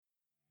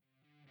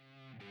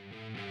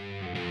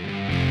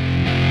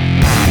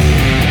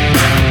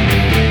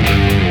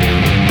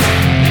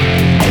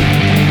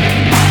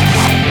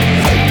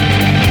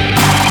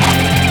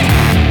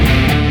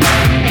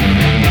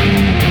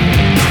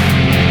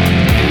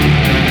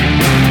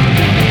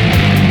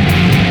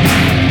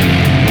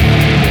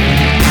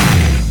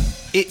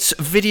It's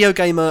Video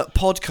Gamer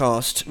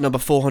Podcast number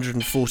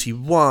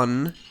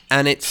 441,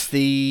 and it's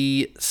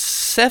the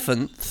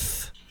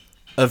 7th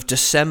of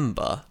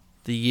December.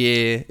 The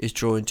year is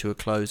drawing to a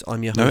close.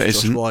 I'm your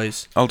host, Josh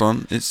Wise. Hold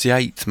on, it's the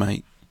 8th,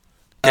 mate.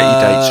 Get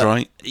your dates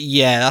right.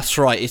 Yeah, that's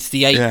right. It's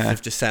the 8th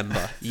of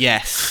December.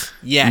 Yes.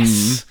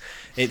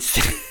 It's...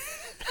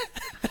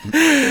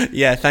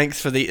 Yeah, thanks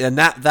for the... And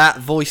that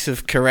voice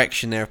of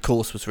correction there, of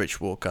course, was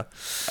Rich Walker.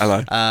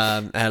 Hello.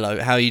 Hello,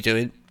 how are you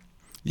doing?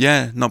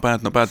 Yeah, not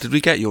bad. Did we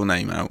get your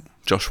name out,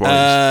 Josh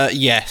Wise?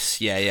 Yes,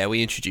 yeah,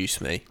 we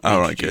introduced me. All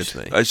right, good.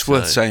 It's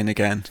worth saying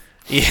again.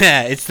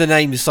 Yeah, it's the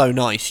name is so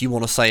nice, you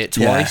want to say it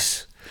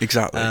twice. Yeah,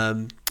 exactly.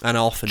 And I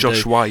often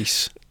Josh do.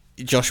 Weiss.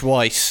 Josh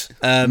Weiss.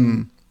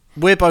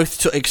 We're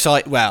both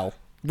excited. Well,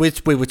 we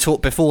were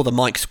talking before the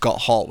mics got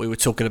hot. We were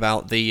talking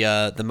about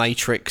the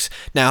Matrix.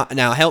 Now,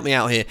 help me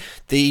out here.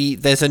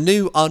 There's a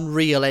new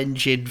Unreal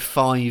Engine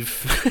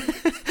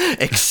 5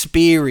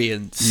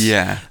 experience.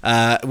 Yeah.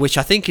 Which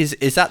I think is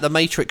that the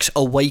Matrix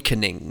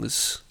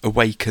Awakens.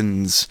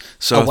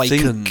 So I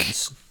think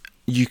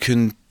you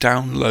can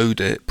pre-download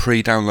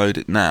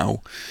it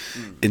now,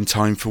 in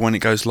time for when it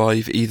goes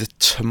live, either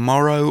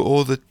tomorrow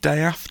or the day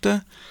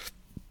after.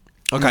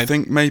 Okay. And I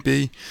think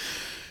maybe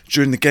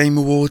during the Game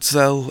Awards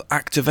they'll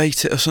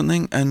activate it or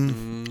something,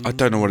 and I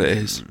don't know what it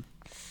is.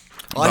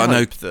 I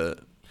know that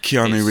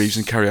Keanu Reeves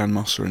and Carrie-Anne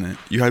Moss are in it.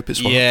 You hope it's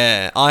fun?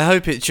 Yeah, I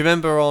hope it... Do you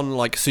remember on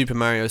like Super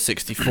Mario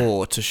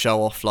 64 to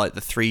show off like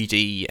the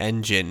 3D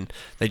engine,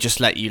 they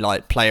just let you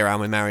like play around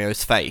with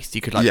Mario's face.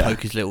 You could like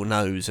poke his little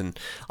nose, and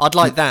I'd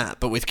like that,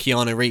 but with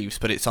Keanu Reeves,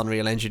 but it's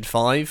Unreal Engine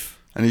 5.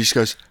 And he just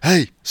goes,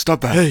 "Hey,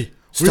 stop that. Hey,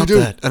 stop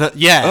that." And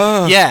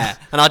yeah.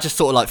 And I just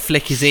sort of like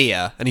flick his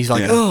ear, and he's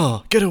like,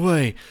 "Oh, get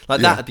away."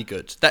 Like that'd be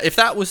good. If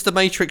that was the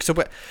Matrix...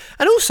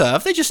 And also,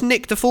 have they just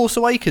nicked the Force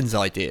Awakens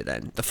idea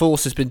then? The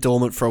Force has been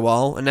dormant for a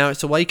while, and now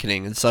it's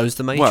awakening, and so's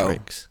the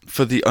Matrix. Well,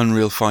 for the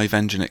Unreal 5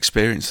 engine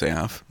experience they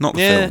have. Not the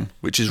film,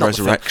 which is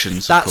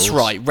Resurrections, of course. That's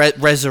right,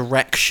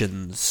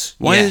 Resurrections.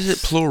 Why is it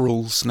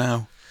plurals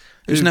now?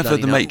 It was never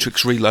the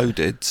Matrix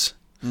Reloaded.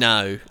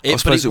 No. I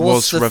suppose it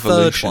was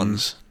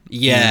Revolutions.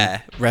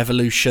 Yeah,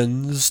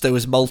 Revolutions. There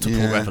was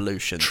multiple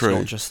Revolutions,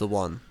 not just the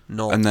one.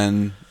 And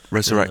then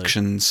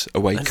Resurrections,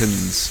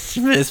 Awakens.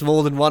 There's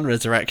more than one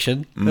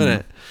resurrection, isn't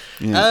it?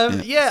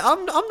 Yeah,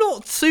 I'm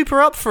not super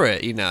up for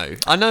it, you know.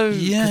 I know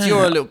because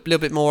you're a little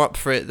bit more up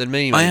for it than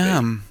me, maybe. I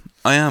am.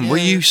 Yeah. Well,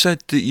 you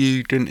said that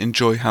you didn't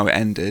enjoy how it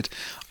ended.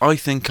 I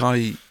think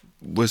I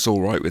was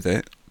all right with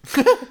it.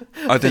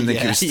 I didn't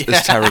think it was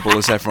as terrible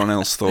as everyone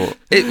else thought.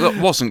 It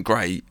wasn't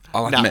great,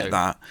 I'll admit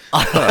that.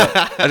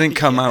 But I didn't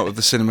come out of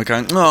the cinema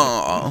going,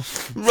 "Oh,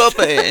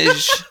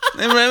 rubbish,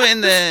 they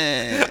ruined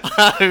it."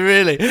 Oh,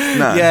 really?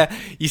 No. Yeah,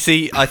 you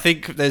see, I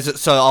think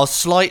so I'll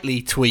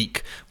slightly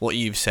tweak what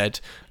you've said.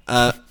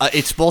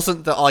 It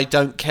wasn't that I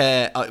don't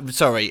care.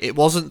 It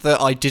wasn't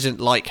that I didn't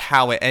like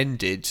how it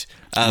ended.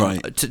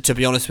 Right. To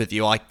be honest with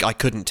you, I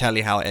couldn't tell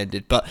you how it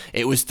ended, but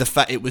it was the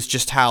fact. It was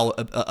just how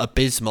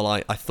abysmal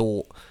I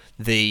thought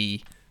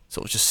the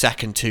sort of just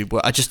second two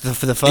were.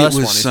 For the first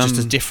one, it's just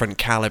a different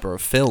caliber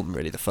of film.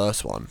 Really, the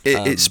first one.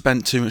 It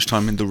spent too much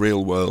time in the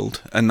real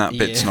world, and that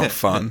bit's not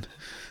fun.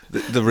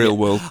 The real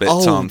world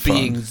bits aren't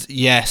fun.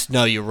 Yes,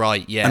 no, you're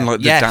right. Yeah, and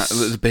like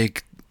the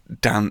big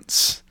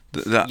dance.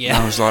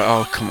 I was like,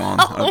 oh, come on.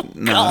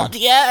 God,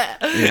 yeah,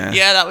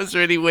 that was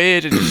really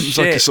weird and It's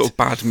like a sort of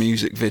bad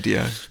music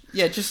video.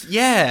 Just a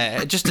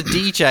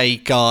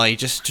DJ guy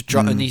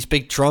and these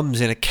big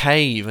drums in a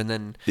cave, and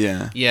then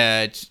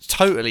it's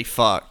totally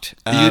fucked.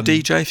 Are you a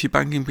DJ if you're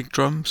banging big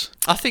drums?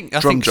 I think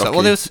jockey. So.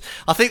 Well, there's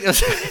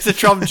a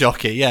drum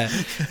jockey, yeah.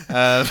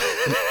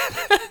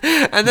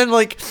 And then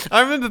like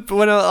I remember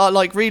when I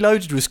like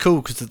Reloaded was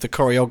cool because of the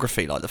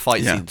choreography, like the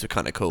fight scenes were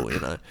kind of cool, you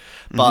know,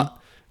 but.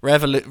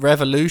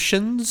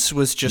 Revolutions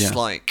was just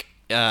like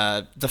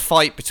the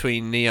fight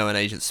between Neo and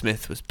Agent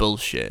Smith was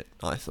bullshit.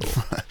 I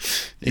thought.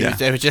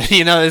 They were just,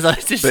 you know, it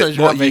was just such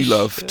rubbish.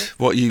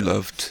 What you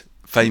loved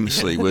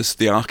famously was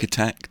the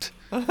architect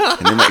and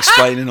him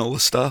explaining all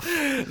the stuff.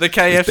 The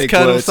KF's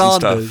Colonel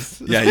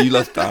Sanders. Yeah, you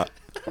loved that.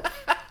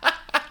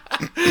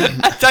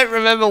 I don't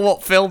remember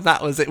what film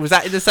that was. Was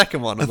that in the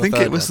second one? Or I think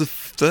it was the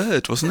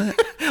third, wasn't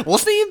it?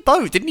 Wasn't he in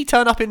both? Didn't he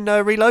turn up in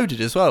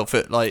Reloaded as well?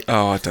 For like.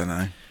 Oh, I don't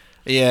know.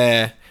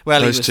 Yeah.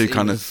 Well, those two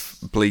kind of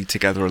bleed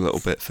together a little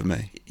bit for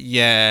me.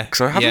 Yeah. Because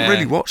I haven't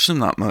really watched them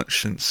that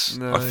much since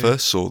I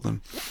first saw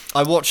them.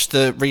 I watched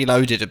the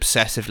Reloaded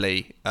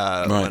obsessively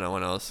when I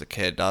was a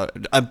kid.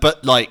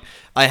 But like,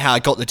 I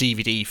got the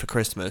DVD for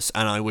Christmas,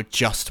 and I would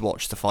just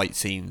watch the fight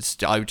scenes.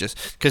 I would just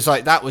because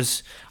like that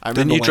was.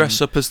 Didn't you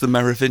dress up as the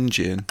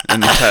Merovingian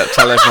and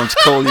tell everyone to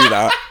call you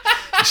that?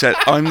 You said,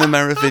 "I'm the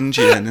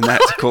Merovingian," and they had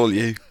to call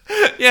you.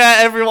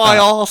 Yeah, I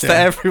asked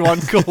that everyone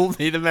call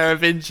me the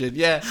Merovingian.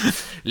 Yeah,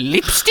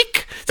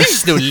 lipstick. This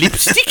is no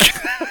lipstick.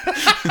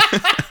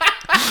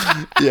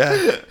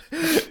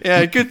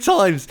 Yeah, good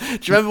times. Do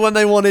you remember when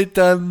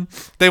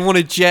they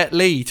wanted Jet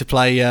Li to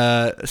play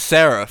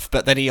Seraph,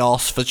 but then he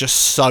asked for just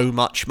so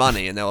much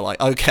money, and they were like,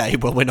 okay,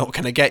 well, we're not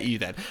going to get you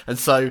then. And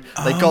so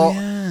they got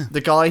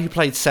the guy who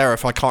played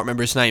Seraph, I can't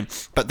remember his name,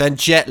 but then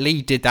Jet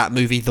Li did that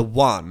movie The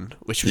One,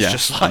 which was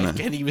just like,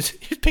 and he was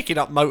picking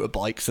up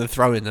motorbikes and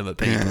throwing them at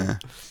people.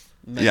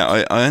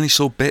 Yeah, I only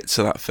saw bits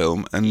of that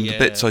film, and the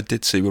bits I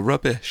did see were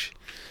rubbish.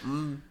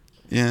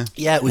 Yeah,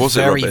 it was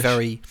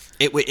very.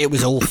 It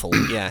was awful.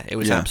 Yeah, it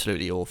was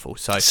absolutely awful.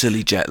 So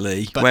silly Jet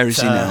Li. Where is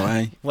he now?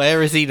 Eh?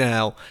 Where is he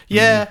now?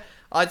 Yeah,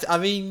 I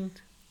mean,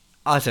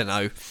 I don't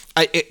know.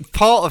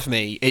 Part of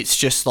me, it's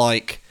just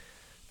like,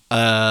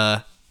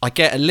 I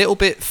get a little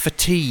bit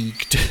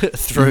fatigued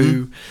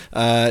through,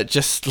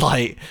 just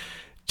like.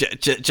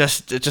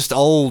 Just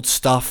old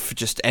stuff,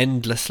 just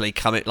endlessly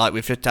coming. Like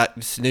we've had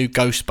this new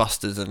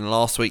Ghostbusters, and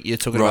last week you're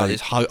talking about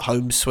this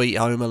Home Sweet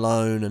Home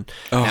Alone, and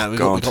we've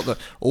got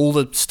all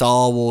the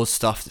Star Wars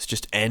stuff that's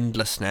just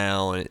endless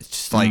now, and it's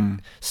just like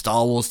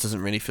Star Wars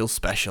doesn't really feel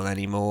special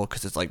anymore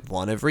because it's like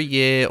one every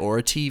year or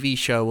a TV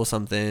show or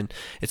something.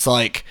 It's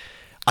like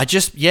I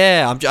just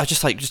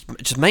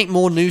make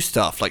more new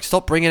stuff. Like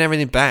stop bringing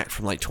everything back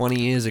from like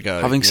 20 years ago.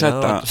 Having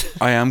said that,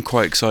 I am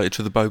quite excited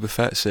for the Boba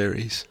Fett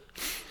series.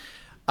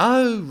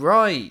 Oh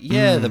right,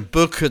 yeah, the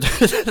book of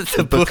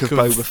the book of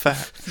Boba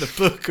Fett. The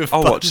book of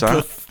I'll watch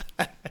that.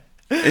 Fett.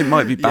 It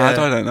might be bad,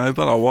 I don't know,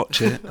 but I'll watch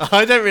it.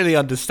 I don't really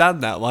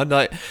understand that one.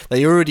 Like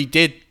they already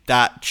did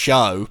that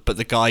show, but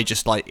the guy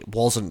just like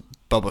wasn't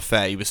Boba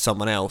Fett; he was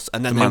someone else.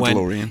 And then they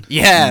Mandalorian.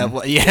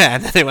 went,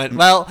 and then they went,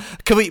 well,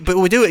 can we? But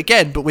we'll do it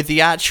again, but with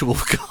the actual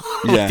guy.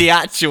 With the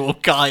actual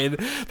guy,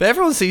 but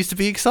everyone seems to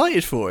be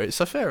excited for it.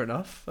 So fair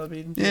enough. I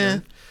mean, you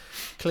know,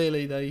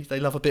 clearly they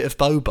love a bit of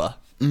Boba.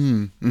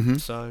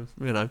 So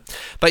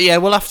but yeah,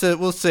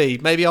 we'll see.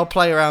 Maybe I'll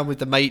play around with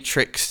the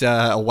Matrix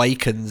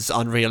Awakens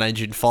Unreal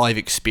Engine 5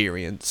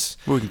 experience.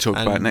 We can talk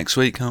about it next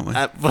week, can't we?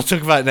 We'll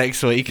talk about it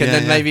next week, and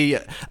then maybe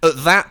at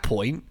that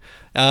point,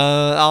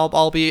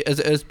 I'll be as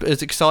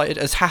excited,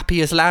 as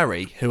happy as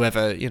Larry,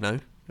 whoever it may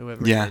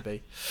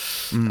be.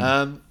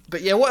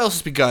 But yeah, what else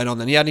has been going on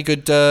then? You had any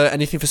good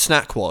anything for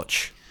Snack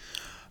Watch?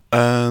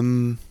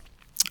 I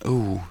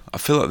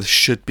feel like there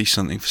should be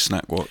something for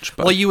Snack Watch.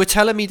 But well, you were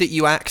telling me that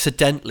you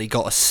accidentally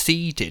got a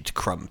seeded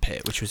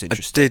crumpet, which was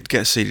interesting. I did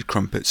get a seeded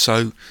crumpet.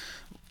 So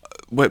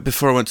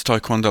before I went to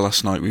Taekwondo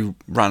last night, we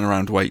ran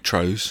around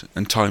Waitrose,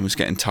 and time was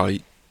getting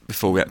tight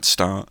before we had to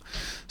start.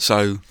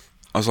 So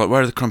I was like,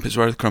 where are the crumpets?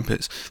 Where are the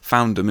crumpets?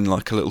 Found them in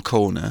like a little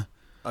corner.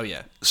 Oh,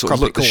 yeah. Sort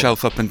of looked the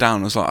shelf up and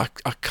down. I was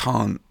like, I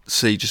can't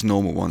see just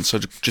normal ones. So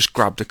I just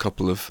grabbed a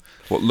couple of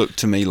what looked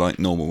to me like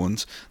normal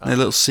ones. And they're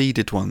little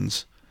seeded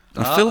ones.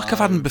 I feel like I've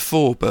had them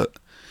before, but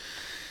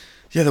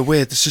yeah, they're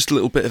weird. There's just a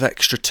little bit of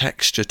extra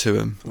texture to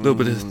them, a little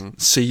bit of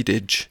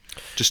seedage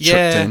just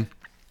chucked in.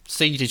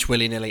 Seedage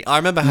willy-nilly. I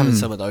remember having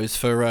some of those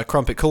for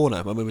Crumpet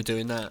Corner when we were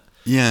doing that.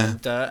 Yeah,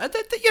 and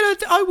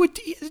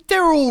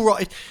they're all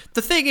right.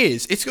 The thing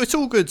is, it's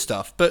all good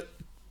stuff, but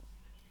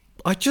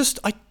I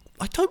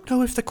don't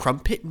know if the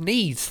crumpet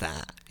needs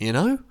that.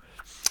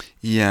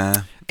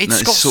 Yeah.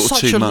 It's got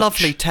such a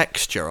lovely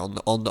texture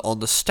on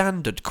the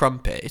standard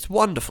crumpet. It's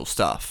wonderful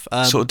stuff.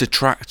 Sort of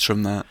detracts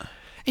from that.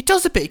 It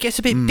does a bit. It gets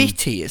a bit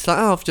bitty. It's like,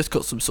 I've just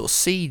got some sort of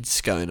seeds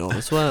going on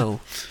as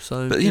well.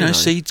 So, but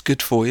seeds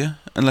good for you,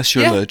 unless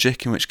you're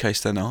allergic, in which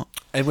case they're not.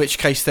 In which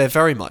case they're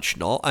very much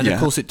not. And of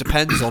course, it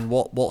depends on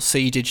what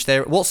seedage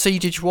they're. What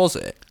seedage was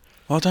it?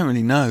 Well, I don't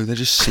really know. They're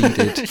just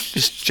seeded,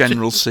 just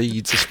general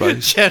seeds, I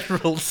suppose.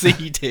 General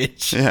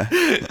seedage.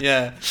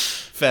 Yeah.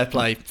 Fair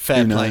play.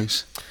 Who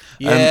knows?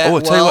 Yeah, I'll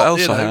tell you what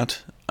else I had.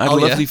 I had a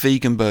lovely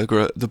vegan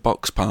burger at the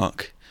Box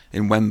Park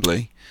in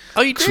Wembley.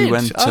 Oh, you did? We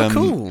went,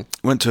 cool.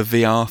 Went to a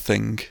VR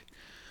thing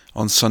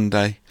on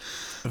Sunday.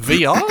 A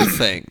VR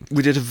thing?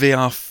 We did a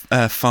VR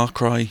Far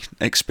Cry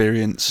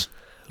experience.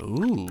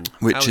 Ooh.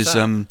 Which is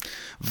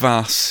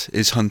Vass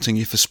is hunting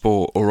you for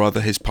sport, or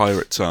rather his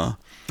pirates are.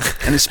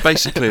 And it's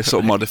basically a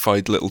sort of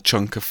modified little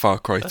chunk of Far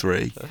Cry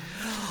 3.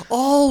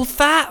 Oh,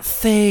 that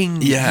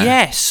thing! Yeah.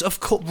 Yes, of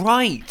course.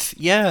 Right.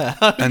 Yeah.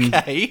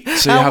 Okay. And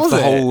so you have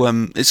the whole.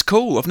 It's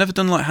cool. I've never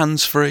done like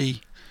hands-free.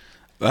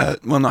 Well,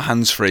 not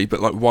hands-free, but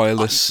like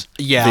wireless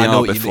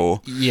VR before.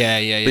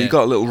 Yeah. But you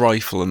got a little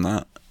rifle and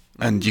that,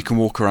 and you can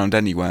walk around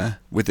anywhere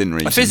within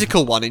reason. A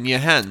physical one in your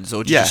hands,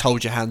 or do you just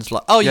hold your hands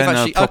like? Oh, you've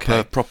actually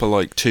proper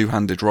like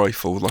two-handed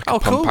rifle, like a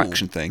pump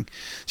action thing.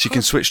 So you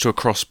can switch to a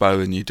crossbow,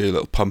 and you do a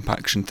little pump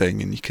action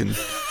thing, and you can,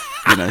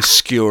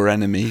 skewer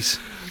enemies.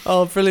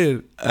 Oh,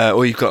 brilliant!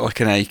 Or you've got like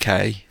an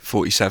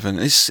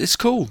AK-47. It's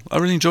cool. I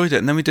really enjoyed it.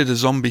 And then we did a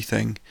zombie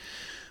thing,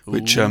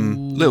 which a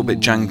little bit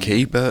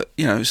janky, but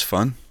it's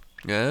fun.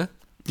 Yeah.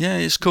 Yeah,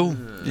 it's cool.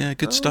 Yeah,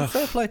 good stuff.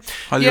 Fair play.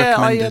 Highly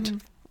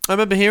recommended. I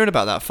remember hearing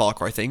about that Far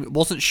Cry thing.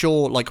 Wasn't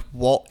sure like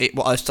what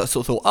I sort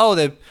of thought. Oh,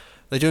 they're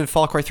doing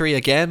Far Cry 3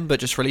 again, but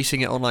just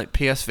releasing it on like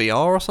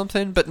PSVR or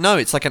something. But no,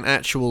 it's like an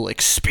actual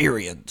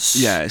experience.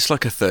 Yeah, it's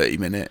like a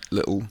 30-minute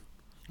little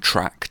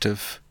tract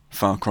of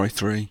Far Cry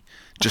 3.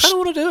 I kind of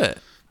want to do it.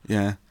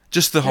 Yeah,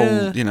 just the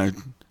whole,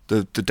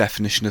 the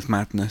definition of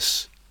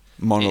madness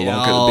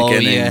monologue at the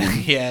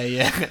beginning.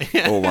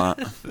 Yeah. All that.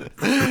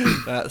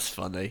 That's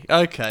funny.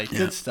 Okay,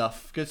 good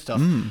stuff.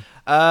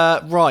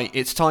 Right,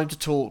 it's time to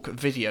talk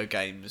video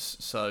games.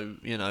 So,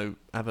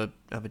 have a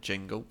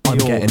jingle. I'm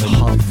getting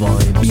hub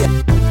vibes.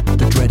 Yeah.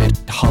 The dreaded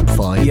hub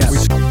vibes.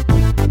 Yes.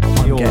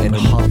 I'm getting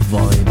hub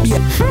vibes. Yeah.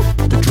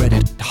 The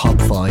dreaded hub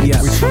vibes.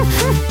 Yes.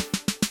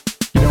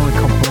 You don't want to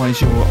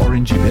compromise your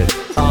orangey bit.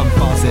 I'm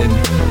buzzing.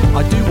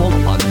 I do want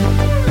one.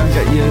 Don't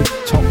get your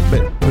top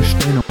bit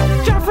pushed in.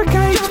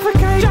 Jaffa-cake.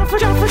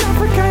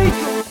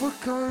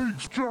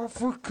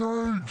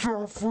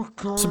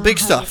 Some big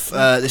stuff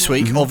this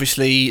week.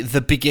 Obviously, the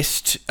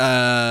biggest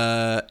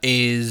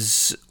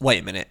is...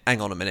 Wait a minute.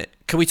 Hang on a minute.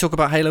 Can we talk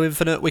about Halo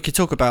Infinite? We could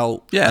talk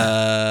about...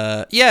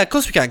 Yeah. Yeah, of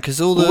course we can, because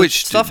all the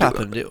stuff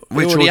happened.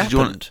 Which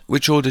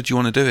order do you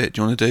want to do it?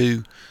 Do you want to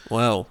do...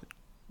 Well...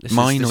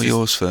 Mine or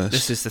yours first?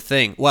 This is the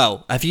thing.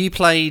 Well, have you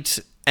played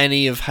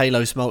any of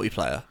Halo's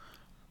multiplayer?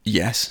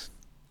 Yes.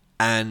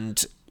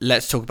 And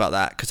let's talk about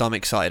that, because I'm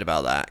excited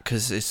about that,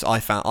 because I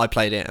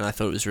played it and I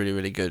thought it was really,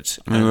 really good.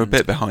 I mean, we're a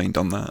bit behind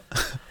on that.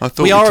 I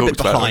thought we are a bit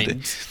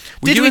behind.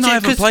 You and I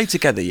haven't played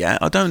together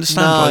yet. I don't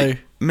understand. No.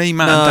 Like, me,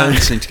 Matt, and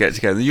Dan seem to get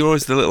together. You're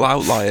always the little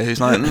outlier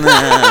who's like, no,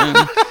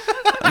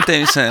 I'm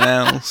doing something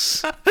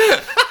else.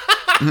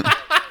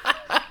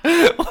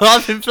 Well,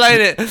 I've been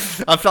playing it.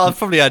 I've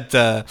probably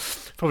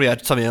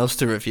had something else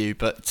to review,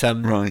 but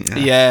right,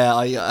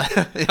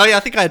 I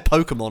think I had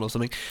Pokemon or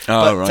something.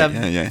 Oh, but,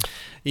 right,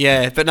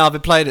 yeah. But no, I've been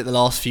playing it the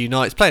last few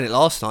nights. Playing it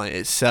last night,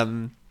 it's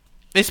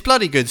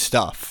bloody good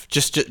stuff.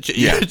 Just to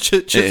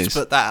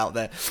put that out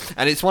there,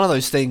 and it's one of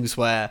those things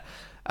where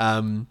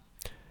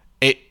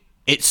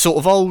it's sort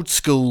of old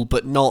school,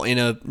 but not in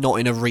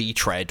a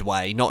retread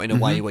way, not in a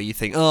way where you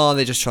think, oh,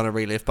 they're just trying to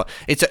relive. But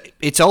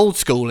it's old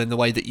school in the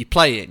way that you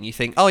play it, and you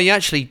think, oh, you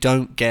actually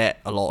don't get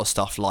a lot of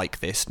stuff like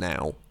this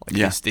now.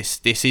 Like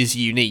this is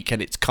unique,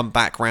 and it's come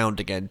back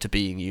round again to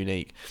being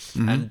unique.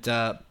 And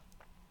I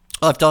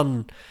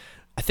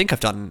think I've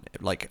done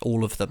like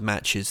all of the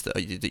matches that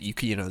you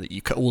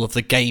all of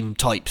the game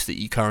types that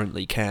you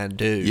currently can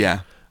do. Yeah.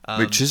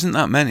 Which isn't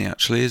that many,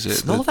 actually, is it?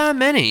 It's not that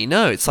many,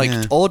 no. It's like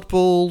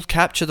Oddball,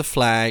 Capture the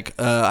Flag,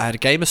 I had a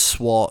game of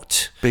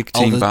SWAT. Big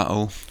Team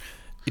Battle.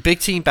 Big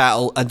Team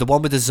Battle, and the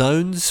one with the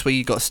zones, where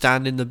you got to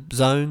stand in the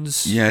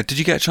zones. Yeah, did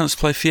you get a chance to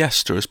play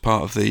Fiesta as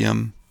part of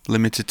the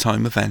limited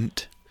time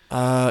event?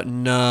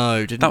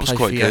 No, didn't play Fiesta. That was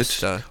quite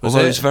good.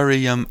 Although it's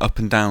very up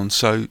and down.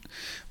 So,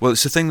 well,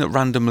 it's a thing that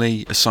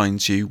randomly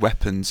assigns you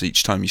weapons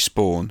each time you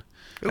spawn.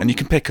 Ooh. And you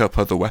can pick up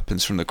other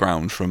weapons from the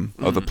ground from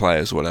other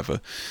players or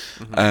whatever.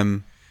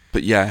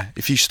 But yeah,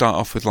 if you start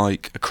off with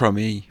like a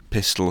crummy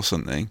pistol or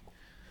something,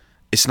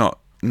 it's not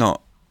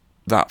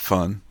that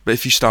fun. But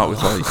if you start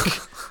with like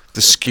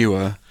the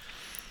skewer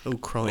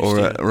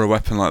or a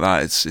weapon like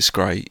that, it's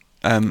great.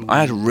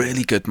 I had a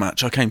really good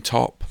match. I came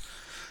top.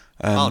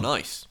 Oh,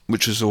 nice.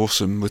 Which was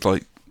awesome with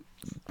like,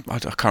 I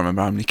can't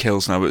remember how many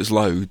kills now, but it was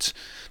loads.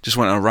 Just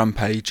went on a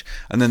rampage.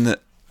 And then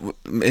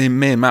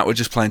me and Matt were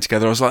just playing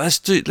together. I was like,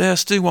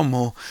 let's do one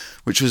more,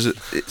 which was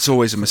it's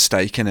always a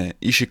mistake, isn't it?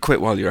 You should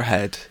quit while you're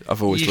ahead.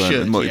 I've always learned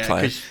in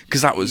multiplayer,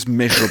 because that was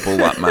miserable,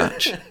 that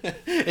match.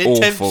 It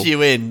awful. Tempts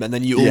you in, and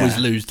then you always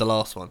lose the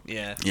last one.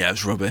 Yeah, it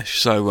was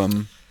rubbish. So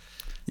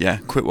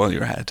quit while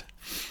you're ahead.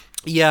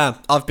 Yeah,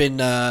 I've been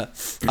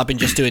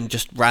just doing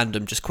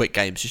random quick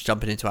games, just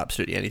jumping into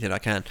absolutely anything I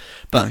can.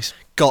 But nice.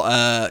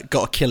 got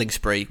a killing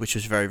spree, which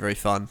was very, very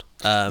fun.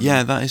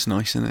 That is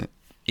nice, isn't it?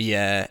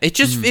 Yeah, it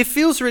just it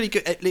feels really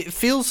good. It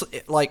feels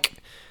like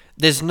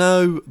there's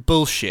no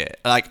bullshit.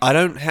 Like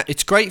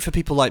it's great for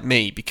people like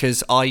me,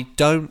 because I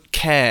don't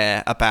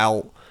care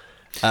about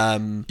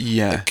custom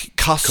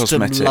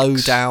cosmetics.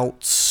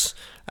 Loadouts.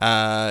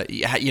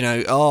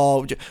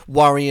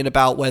 Worrying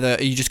about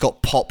whether you just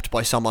got popped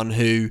by someone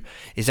who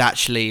is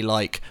actually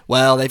like,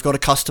 well, they've got a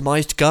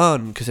customized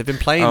gun because they've been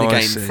playing the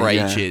game for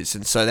ages,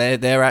 and so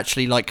they're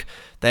actually like,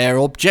 they're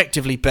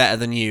objectively better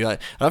than you. I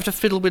don't have to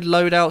fiddle with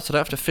loadouts. I don't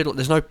have to fiddle.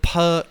 There's no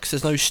perks.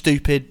 There's no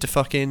stupid to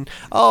fucking,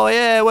 oh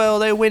yeah, well,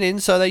 they're winning,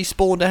 so they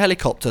spawned a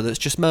helicopter that's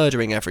just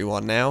murdering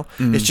everyone now.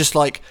 It's just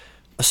like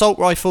assault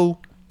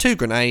rifle, 2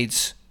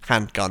 grenades,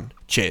 handgun.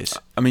 Cheers.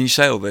 I mean, you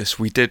say all this,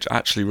 we did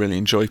actually really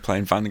enjoy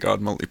playing Vanguard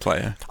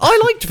multiplayer.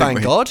 I liked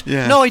Vanguard.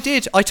 Yeah. No, I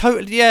did. I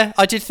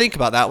did think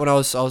about that when I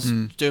was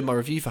doing my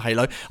review for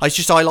Halo.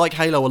 I like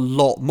Halo a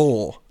lot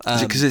more.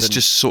 Is it because it's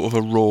just sort of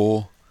a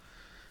raw,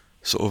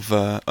 sort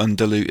of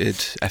undiluted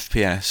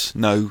FPS?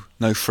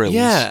 No frills.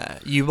 Yeah,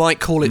 you might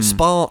call it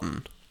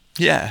Spartan.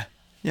 Yeah.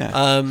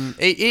 Yeah.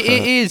 It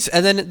is,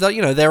 and then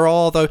there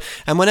are though,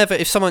 and whenever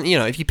if someone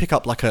if you pick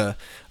up like a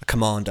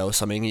commando or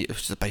something,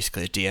 which is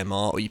basically a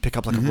DMR, or you pick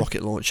up like a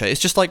rocket launcher, it's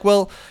just like,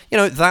 well,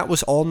 that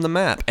was on the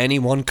map.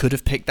 Anyone could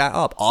have picked that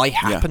up. I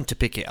happened to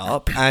pick it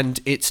up, and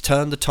it's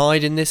turned the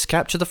tide in this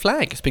Capture the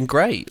Flag. It's been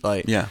great.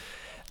 Like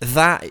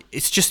that.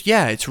 It's just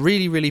it's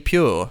really, really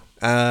pure.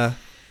 And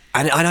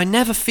I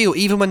never feel,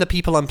 even when the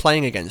people I'm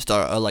playing against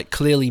are like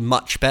clearly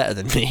much better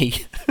than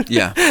me.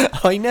 Yeah.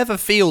 I never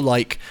feel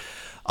like,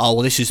 oh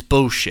well, this is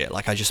bullshit.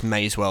 Like I just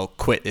may as well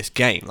quit this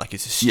game. Like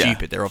it's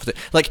stupid. They're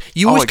obviously like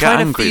you always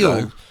kind of feel.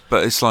 Though,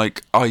 but it's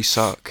like I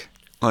suck.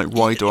 Like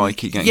why do I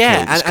keep getting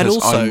killed? And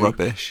also I'm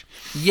rubbish.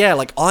 Yeah,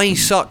 like I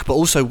suck, but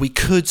also we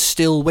could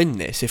still win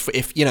this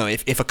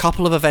if a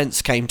couple of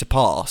events came to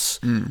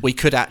pass, we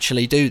could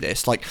actually do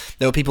this. Like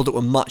there were people that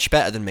were much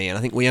better than me, and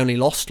I think we only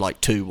lost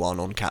like 2-1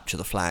 on Capture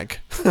the Flag.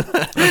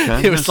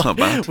 Okay, it was that's not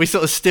bad. We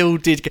sort of still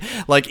did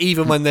like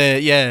even when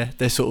they're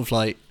sort of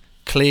like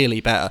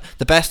clearly better.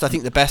 I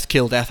think the best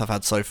kill death I've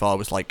had so far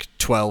was like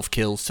 12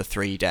 kills to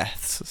 3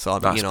 deaths. So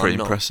that's pretty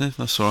impressive.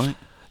 That's all right.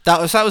 That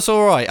was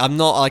all right. I'm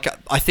not like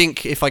I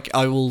think if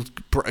I will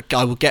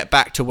get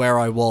back to where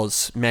I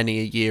was many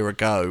a year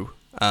ago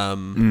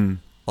on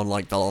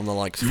the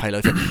likes of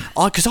Halo 3.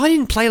 Because I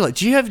didn't play like.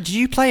 Did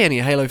you play any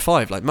Halo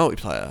 5 like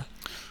multiplayer?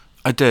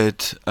 I did.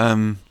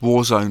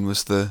 Warzone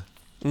was the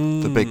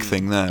big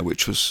thing there,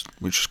 which was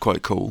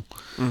quite cool.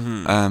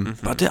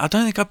 But I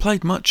don't think I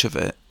played much of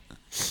it.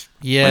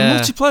 Yeah,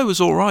 like, multiplayer was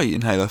all right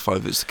in Halo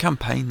 5. It's the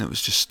campaign that was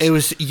just. It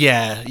was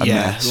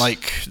mess.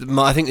 Like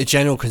I think the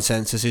general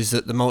consensus is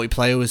that the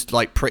multiplayer was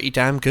like pretty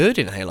damn good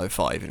in Halo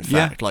 5. In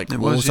fact, like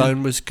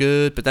Warzone was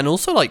good, but then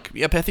also like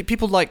I think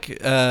people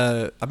like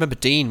I remember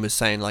Dean was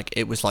saying like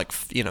it was like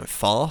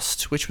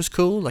fast, which was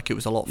cool. Like it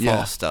was a lot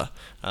faster.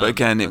 But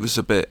again, it was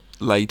a bit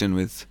laden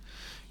with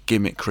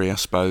gimmickry, I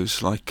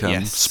suppose, like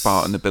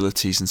Spartan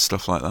abilities and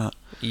stuff like that.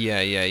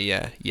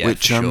 Yeah.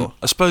 Which sure.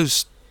 I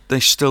suppose. They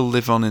still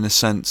live on in a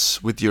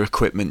sense with your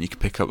equipment. You can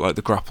pick up like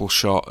the grapple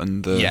shot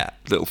and the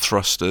little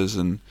thrusters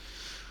and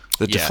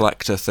the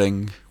deflector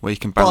thing where you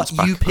can bounce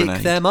back. But you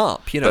pick them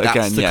up. But that's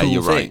again, the cool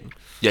you're thing. right.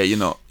 Yeah, you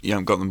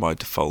haven't got them by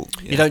default.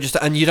 Yeah. You don't just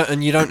and you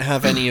don't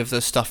have any of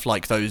the stuff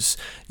like those.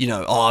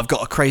 I've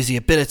got a crazy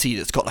ability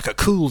that's got like a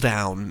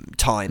cooldown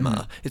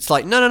timer. It's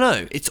like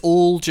no. It's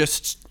all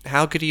just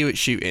how good are you at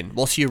shooting?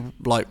 What's your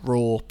like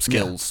raw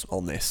skills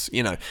on this?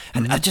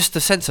 And just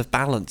the sense of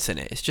balance in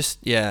it. It's just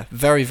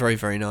very very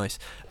very nice.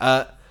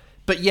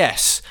 But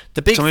yes,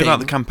 the big. Tell thing, me about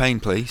the campaign,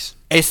 please.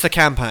 It's the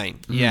campaign.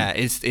 Yeah,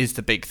 is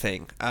the big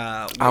thing.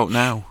 Out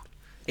now.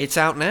 It's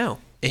out now.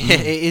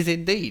 It is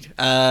indeed,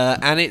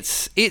 and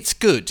it's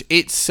good.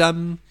 It's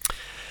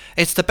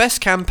the best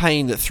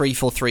campaign that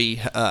 343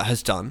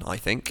 has done, I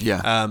think.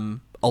 Yeah.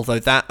 Although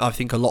that I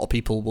think a lot of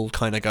people will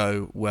kind of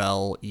go,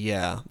 well,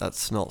 yeah,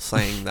 that's not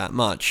saying that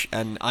much,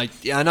 and I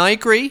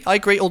agree.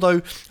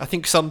 Although I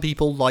think some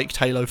people liked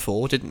Halo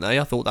 4, didn't they?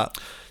 I thought that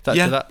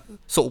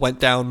sort of went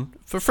down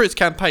for its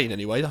campaign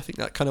anyway. I think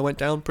that kind of went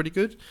down pretty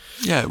good.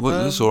 Yeah,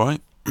 well, it was all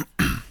right.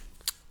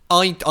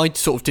 I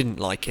sort of didn't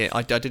like it.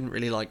 I didn't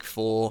really like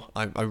 4.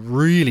 I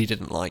really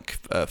didn't like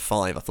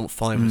 5. I thought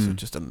 5 was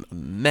just a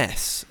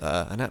mess,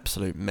 an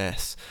absolute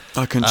mess.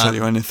 I couldn't tell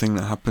you anything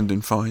that happened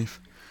in 5.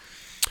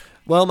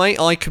 Well, mate,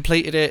 I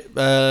completed it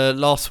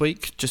last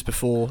week, just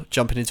before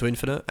jumping into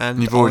Infinite,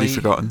 and you've already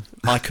forgotten.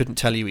 I couldn't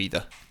tell you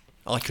either.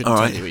 I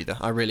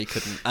really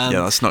couldn't.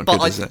 Yeah, that's not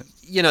good, is it?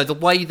 The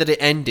way that it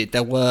ended,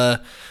 there were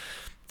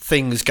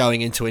things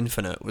going into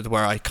Infinite with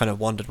where I kind of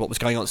wondered what was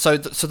going on. So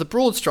the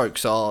broad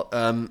strokes are,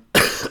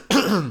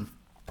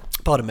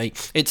 pardon me,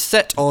 it's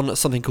set on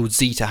something called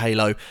Zeta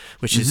Halo,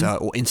 which is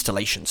or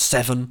Installation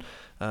 7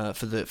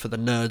 for the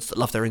nerds that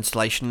love their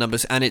installation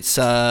numbers, and it's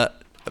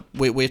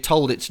we're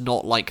told it's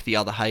not like the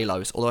other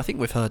Halos, although I think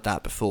we've heard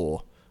that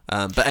before.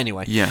 But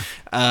anyway,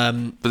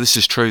 but this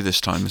is true this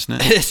time,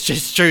 isn't it? It's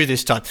just true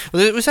this time.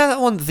 Well, it was that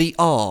one, the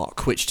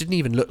Ark, which didn't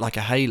even look like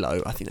a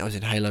Halo. I think that was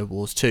in Halo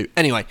Wars 2.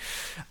 Anyway,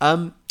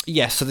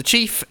 yes. So the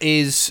Chief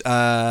is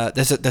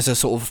there's a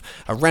sort of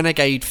a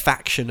renegade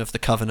faction of the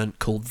Covenant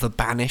called the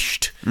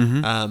Banished.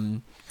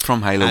 From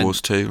Halo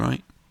Wars 2,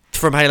 right?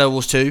 From Halo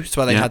Wars 2, it's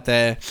where they had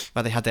their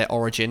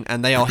origin,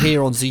 and they are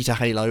here on Zeta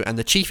Halo, and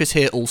the Chief is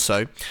here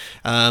also.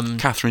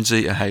 Catherine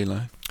Zeta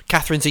Halo.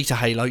 Catherine Zeta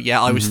Halo,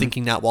 yeah, I was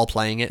thinking that while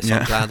playing it, so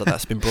I'm glad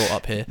that's been brought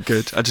up here.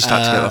 Good, I just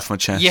had to get it off my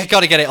chest. Yeah, got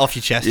to get it off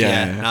your chest,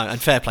 yeah. No,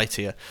 and fair play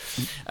to you.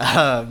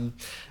 And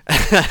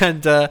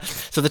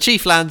so the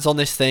Chief lands on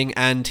this thing,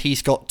 and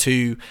he's got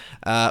to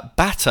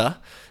batter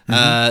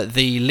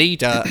the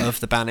leader of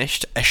the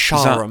Banished,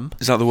 Escharum.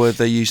 Is that the word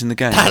they use in the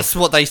game? That's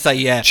what they say,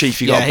 yeah.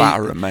 Chief, you got to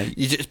batter them, mate.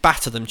 You just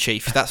batter them,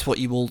 Chief. That's what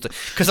you all do.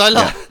 Because I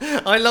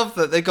love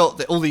that they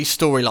got all these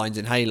storylines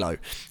in Halo,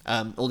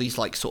 all these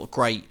like sort of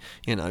great,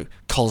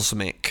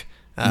 cosmic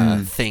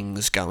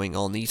things going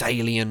on, these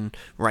alien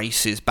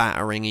races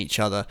battering each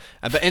other,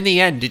 but in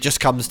the end it just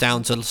comes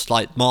down to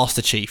like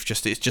Master Chief,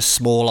 it's just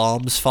small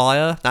arms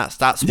fire.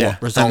 That's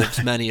what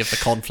resolves many of the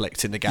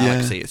conflicts in the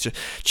galaxy. It's just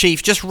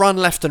Chief, just run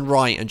left and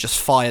right and just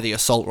fire the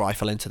assault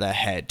rifle into their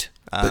head.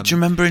 But do you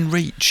remember in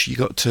Reach you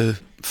got to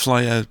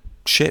fly a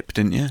ship,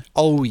 didn't you?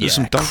 Oh yeah, there's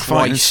some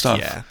dogfighting and stuff.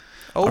 Yeah.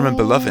 I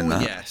remember loving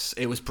that. Yes,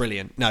 it was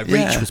brilliant. No,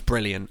 Reach was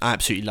brilliant. I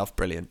absolutely love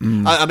Brilliant.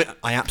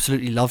 I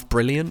absolutely love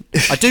Brilliant.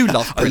 I do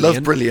love Brilliant. I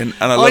love Brilliant,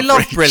 and I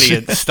love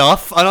Brilliant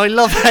stuff, and I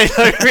love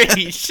Halo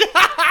Reach.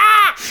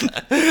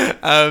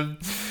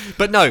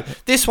 But no,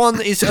 this one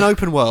is an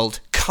open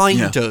world,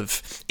 kind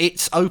of.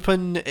 It's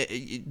open.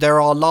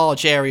 There are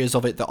large areas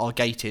of it that are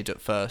gated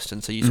at first,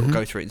 and so you sort of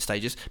go through it in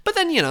stages. But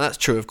then, that's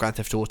true of Grand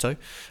Theft Auto.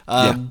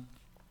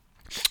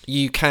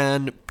 You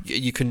can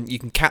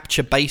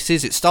capture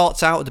bases. It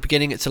starts out at the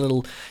beginning. It's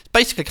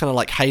basically kind of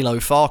like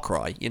Halo Far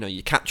Cry.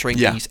 You're capturing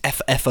these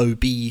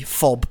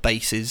FOB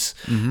bases,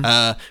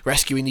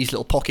 rescuing these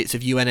little pockets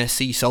of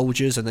UNSC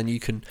soldiers, and then you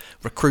can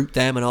recruit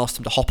them and ask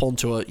them to hop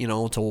onto a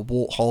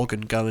Warthog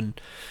and go and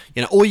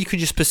or you can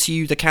just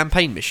pursue the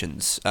campaign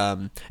missions.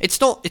 It's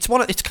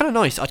kind of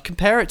nice. I'd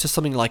compare it to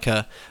something like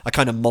a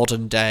kind of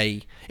modern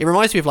day. It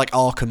reminds me of like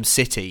Arkham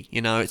City.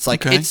 It's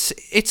like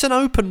it's an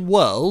open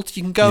world.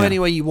 You can go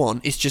anywhere you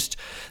want. It's just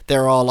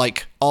there are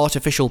like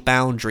artificial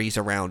boundaries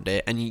around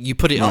it, and you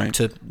put it up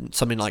to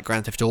something like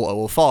Grand Theft Auto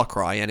or Far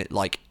Cry, and it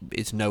like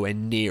is nowhere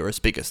near as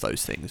big as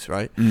those things,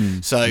 right?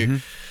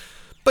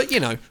 But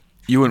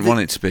you wouldn't want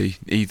it to be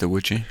either,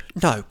 would you?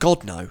 No,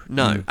 God, no.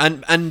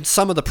 And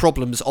some of the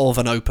problems of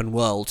an open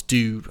world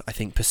do, I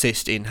think,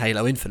 persist in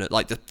Halo Infinite.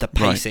 Like the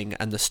pacing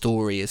and the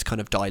story is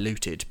kind of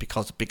diluted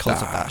because of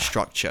that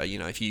structure.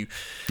 If you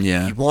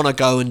want to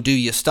go and do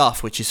your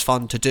stuff, which is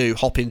fun to do,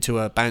 hop into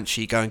a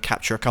Banshee, go and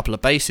capture a couple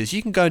of bases,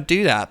 you can go and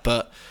do that,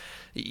 but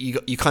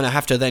you kind of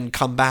have to then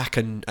come back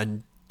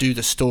and do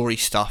the story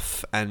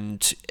stuff,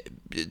 and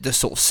the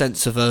sort of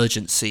sense of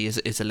urgency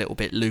is a little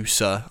bit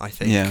looser, I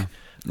think.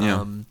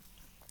 Yeah.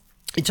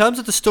 In terms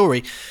of the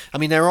story, I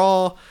mean, there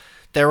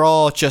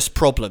are just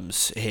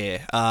problems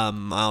here.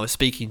 I was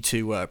speaking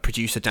to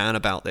producer Dan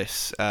about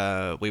this.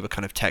 We were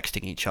kind of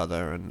texting each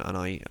other, and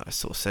I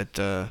sort of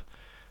said,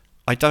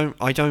 I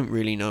don't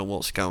really know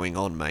what's going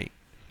on, mate.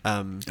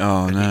 And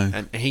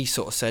he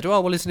sort of said,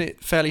 well, isn't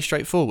it fairly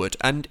straightforward?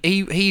 And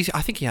I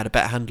think he had a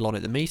better handle on it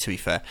than me, to be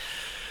fair.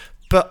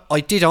 But I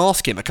did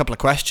ask him a couple of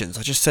questions.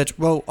 I just said,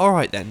 well, all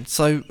right then.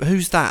 So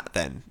who's that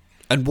then?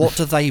 And what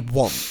do they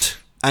want?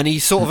 And he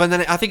sort of, and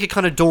then I think it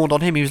kind of dawned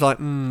on him. He was like,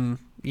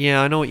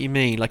 yeah, I know what you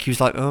mean. Like, he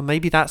was like, oh,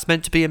 maybe that's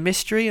meant to be a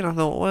mystery. And I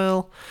thought,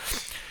 well,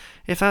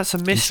 if that's a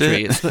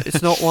mystery,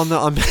 it's not one that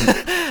I'm...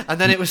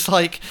 And then it was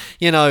like,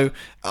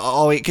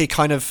 it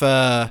kind of...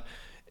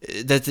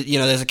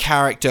 there's a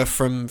character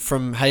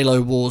from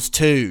Halo Wars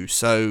 2.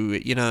 So,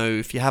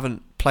 if you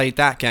haven't played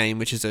that game,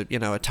 which is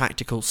a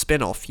tactical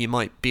spin-off, you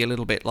might be a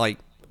little bit like,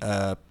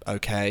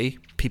 okay,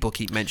 people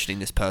keep mentioning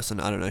this person,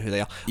 I don't know who they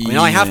are. I mean,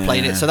 I have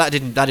played it, so that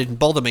didn't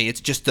bother me.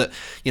 It's just that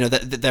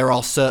that there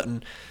are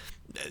certain,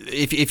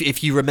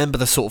 if you remember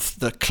the sort of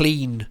the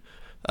clean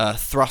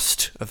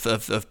thrust of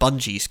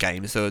Bungie's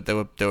games, they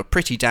were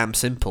pretty damn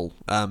simple.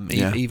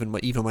 Even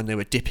when they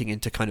were dipping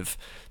into kind of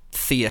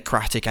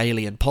theocratic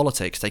alien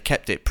politics, they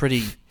kept it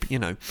pretty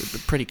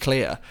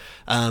clear.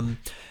 And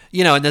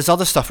there's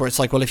other stuff where it's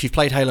like, well, if you've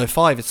played Halo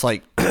 5, it's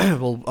like,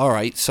 well, all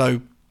right,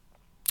 so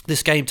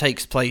this game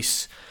takes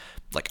place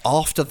like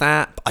after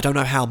that. I don't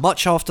know how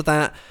much after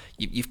that.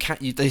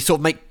 They sort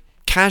of make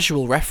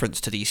casual reference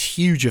to these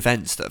huge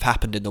events that have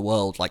happened in the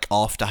world, like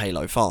after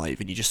Halo 5,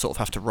 and you just sort of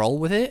have to roll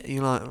with it.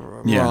 You're like,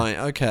 right,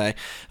 okay.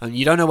 And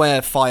you don't know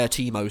where Fire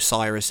Team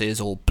Osiris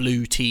is, or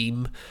Blue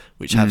Team,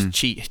 which has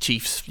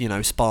Chief's,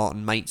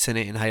 Spartan mates in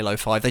it in Halo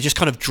 5. They just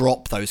kind of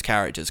drop those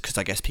characters because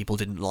I guess people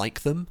didn't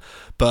like them.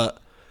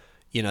 But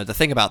the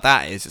thing about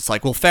that is, it's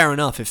like, well, fair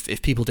enough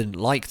if people didn't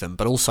like them,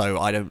 but also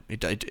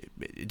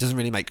it doesn't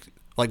really make,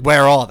 like,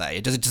 where are they?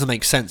 It doesn't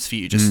make sense for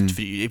you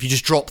if you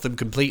just drop them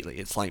completely.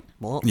 It's like,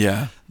 what?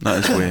 Yeah,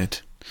 that is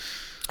weird.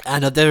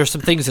 And there are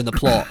some things in the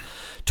plot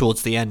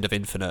towards the end of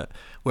Infinite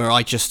where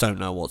I just don't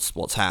know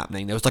what's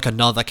happening. There was like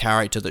another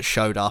character that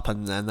showed up,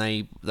 and then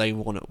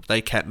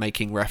they kept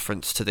making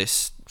reference to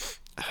this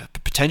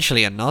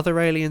potentially another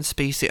alien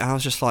species. I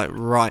was just like,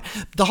 right.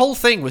 The whole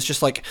thing was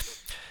just like,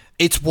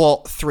 it's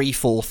what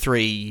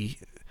 343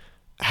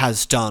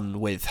 has done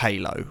with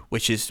Halo,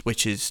 which is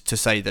to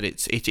say that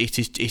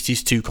it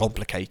is too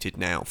complicated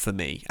now for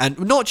me, and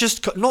not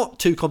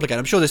too complicated.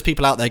 I'm sure there's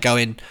people out there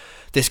going,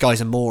 this guy's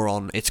a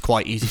moron, it's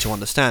quite easy to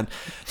understand.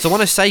 So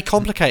when I say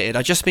complicated,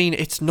 I just mean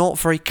it's not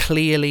very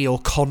clearly or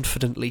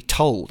confidently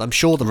told. I'm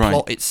sure the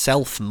plot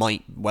itself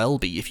might well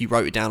be, if you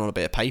wrote it down on a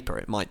bit of paper,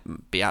 it might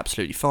be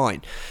absolutely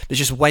fine. It's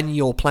just when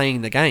you're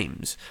playing the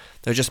games,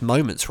 there are just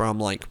moments where I'm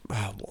like,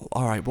 oh,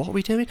 all right, what are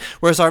we doing?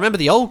 Whereas I remember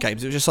the old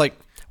games, it was just like,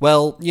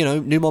 well,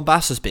 New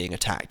Mombassa's being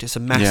attacked. It's a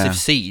massive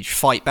siege.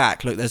 Fight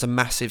back. Look, there's a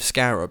massive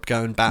scarab.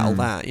 Go and battle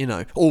that.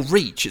 Or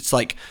Reach. It's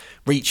like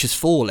Reach is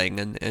falling,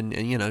 and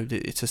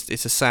it's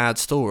a sad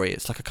story.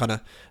 It's like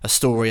a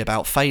story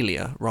about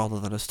failure rather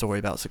than a story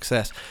about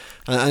success.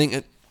 And I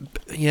think,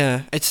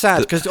 it's sad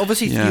because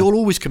obviously you'll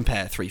always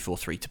compare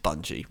 343 to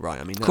Bungie, right?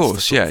 I mean, of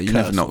course, you're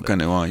never not going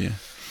to, are you?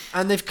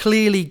 And they've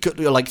clearly got,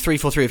 like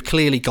 343 have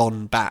clearly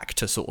gone back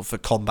to sort of the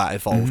combat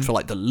evolved for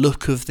like the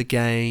look of the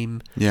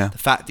game, the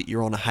fact that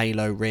you're on a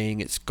Halo ring,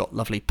 it's got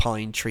lovely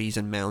pine trees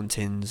and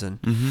mountains, and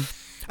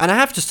I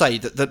have to say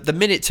that the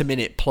minute to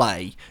minute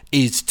play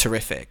is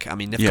terrific. I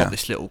mean, they've got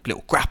this little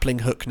grappling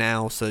hook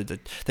now, so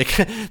that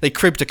they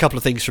cribbed a couple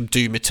of things from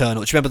Doom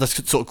Eternal. Do you remember the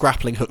sort of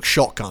grappling hook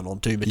shotgun on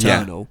Doom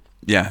Eternal?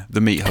 Yeah,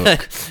 the meat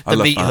hook. The I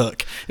love meat that.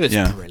 hook. It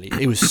was brilliant.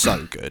 It was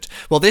so good.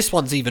 Well, this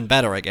one's even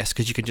better, I guess,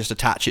 because you can just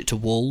attach it to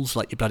walls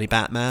like your bloody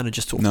Batman and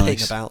just sort of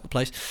ping about the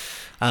place.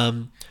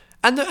 And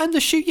the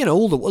shoot,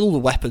 all the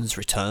weapons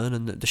return,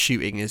 and the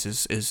shooting is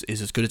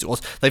as good as it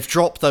was. They've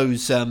dropped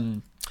those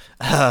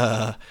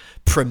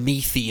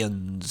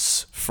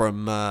Prometheans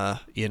from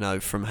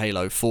from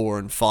Halo 4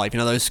 and 5.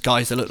 Those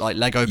guys that look like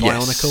Lego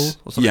Bionicle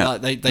or something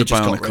like they the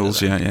just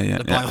Bionicles, got rid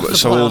of them. Yeah.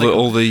 So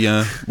all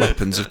the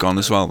weapons have gone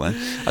as well then.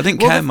 I didn't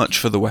care much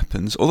for the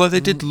weapons, although they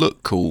did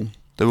look cool.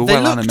 They were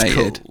well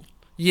animated. Cool.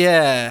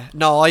 Yeah,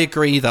 no, I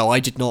agree though. I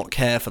did not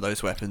care for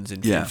those weapons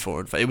in 4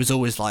 and 5. It was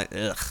always like,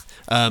 ugh.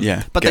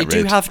 But they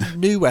do have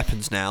new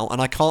weapons now,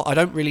 and I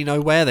don't really know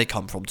where they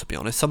come from, to be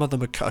honest. Some of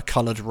them are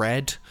coloured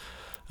red.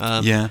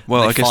 I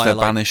guess they're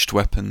banished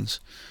weapons.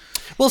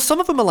 Well, some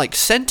of them are like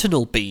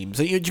sentinel beams.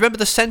 Do you remember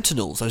the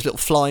sentinels, those little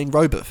flying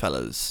robot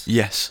fellas?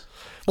 Yes.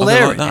 Well,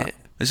 they're like that.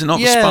 Is it not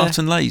the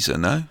Spartan laser,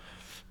 no?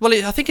 Well,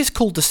 I think it's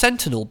called the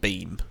sentinel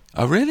beam.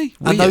 Oh, really?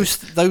 Weird. And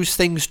those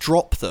things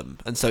drop them,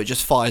 and so it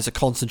just fires a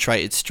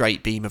concentrated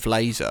straight beam of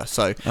laser.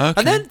 So,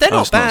 and they're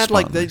not bad.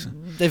 Like they're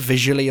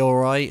visually all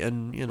right,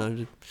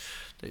 and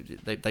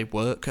they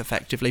work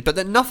effectively. But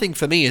then nothing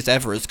for me is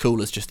ever as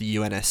cool as just the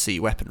UNSC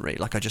weaponry.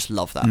 Like I just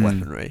love that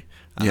weaponry.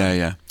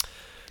 Yeah.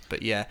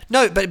 But yeah,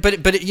 no, but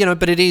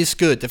it is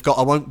good. They've got.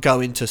 I won't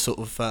go into sort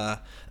of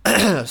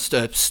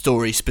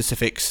story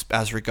specifics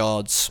as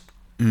regards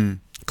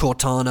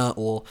Cortana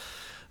or.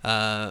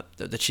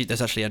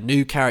 There's actually a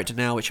new character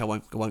now, which I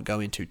won't go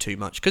into too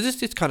much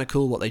because it's kind of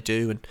cool what they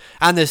do,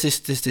 and there's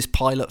this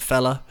pilot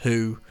fella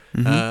who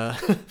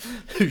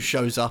who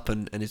shows up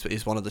and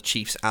is one of the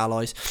chief's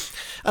allies.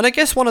 And I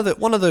guess one of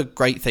the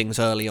great things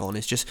early on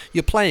is just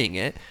you're playing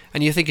it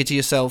and you're thinking to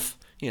yourself,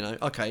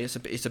 okay, it's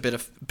a bit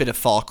of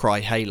Far Cry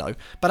Halo,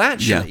 but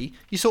actually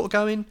you're sort of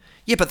going,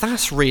 yeah, but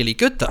that's really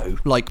good though,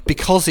 like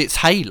because it's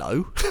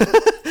Halo,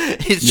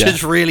 it's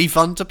just really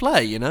fun to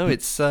play.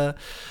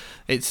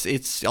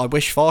 It's. I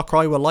wish Far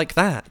Cry were like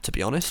that, to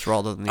be honest,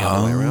 rather than the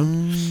other way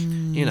around.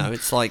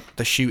 It's like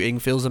the shooting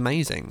feels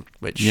amazing,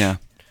 which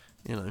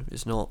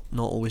is not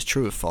always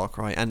true of Far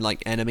Cry. And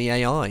like enemy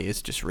AI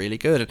is just really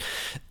good. And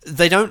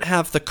they don't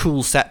have the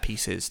cool set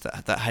pieces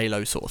that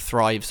Halo sort of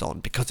thrives on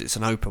because it's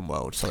an open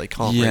world, so they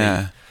can't.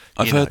 Yeah,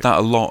 I've heard that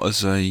a lot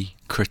as a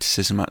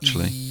criticism,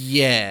 actually.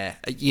 Yeah.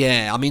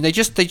 I mean, they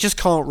just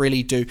can't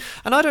really do.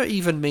 And I don't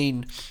even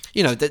mean.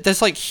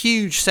 There's like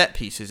huge set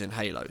pieces in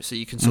Halo, so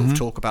you can sort of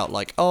talk about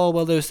like, oh,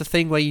 well, there's the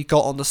thing where you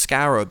got on the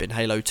Scarab in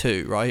Halo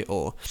 2, right?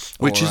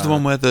 Which is the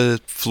one where the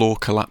floor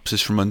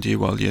collapses from under you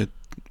while you're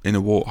in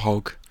a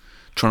warthog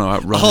trying to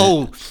outrun it.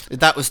 Oh,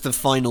 that was the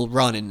final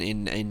run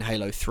in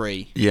Halo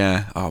 3.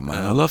 Yeah, oh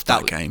man, I loved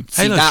that game.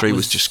 Halo 3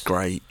 was just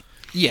great.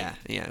 Yeah,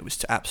 it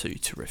was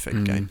absolutely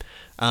terrific game.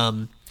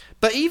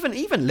 But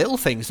even little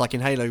things like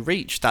in Halo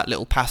Reach, that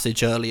little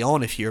passage early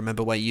on, if you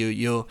remember, where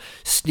you're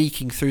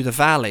sneaking through the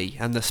valley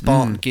and the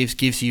Spartan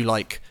gives you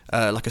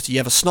you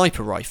have a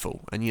sniper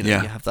rifle and you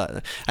have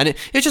that, and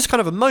it's just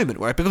kind of a moment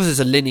where, because it's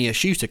a linear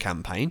shooter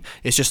campaign,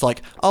 it's just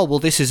like, oh well,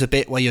 this is a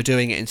bit where you're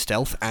doing it in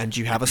stealth and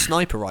you have a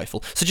sniper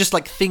rifle. So just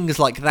like things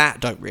like that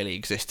don't really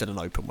exist in an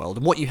open world,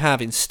 and what you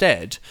have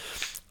instead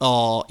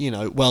are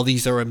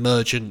these are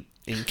emergent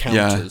encounters.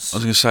 Yeah, I was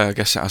going to say, I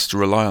guess it has to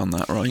rely on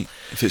that, right?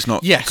 If it's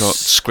not got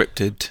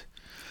scripted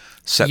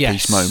set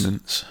piece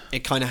moments,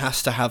 it kind of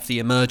has to have the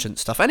emergent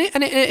stuff, and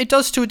it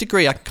does to a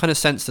degree. I kind of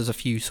sense there's a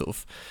few sort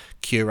of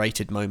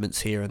curated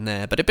moments here and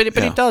there, but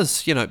it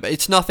does,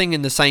 it's nothing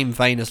in the same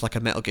vein as like a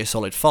Metal Gear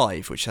Solid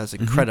 5, which has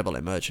incredible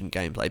emergent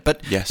gameplay.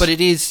 But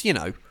it is,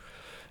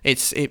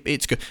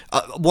 it's good.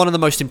 One of the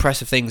most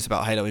impressive things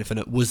about Halo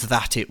Infinite was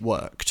that it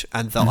worked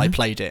and that I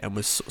played it and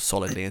was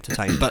solidly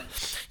entertained. But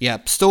yeah,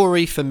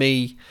 story for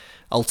me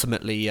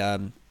ultimately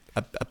a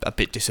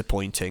bit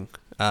disappointing.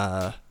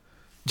 But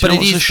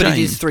it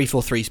is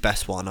 343's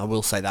best one. I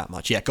will say that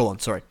much. Yeah, go on.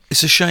 Sorry.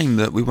 It's a shame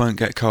that we won't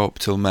get co-op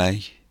till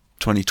May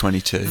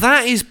 2022.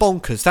 That is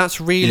bonkers. That's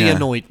really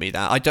annoyed me.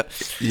 That I don't.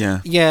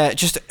 Yeah.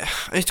 Just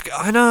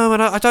I know,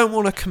 and I don't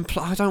want to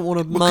complain. I don't want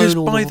to moan. Because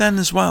by then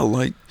as well,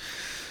 like.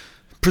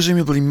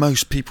 Presumably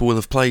most people will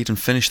have played and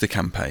finished the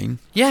campaign.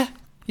 Yeah.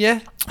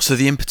 So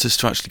the impetus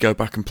to actually go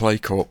back and play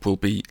co-op will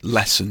be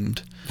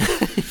lessened.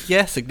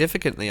 Yeah,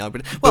 significantly, I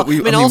would. Well,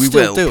 I'll we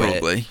still will do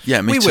probably. It.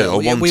 Yeah, me too. I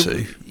want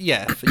to.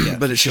 Yeah.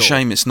 But it's a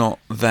shame it's not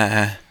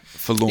there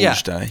for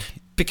launch day.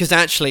 Because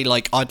actually,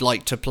 like, I'd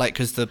like to play,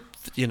 because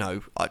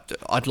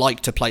I'd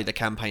like to play the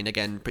campaign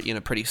again,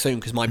 pretty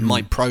soon, because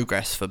my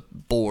progress, for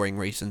boring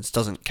reasons,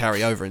 doesn't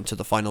carry over into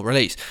the final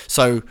release.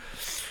 So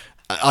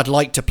I'd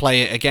like to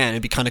play it again.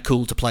 It'd be kind of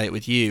cool to play it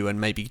with you and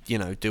maybe,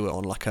 do it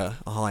on like a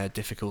higher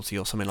difficulty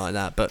or something like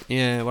that. But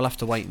yeah, we'll have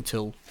to wait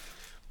until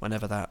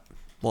whenever that...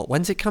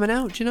 when's it coming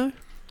out, do you know?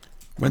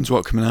 When's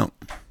what coming out?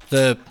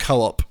 The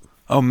co-op.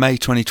 Oh, May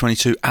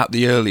 2022 at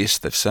the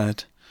earliest, they've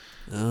said.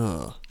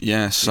 Oh.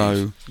 Yeah,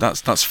 so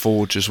that's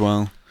Forge as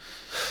well.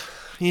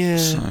 Yeah.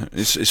 So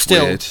it's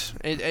still weird.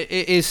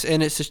 It is,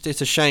 and it's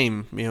a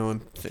shame, when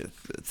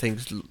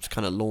things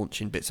kind of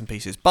launch in bits and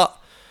pieces. But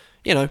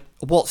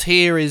what's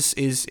here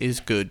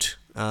is good.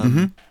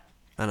 And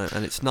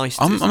it's nice.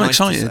 I'm nice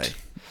excited. To say.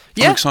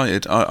 I'm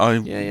excited.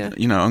 I'm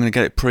going to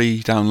get it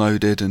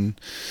pre-downloaded and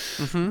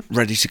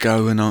ready to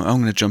go, and I'm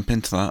going to jump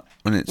into that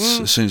when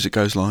as soon as it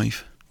goes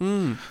live,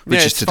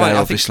 which is today,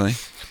 obviously.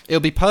 It'll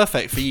be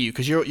perfect for you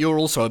because you're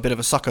also a bit of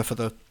a sucker for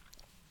the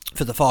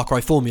Far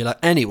Cry formula,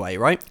 anyway,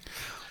 right?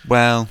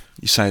 Well,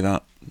 you say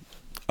that.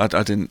 I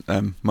didn't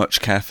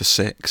much care for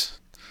 6.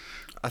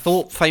 I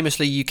thought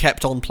famously you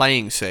kept on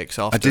playing 6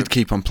 after. I did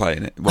keep on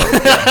playing it. Well,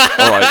 yeah.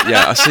 All right,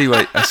 yeah, I see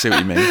what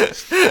you mean.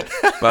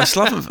 But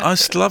I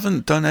still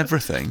haven't done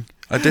everything.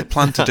 I did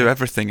plan to do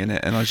everything in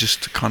it, and I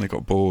just kind of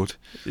got bored.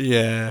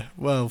 Yeah,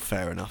 well,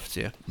 fair enough,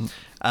 dear.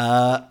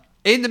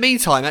 In the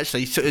meantime,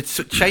 actually, so it's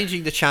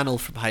changing the channel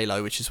from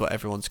Halo, which is what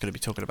everyone's going to be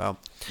talking about.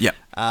 Yeah.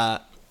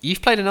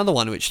 You've played another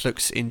one which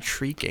looks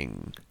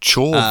intriguing.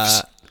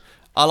 Chorves.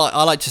 I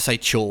like to say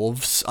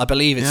Chorves. I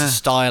believe it's a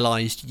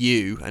stylized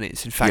U, and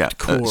it's in fact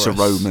chorus. It's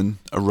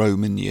a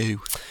Roman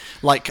U,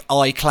 like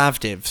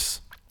iClavdivs.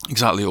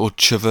 Exactly, or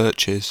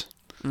Chvrches.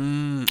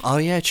 Oh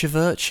yeah,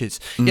 Chvrches.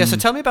 Yeah, so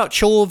tell me about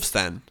Chorves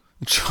then.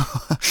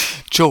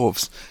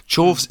 Chorves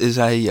is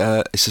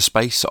it's a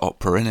space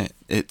opera, innit?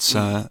 It's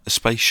a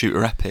space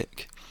shooter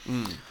epic.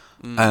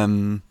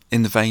 In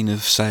the vein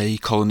of, say,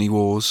 Colony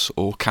Wars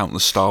or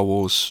countless Star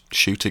Wars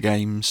shooter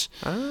games.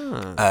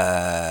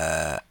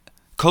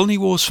 Colony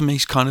Wars for me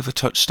is kind of a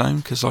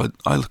touchstone because I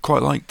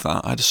quite liked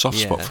that. I had a soft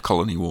spot for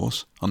Colony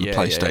Wars on the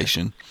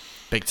PlayStation. Yeah.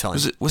 Big time.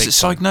 Was it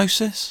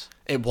Psygnosis?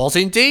 It was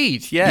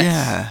indeed,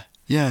 yes.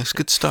 Yeah, it's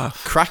good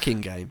stuff.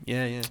 Cracking game,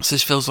 yeah. So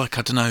this feels like,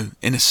 I don't know,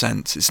 in a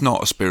sense, it's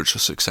not a spiritual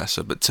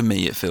successor, but to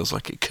me it feels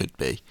like it could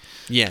be.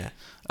 Yeah.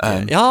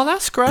 Oh,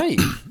 that's great.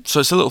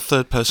 So it's a little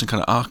third-person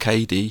kind of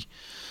arcadey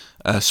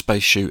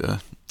space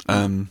shooter.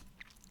 And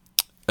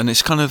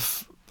it's kind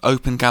of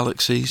open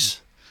galaxies.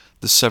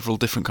 There's several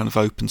different kind of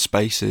open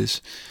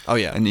spaces. Oh,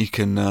 yeah. And you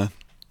can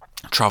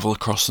travel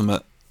across them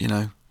at,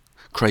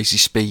 crazy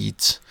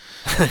speeds.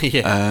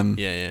 Yeah.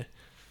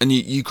 And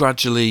you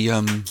gradually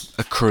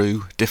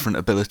accrue different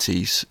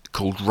abilities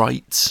called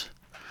rites.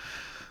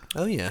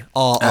 Oh, yeah.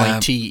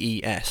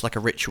 R-I-T-E-S, like a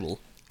ritual.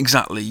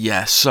 Exactly,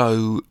 yeah.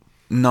 So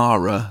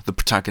Nara, the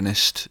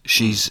protagonist,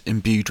 she's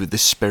imbued with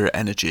this spirit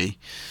energy.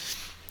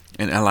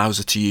 And it allows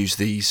her to use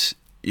these,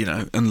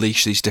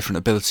 unleash these different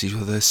abilities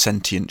with a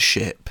sentient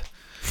ship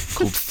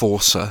called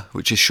Forza,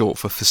 which is short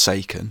for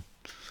Forsaken.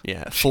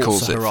 Yeah, she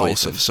calls it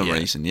Forza for some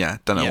reason. Yeah,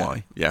 don't know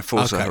why. Yeah,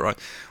 Forza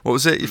Horizon. What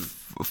was it?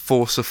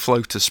 Forza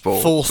Floater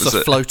Sport.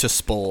 Forza Floater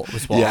Sport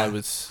was what I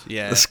was.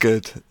 Yeah, that's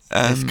good.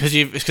 It's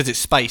because it's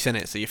space, isn't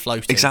it? So you're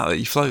floating. Exactly,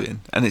 you're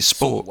floating, and it's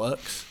sport.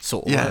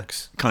 Sort of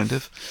works. Kind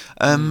of.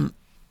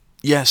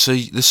 Yeah, so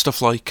there's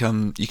stuff like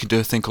you can do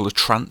a thing called a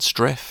trance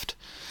drift.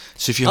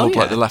 So if you hold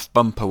like the left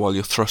bumper while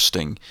you're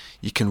thrusting,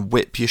 you can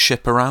whip your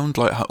ship around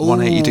like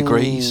 180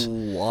 degrees.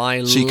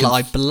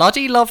 I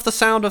bloody love the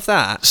sound of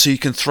that. So you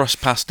can thrust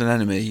past an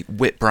enemy,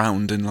 whip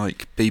round, and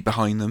like be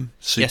behind them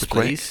super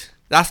quick. Please.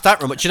 Do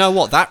you know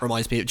what that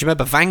reminds me of? Do you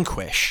remember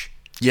Vanquish?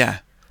 Yeah,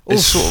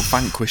 it's sort of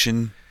Vanquish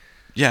in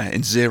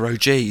Zero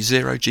G.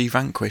 Zero G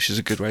Vanquish is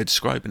a good way of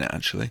describing it,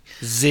 actually.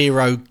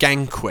 Zero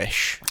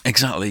Ganquish.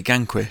 Exactly,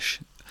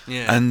 Ganquish.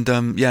 Yeah. And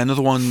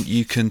another one,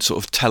 you can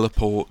sort of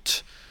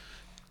teleport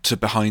to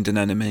behind an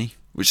enemy,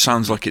 which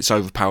sounds like it's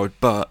overpowered,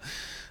 but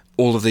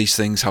all of these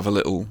things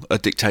are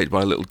dictated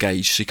by a little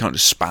gauge, so you can't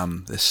just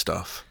spam this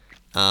stuff.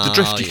 The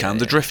drift you can.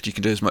 The drift you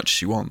can do as much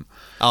as you want.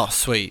 Oh,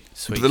 sweet.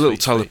 But the little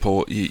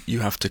teleport, you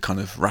have to kind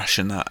of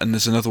ration that. And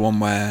there's another one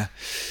where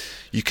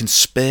you can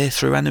spear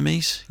through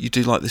enemies. You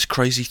do like this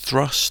crazy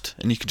thrust,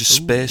 and you can just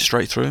spear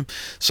straight through them.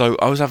 So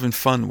I was having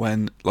fun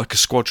when like a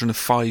squadron of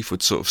 5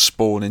 would sort of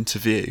spawn into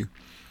view.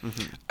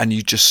 And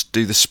you just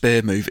do the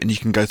spear move, and you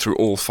can go through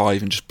all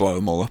 5 and just blow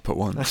them all up at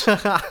once.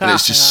 And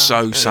it's just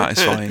so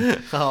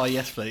satisfying. Oh,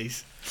 yes,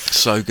 please.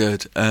 So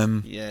good.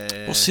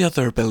 What's the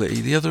other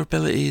ability? The other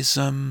ability is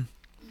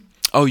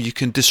you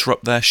can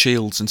disrupt their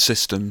shields and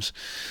systems.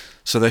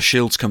 So their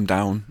shields come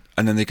down,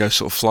 and then they go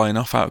sort of flying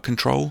off out of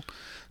control.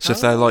 So if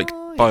they're like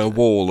by a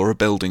wall or a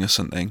building or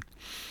something,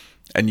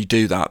 and you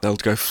do that, they'll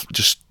go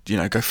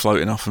go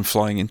floating off and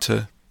flying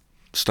into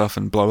stuff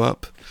and blow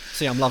up.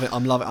 See, I'm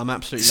absolutely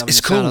loving the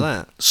sound of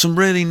that. Some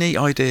really neat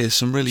ideas,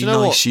 some really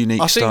nice,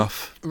 unique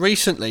stuff.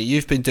 Recently,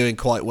 you've been doing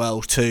quite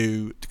well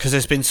too, because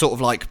there's been sort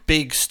of like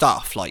big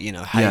stuff, like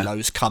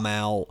Halo's come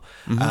out.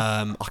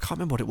 I can't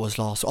remember what it was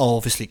last. Oh,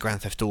 obviously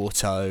Grand Theft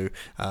Auto.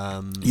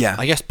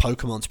 I guess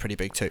Pokemon's pretty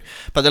big too.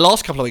 But the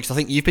last couple of weeks, I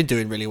think you've been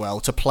doing really well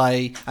to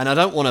play. And I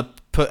don't want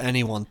to put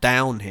anyone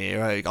down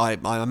here. I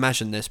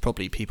imagine there's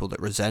probably people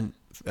that resent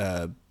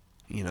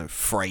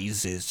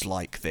phrases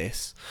like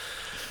this.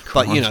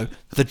 but you know,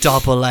 the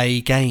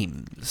AA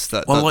games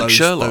that. Well, like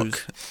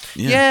Sherlock.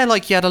 Yeah,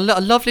 like you had a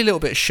lovely little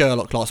bit of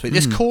Sherlock last week.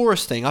 This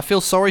chorus thing, I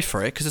feel sorry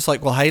for it because it's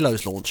like, well,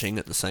 Halo's launching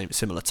at the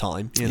similar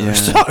time, you know. Yeah,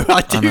 so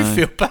I do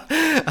feel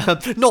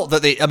bad. Not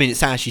that I mean,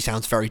 it actually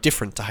sounds very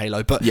different to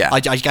Halo, but I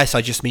guess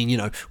I just mean, you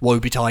know, woe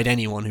betide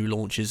anyone who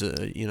launches at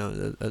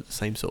the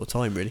same sort of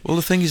time, really. Well,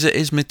 the thing is, it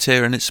is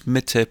mid-tier and it's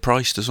mid-tier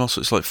priced as well,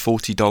 so it's like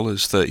 $40,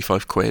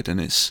 £35,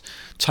 and it's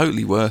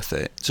totally worth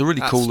it. It's a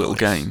really cool little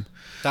game.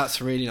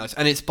 That's really nice,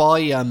 and it's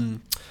by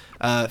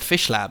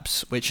Fish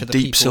Labs, which are the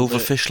Deep Silver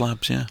Fish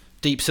Labs, yeah.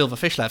 Deep Silver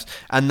Fish Labs,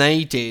 and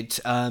they did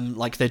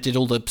they did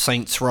all the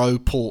Saints Row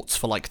ports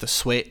for like the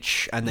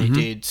Switch, and they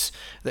did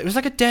it was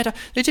like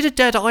they did a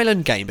Dead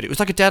Island game, but it was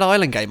like a Dead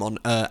Island game on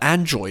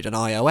Android and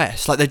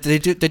iOS. Like they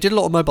did a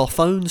lot of mobile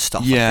phone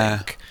stuff. Yeah, I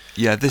think.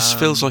 Yeah. This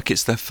feels like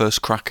it's their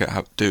first crack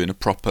at doing a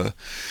proper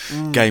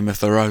game of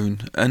their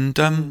own, and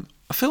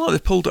I feel like they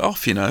pulled it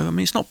off. You know, I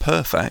mean, it's not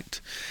perfect.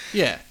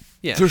 Yeah.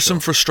 There are some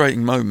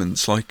frustrating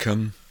moments, like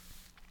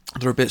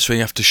there are bits where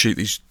you have to shoot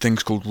these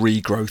things called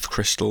regrowth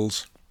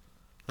crystals.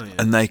 Oh, yeah.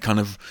 And they kind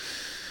of,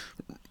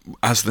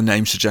 as the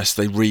name suggests,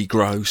 they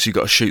regrow, so you've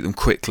got to shoot them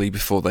quickly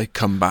before they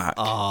come back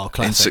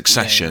in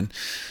succession.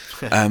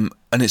 Yeah.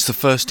 And it's the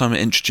first time it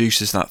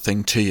introduces that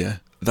thing to you.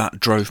 That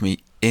drove me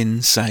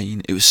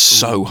insane. It was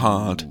so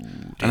hard.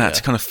 And I had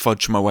to kind of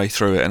fudge my way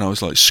through it, and I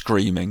was like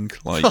screaming,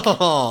 like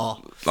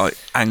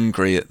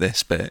angry at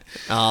this bit.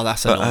 Oh,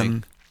 that's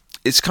annoying.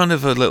 It's kind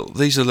of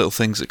these are little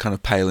things that kind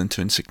of pale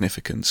into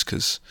insignificance,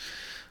 because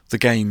the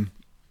game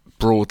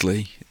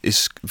broadly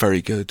is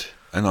very good.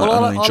 And I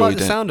enjoyed it. I like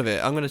the sound of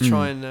it. I'm going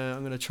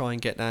to try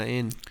and get that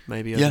in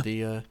maybe over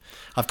the.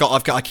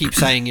 I keep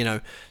saying, you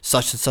know,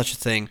 such and such a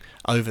thing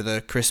over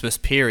the Christmas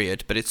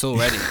period, but it's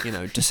already, you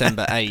know,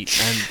 December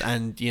 8th,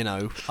 and you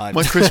know,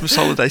 my Christmas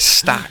holiday's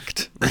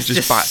stacked. It's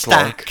just backlog.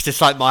 Stacked.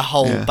 It's like my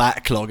whole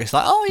backlog. It's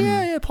like,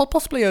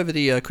 possibly over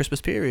the Christmas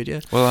period.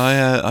 Yeah. Well,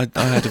 I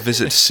had a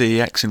visit to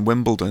CEX in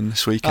Wimbledon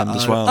this weekend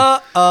as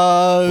well.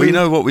 Well, you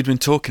know what we've been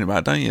talking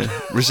about, don't you?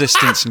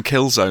 Resistance and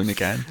Killzone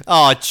again.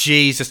 Oh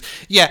Jesus!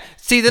 Yeah.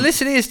 See, the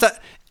listen is that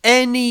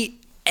any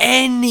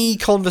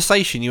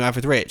conversation you have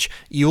with Rich,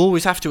 you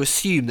always have to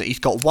assume that he's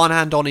got one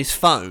hand on his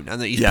phone and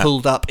that he's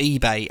pulled up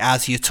eBay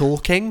as you're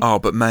talking. Oh,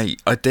 but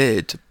mate, I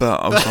did.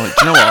 But I was like,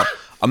 do you know what?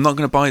 I'm not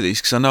going to buy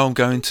these because I know I'm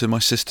going to my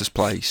sister's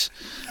place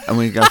and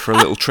we go for a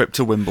little trip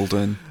to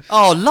Wimbledon.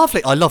 Oh,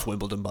 lovely. I love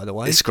Wimbledon, by the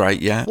way. It's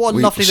great, yeah. What a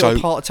lovely little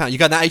part of town. You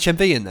got that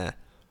HMV in there?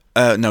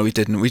 No, we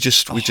didn't. We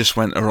just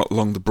went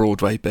along the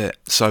Broadway bit.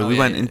 So we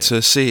went into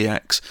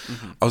CEX.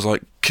 I was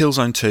like,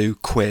 Killzone 2,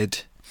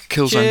 £1.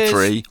 Killzone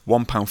 3,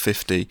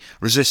 £1.50.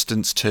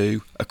 Resistance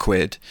 2,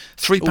 £1.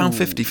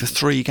 £3.50 for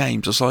 3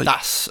 games. I was like,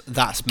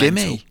 that's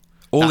gimme. mental.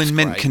 All in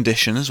mint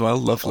condition as well,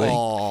 lovely.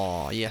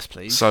 Oh, yes,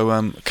 please.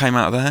 So came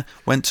out of there,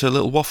 went to a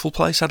little waffle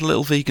place, had a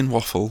little vegan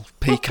waffle,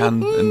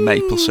 pecan and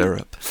maple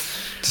syrup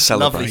to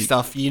celebrate. Lovely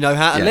stuff. You know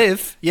how to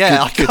live.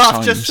 Yeah, good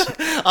times.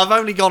 I've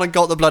only gone and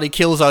got the bloody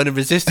Killzone and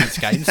Resistance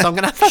games, so I'm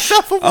going to have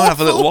myself a waffle. I'll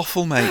have a little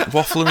waffle, mate.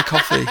 Waffle and a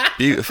coffee.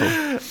 Beautiful.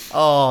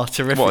 Oh,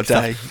 terrific. What a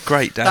day.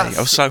 Great day. I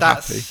was so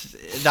happy.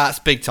 That's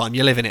big time.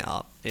 You're living it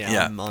up.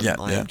 Yeah,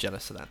 I am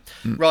jealous of that.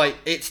 Right,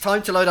 it's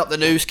time to load up the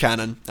news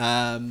cannon.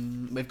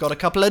 We've got a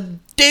couple of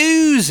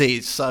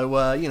doozies,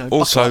 so you know.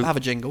 Also, have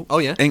a jingle. Oh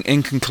yeah.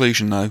 In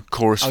conclusion, though,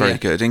 chorus very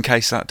good. In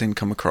case that didn't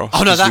come across.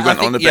 Oh no, we went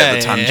on a bit of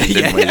a tangent,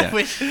 didn't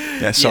we?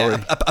 Yeah, sorry.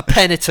 Yeah, a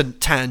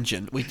penitent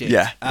tangent we did.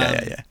 Yeah.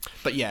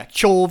 But yeah,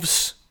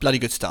 Chorvs, bloody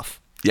good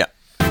stuff. Yeah.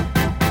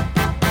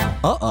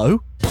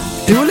 Uh-oh.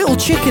 Do a little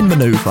chicken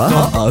manoeuvre.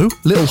 Uh-oh.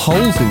 Little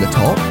holes in the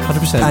top.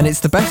 100%. And it's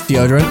the best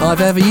deodorant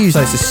I've ever used.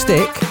 So it's a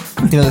stick.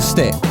 You know the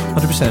stick.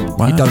 100%.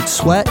 Wow. You don't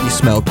sweat. You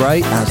smell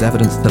great, as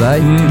evidence today.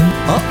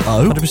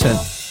 Uh-oh.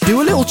 100%.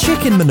 Do a little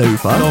chicken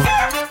manoeuvre. No.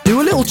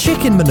 Do a little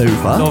chicken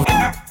manoeuvre. No.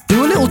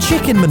 Do a little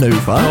chicken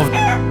manoeuvre.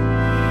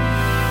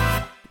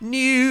 No.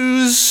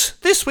 News.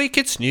 This week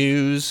it's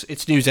news.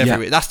 It's news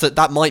everywhere. Yeah.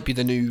 That might be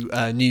the new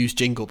news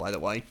jingle, by the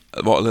way.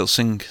 What, a little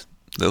sing?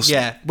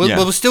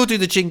 We'll still do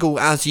the jingle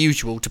as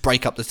usual to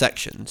break up the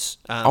sections.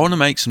 I want to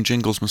make some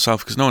jingles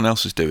myself because no one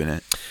else is doing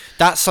it.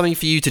 That's something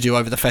for you to do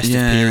over the festive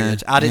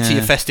period. Add it to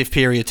your festive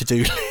period to-do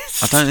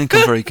list. I don't think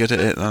I'm very good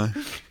at it though.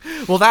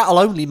 Well, that'll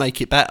only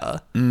make it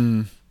better.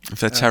 If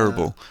they're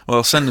terrible, well,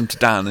 I'll send them to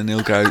Dan and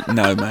he'll go,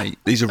 "No, mate,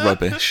 these are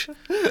rubbish."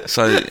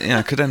 So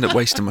I could end up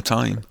wasting my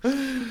time.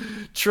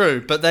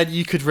 True, but then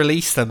you could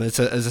release them as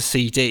a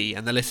CD,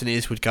 and the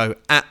listeners would go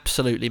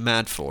absolutely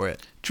mad for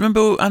it. Do you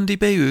remember Andy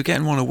B? We were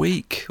getting one a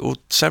week or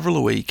several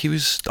a week. He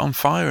was on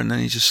fire, and then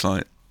he just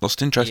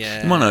lost interest.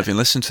 Yeah. He might not even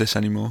listen to this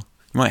anymore.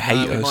 He might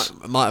hate us.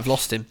 Might have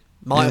lost him.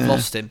 Have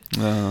lost him.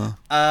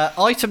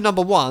 Item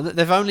number 1.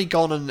 They've only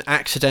gone and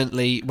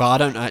accidentally. Well, I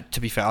don't know. To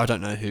be fair, I don't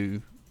know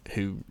who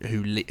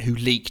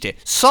leaked it.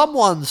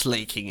 Someone's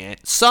leaking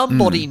it.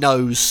 Somebody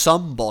knows.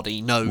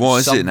 Somebody knows. What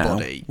is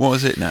somebody. It now? What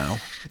is it now?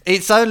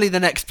 It's only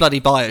the next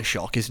bloody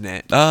Bioshock, isn't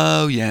it?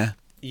 Oh yeah.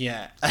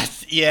 Yeah.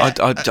 Yeah.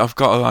 I've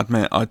got to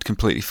admit, I'd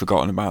completely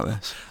forgotten about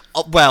this.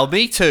 Well,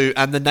 me too.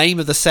 And the name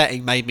of the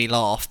setting made me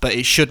laugh, but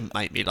it shouldn't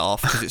make me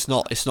laugh because it's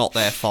not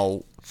their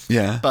fault.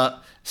 Yeah.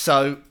 But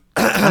so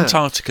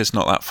Antarctica's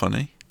not that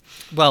funny.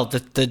 Well,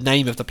 the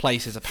name of the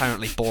place is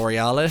apparently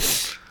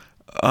Borealis.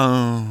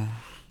 Oh.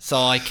 So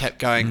I kept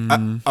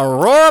going,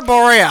 Aurora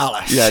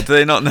Borealis. Yeah, do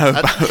they not know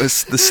about the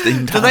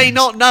steamed hams? Do they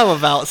not know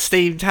about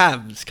steamed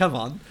hams? Come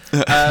on.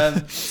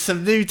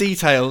 Some new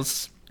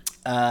details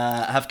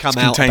have come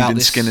out contained about in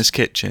this. Skinner's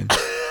kitchen.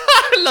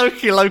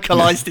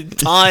 Localized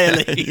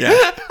entirely.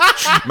 Yeah.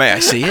 May I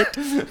see it?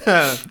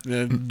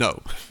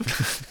 No.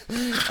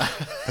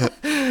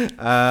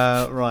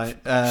 Right.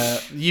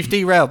 You've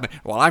derailed me.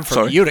 Well, I'm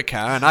from Utica,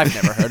 and I've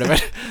never heard of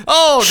it.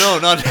 Oh,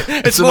 no.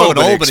 It's more an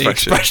Albany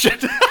expression.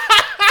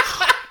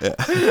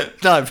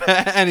 No,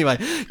 but anyway,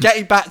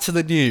 getting back to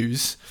the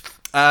news.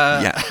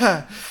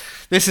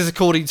 This is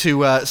according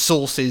to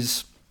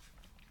sources.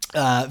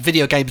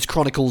 Video Games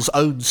Chronicle's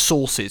own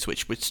sources,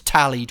 which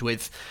tallied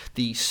with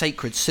the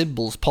Sacred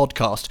Symbols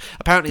podcast.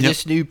 Apparently,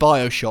 this new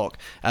BioShock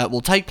will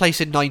take place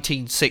in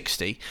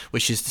 1960,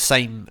 which is the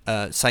same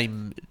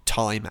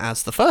time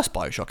as the first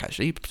BioShock.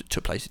 Actually, it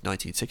took place in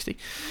 1960.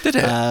 Did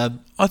it? I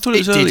thought it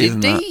was earlier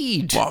than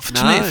indeed. That. Well,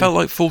 to me, it felt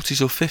like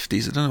 40s or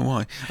 50s. I don't know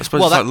why. I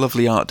suppose it's like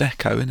lovely Art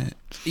Deco, isn't it?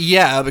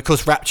 Yeah,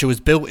 because Rapture was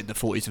built in the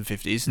 40s and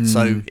 50s, and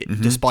so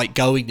despite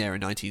going there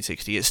in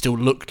 1960, it still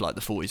looked like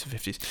the 40s and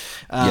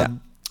 50s.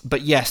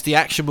 But yes, the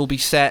action will be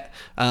set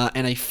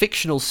in a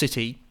fictional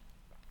city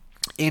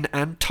in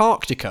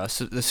Antarctica.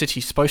 So the city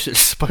is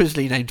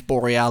supposedly named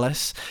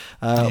Borealis,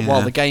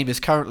 while the game is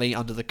currently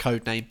under the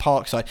codename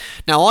Parkside.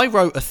 Now, I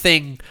wrote a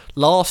thing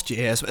last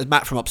year, as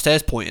Matt from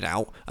upstairs pointed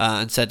out,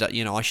 and said that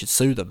I should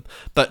sue them.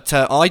 But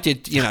I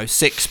did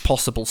 6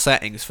 possible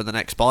settings for the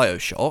next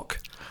BioShock.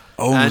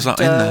 Oh, was that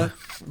in there?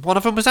 One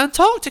of them was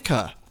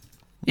Antarctica.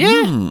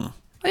 Yeah,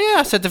 yeah.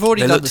 I said they've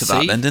already done the sea. They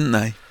looked at that then, didn't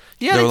they?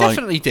 Yeah, they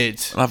definitely did.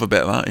 I'll have a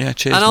bit of that. Yeah,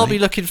 cheers. And I'll mate. be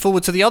looking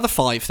forward to the other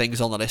 5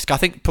 things on the list. I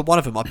think one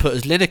of them I put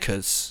as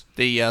Lineker's,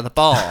 the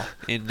bar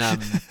in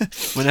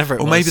whenever it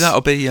was. Or maybe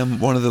that'll be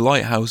one of the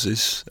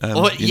lighthouses.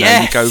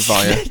 You go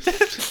via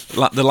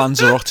the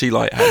Lanzarote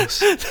lighthouse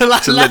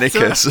to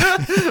Lineker's.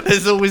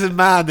 There's always a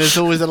man. There's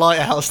always a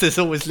lighthouse. There's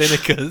always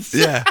Lineker's.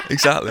 Yeah,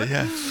 exactly.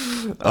 Yeah.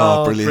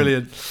 Oh,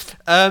 brilliant.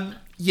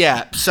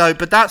 Yeah,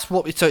 but that's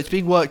what. So it's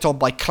being worked on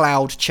by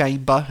Cloud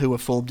Chamber, who were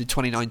formed in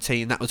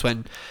 2019. That was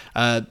when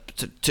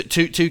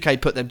 2K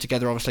put them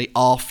together, obviously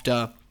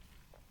after,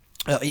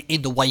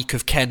 in the wake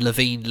of Ken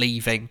Levine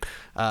leaving.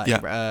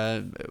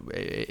 It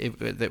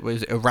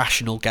was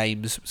Irrational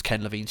Games. It was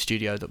Ken Levine's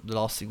studio. The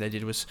last thing they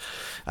did was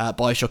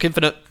BioShock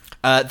Infinite.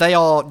 They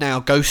are now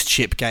Ghost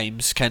Ship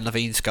Games, Ken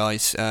Levine's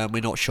guys.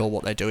 We're not sure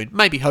what they're doing.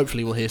 Maybe,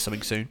 hopefully, we'll hear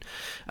something soon.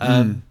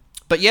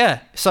 But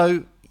yeah,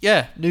 so.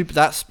 Yeah,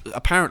 that's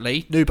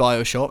apparently new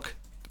BioShock,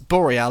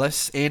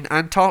 Borealis in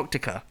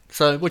Antarctica.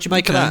 So, what do you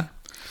make of that?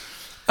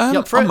 I'm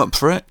up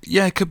for it.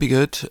 Yeah, it could be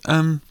good.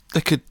 They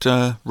could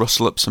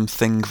rustle up some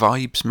Thing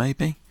vibes,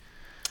 maybe.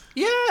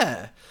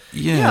 Yeah.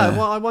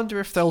 Well, I wonder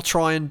if they'll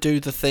try and do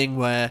the thing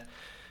where,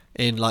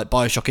 in like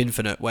BioShock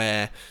Infinite,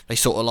 where they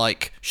sort of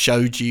like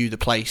showed you the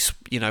place,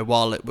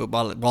 while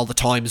the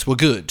times were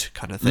good,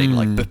 kind of thing,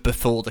 like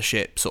before the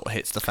ship sort of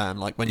hits the fan.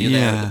 Like when you're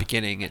there at the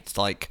beginning, it's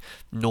like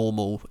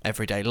normal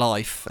everyday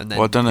life, and then.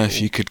 Well, I don't know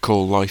if you could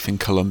call life in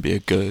Colombia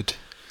good.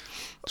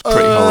 It's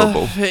pretty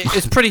horrible.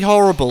 It's pretty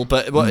horrible,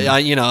 but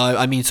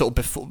I mean, sort of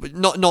before,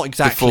 not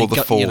exactly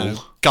before the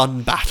fall.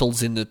 Gun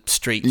battles in the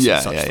streets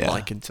and such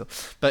like until,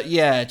 but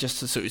just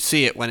to sort of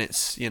see it when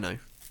it's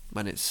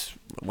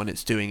when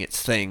it's doing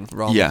its thing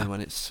rather than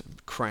when it's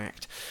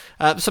cracked.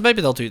 So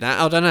maybe they'll do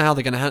that. I don't know how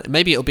they're going to.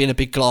 Maybe it'll be in a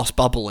big glass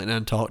bubble in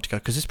Antarctica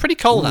because it's pretty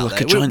cold out there.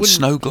 Like a giant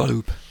snow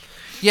globe.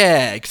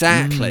 Yeah,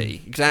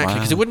 exactly.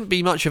 Because it wouldn't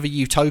be much of a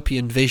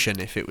utopian vision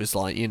if it was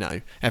like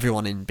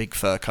everyone in big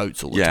fur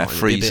coats all the time. Yeah,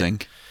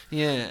 freezing.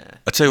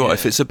 I tell you what,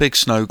 if it's a big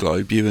snow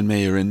globe, you and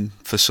me are in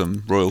for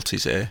some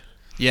royalties here.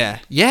 Yeah.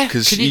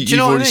 Because you've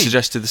already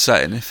suggested the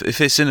setting. If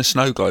it's in a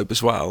snow globe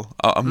as well,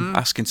 I'm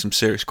asking some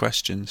serious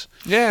questions.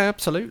 Yeah,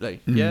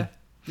 absolutely. Yeah.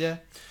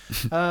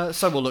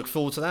 So we'll look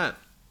forward to that.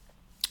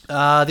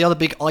 The other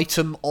big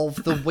item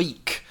of the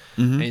week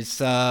is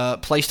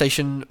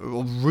PlayStation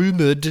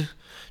rumoured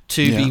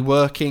to be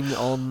working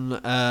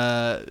on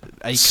a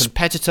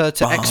competitor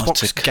to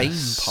Xbox Game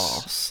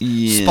Pass.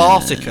 Yeah.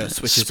 Spartacus,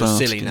 which is a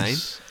silly name.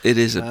 It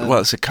is.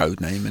 It's a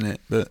code name, isn't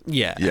it? But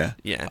yeah.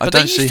 I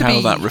don't see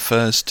how that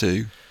refers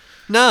to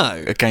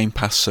a Game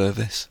Pass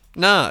service.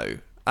 No.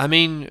 I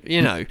mean,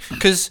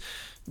 because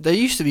they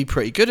used to be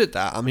pretty good at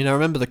that. I mean, I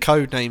remember the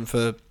code name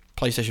for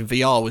PlayStation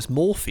VR was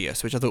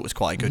Morpheus, which I thought was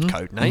quite a good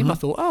code name. I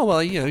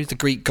thought, he's the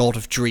Greek god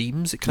of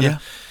dreams. It kind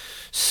of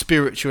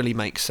spiritually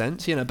makes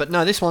sense, but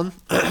no, this one,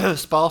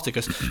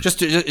 Spartacus,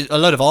 just a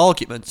load of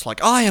arguments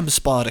like, I am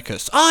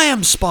Spartacus.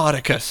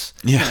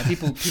 Yeah.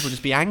 People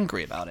just be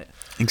angry about it.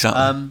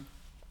 Exactly.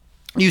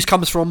 News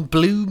comes from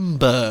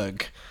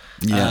Bloomberg.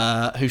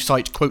 who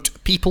cite,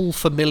 quote, people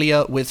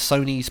familiar with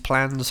Sony's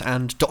plans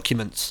and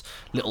documents,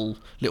 little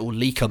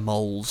leaker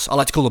moles. I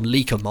like to call them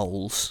leaker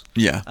moles.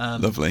 Yeah,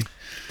 lovely.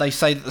 They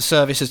say that the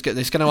service is going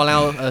to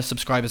allow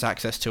subscribers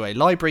access to a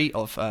library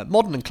of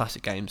modern and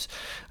classic games.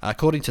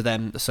 According to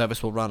them, the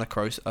service will run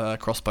across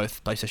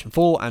both PlayStation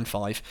 4 and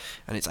 5,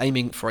 and it's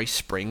aiming for a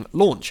spring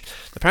launch.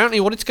 Apparently,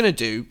 what it's going to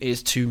do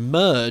is to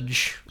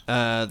merge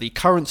the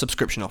current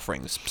subscription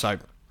offerings. So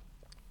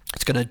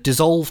it's going to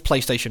dissolve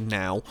PlayStation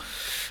Now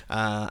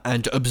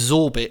and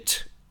absorb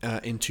it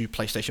into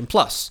PlayStation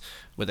Plus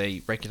with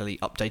a regularly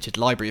updated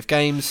library of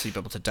games, so you'll be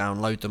able to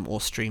download them or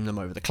stream them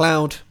over the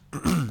cloud.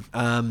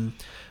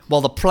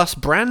 While the Plus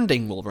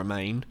branding will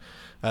remain,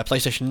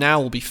 PlayStation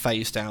Now will be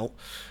phased out,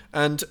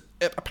 and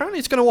apparently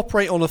it's going to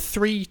operate on a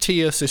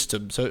 3-tier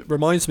system. So it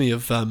reminds me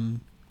of the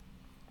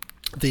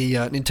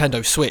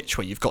Nintendo Switch,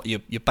 where you've got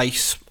your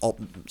base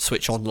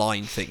Switch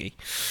Online thingy,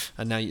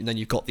 and then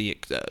you've got the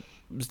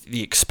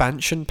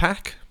expansion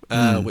pack,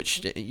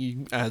 which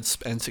adds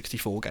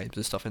N64 games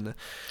and stuff in there.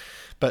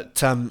 But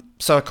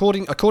so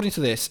according to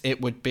this,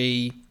 it would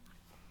be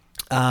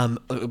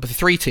with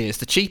 3 tiers.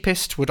 The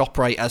cheapest would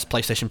operate as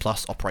PlayStation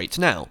Plus operates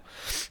now,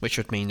 which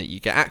would mean that you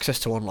get access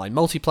to online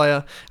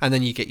multiplayer, and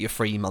then you get your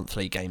free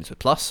monthly games with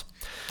Plus.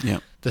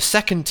 Yeah. The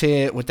second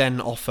tier would then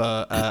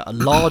offer a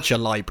larger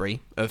library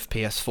of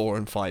PS4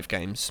 and 5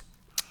 games,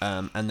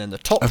 and then the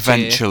top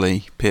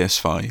eventually tier,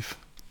 PS5.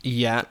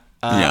 Yeah.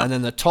 And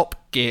then the Top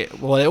Gear.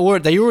 Well,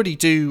 they already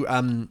do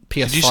PS5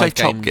 Did you say games.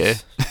 Top Gear?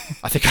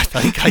 I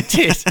think I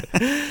did.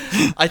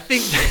 I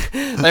think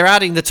they're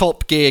adding the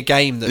Top Gear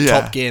game that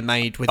Top Gear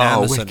made with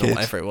Amazon wicked. or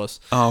whatever it was.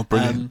 Oh,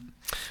 brilliant!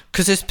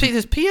 Because there's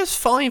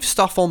PS5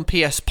 stuff on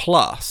PS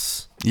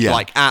Plus,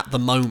 like at the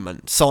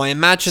moment. So I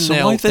imagine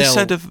they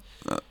said of.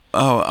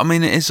 I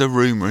mean, it is a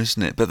rumor,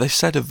 isn't it? But they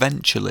said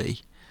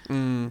eventually.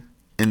 In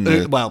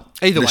the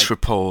either this way,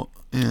 report.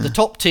 Yeah. The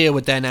top tier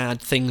would then add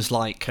things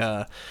like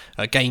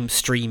game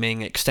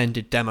streaming,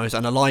 extended demos,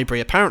 and a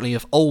library apparently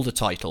of older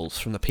titles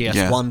from the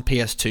PS1,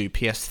 PS2,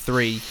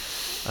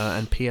 PS3,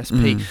 and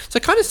PSP. So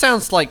it kind of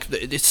sounds like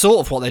it's sort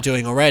of what they're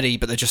doing already,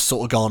 but they're just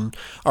sort of gone,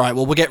 all right,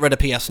 well, we'll get rid of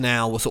PS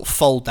Now, we'll sort of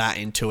fold that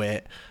into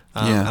it,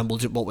 and we'll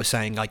do, what we're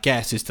saying, I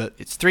guess, is that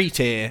it's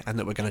 3-tier and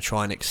that we're going to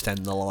try and extend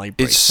the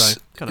library.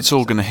 It's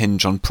all going to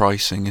hinge on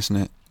pricing, isn't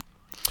it?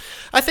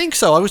 I think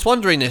so. I was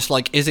wondering this,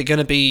 like, is it going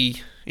to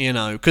be...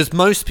 because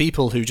most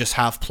people who just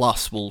have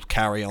Plus will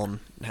carry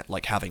on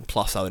like having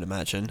Plus, I would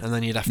imagine, and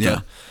then you'd have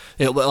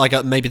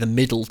to, maybe the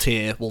middle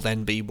tier will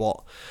then be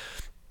what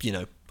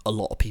a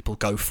lot of people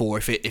go for.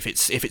 If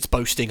it's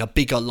boasting a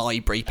bigger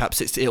library,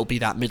 perhaps it'll be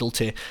that middle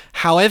tier.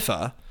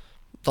 However,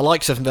 the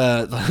likes of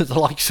the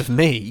likes of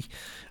me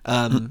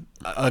are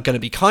going to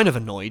be kind of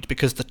annoyed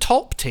because the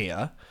top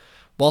tier,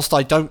 whilst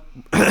I don't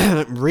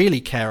really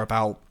care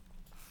about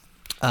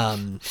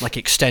like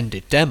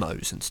extended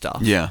demos and stuff.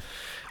 Yeah.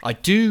 I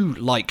do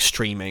like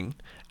streaming,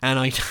 and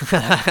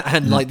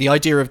like the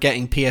idea of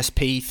getting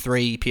PSP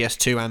 3,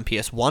 PS2, and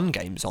PS1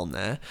 games on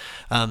there.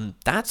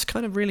 That's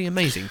kind of really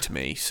amazing to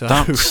me. So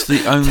that's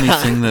the only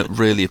thing that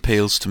really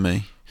appeals to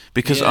me,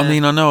 because I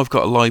mean, I know I've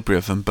got a library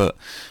of them, but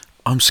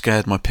I'm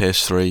scared my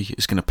PS3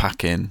 is going to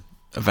pack in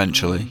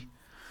eventually.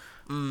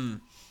 And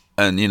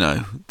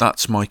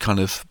that's my kind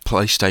of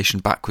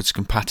PlayStation backwards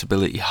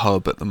compatibility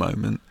hub at the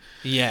moment.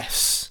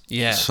 Yes.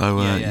 Yeah. So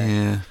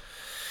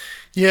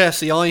Yeah,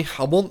 see, I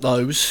want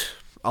those.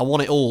 I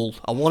want it all.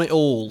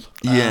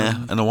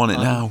 Yeah, and I want it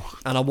now.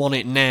 And I want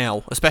it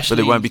now, especially...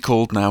 But it won't be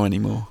called Now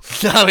anymore.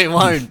 No, it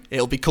won't.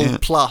 It'll be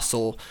called Plus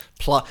or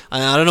Plus.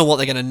 And I don't know what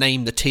they're going to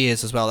name the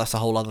tiers as well. That's a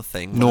whole other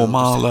thing.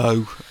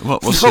 Normalo.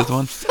 What's the other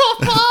one?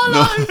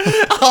 Normalo!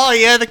 Oh,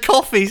 yeah, the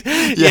coffees.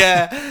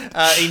 Yeah.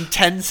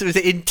 Intenso. Was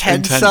it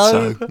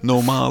Intenso?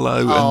 Normalo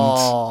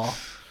and...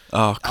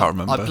 Oh, I can't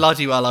remember. I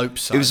bloody well hope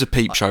so. It was a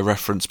Peep Show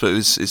reference, but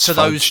it's for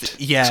fudged, those.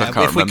 Yeah, so I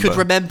can't if we could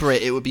remember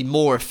it, it would be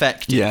more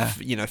effective.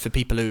 Yeah. For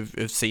people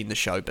who've seen the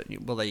show. But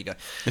well, there you go.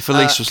 If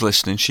Elise was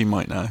listening, she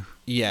might know.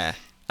 Yeah.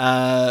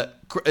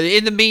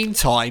 In the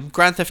meantime,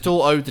 Grand Theft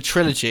Auto: The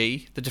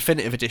Trilogy, the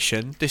definitive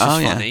edition. This is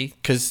funny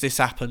because this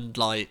happened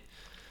like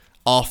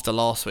after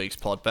last week's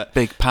pod, but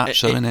big patch,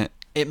 though, innit?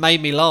 It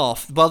made me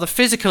laugh. Well, the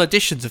physical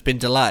editions have been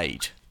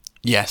delayed.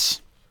 Yes,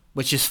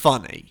 which is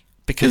funny.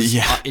 Because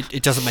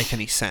it doesn't make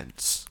any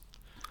sense.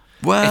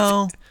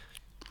 Well,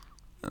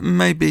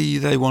 maybe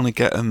they want to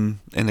get them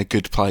in a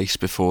good place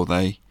before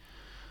they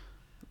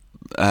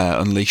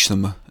unleash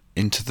them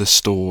into the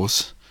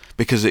stores,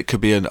 because it could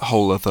be a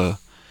whole other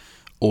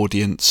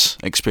audience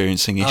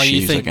experiencing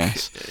issues, I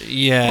guess.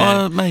 Yeah.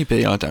 Well,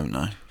 maybe, I don't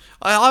know.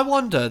 I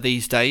wonder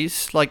these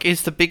days, like,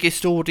 is the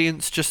biggest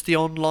audience just the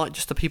online,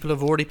 just the people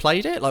who've already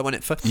played it? Like when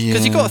it first...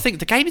 Because you've got to think,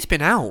 the game's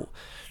been out.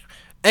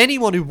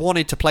 Anyone who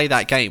wanted to play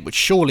that game would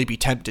surely be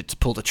tempted to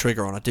pull the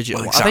trigger on a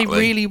digital. Well, exactly. Are they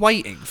really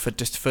waiting for?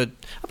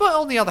 But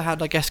on the other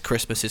hand, I guess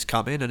Christmas is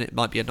coming, and it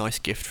might be a nice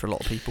gift for a lot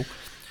of people.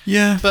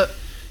 Yeah. But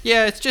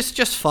yeah, it's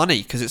just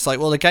funny because it's like,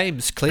 well, the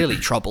game's clearly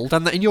troubled,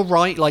 and you're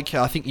right. Like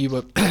I think you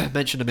were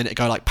mentioned a minute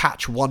ago, like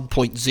patch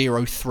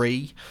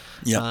 1.03.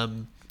 Yeah.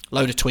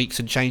 load of tweaks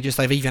and changes.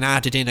 They've even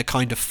added in a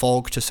kind of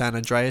fog to San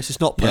Andreas. It's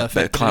not perfect.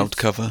 Bit of cloud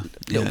cover.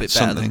 A little bit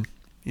better than,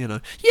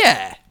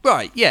 Yeah,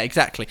 right. Yeah,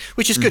 exactly.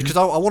 Which is good because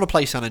I want to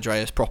play San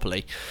Andreas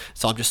properly.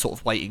 So I'm just sort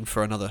of waiting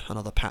for another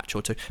patch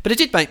or two. But it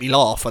did make me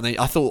laugh when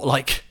I thought,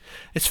 like,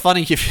 it's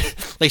funny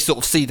if they sort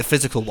of see the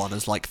physical one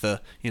as like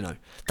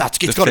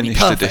it's got to be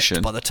perfect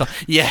edition. By the time.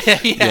 Yeah,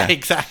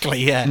 exactly.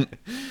 Yeah,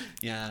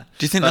 yeah.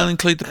 Do you think they'll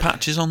include the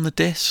patches on the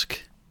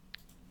disc?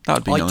 That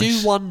would be nice. I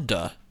do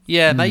wonder.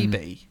 Yeah,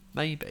 maybe.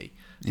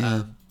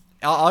 Yeah.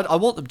 I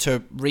want them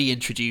to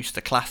reintroduce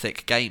the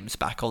classic games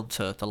back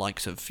onto the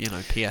likes of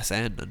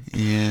PSN,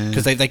 and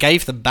because they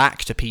gave them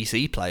back to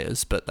PC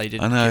players, but they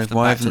didn't give them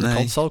back to the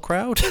console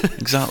crowd.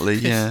 Exactly,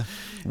 yeah.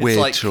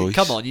 Weird choice.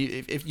 Come on,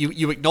 if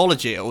you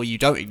acknowledge it or you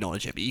don't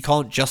acknowledge it, but you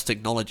can't just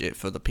acknowledge it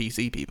for the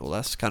PC people.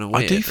 That's kind of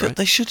weird. Right?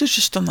 They should have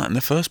just done that in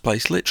the first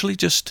place. Literally,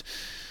 just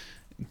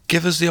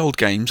give us the old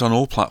games on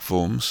all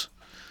platforms.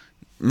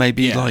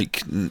 Maybe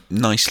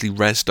nicely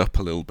rezzed up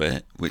a little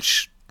bit,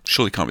 which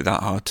surely can't be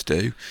that hard to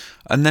do,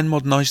 and then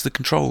modernise the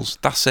controls.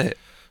 That's it.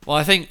 Well,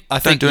 I think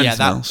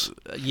else.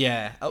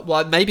 Yeah.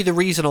 Well, maybe the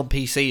reason on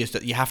PC is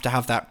that you have to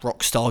have that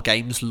Rockstar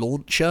Games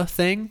launcher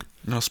thing.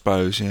 I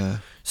suppose, yeah.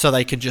 So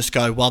they can just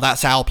go, well,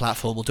 that's our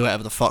platform. We'll do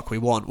whatever the fuck we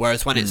want.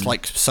 Whereas when it's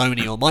like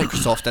Sony or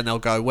Microsoft, then they'll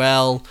go,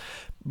 well,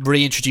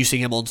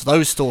 reintroducing them onto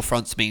those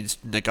storefronts means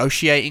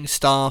negotiating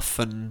stuff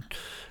and.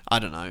 I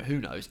don't know. Who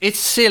knows? It's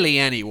silly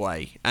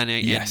anyway.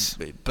 Yes.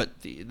 But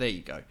there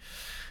you go.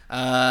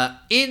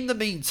 In the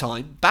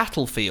meantime,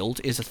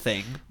 Battlefield is a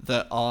thing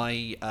that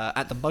I,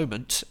 at the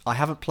moment, I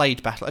haven't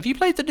played. Have you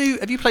played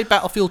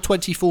Battlefield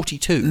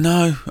 2042?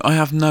 No, I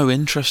have no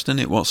interest in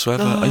it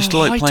whatsoever. No, I used to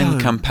like playing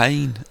the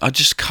campaign. I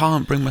just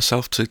can't bring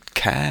myself to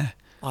care.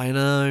 I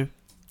know.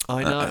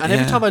 And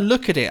every time I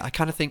look at it, I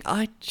kind of think,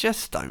 I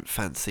just don't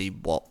fancy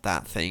what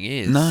that thing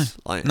is. No,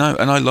 and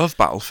I love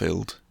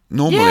Battlefield.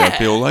 Normally, I'd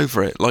be all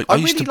over it. Like I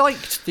really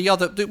liked the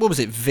other. What was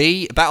it?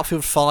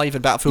 Battlefield 5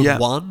 and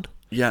Battlefield 1.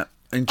 Yeah,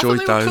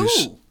 enjoyed those.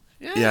 Cool.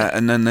 Yeah,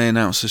 and then they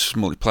announced this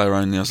was multiplayer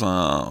only. I was like,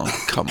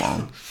 oh, come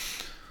on.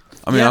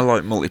 I mean, I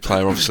like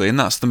multiplayer, obviously, and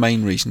that's the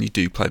main reason you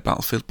do play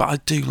Battlefield. But I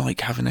do like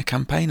having a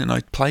campaign, and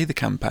I'd play the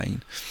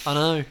campaign. I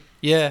know.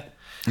 Yeah.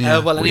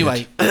 Well,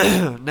 anyway,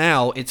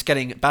 now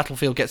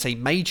Battlefield gets a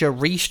major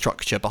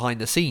restructure behind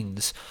the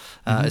scenes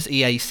as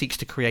EA seeks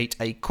to create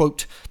a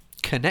quote.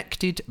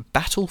 Connected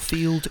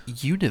Battlefield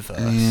universe.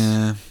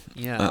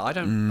 I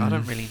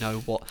don't really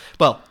know what.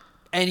 Well,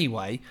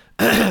 anyway,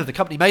 the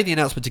company made the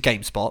announcement to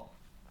GameSpot,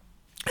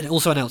 and it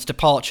also announced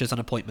departures and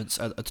appointments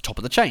at the top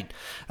of the chain.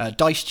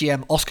 DICE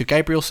GM Oscar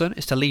Gabrielson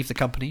is to leave the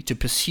company to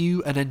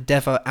pursue an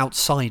endeavour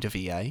outside of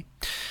EA,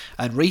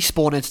 and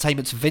Respawn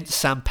Entertainment's Vince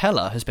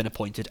Zampella has been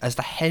appointed as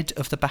the head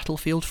of the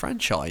Battlefield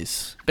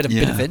franchise. Bit of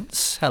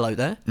Vince. Hello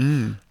there.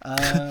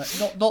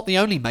 Not the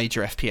only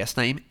major FPS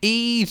name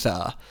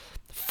either.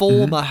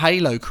 Former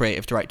Halo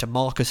creative director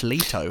Marcus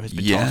Leto has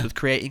been tasked with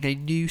creating a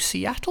new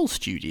Seattle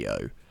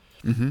studio.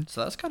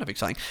 So that's kind of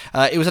exciting.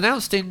 It was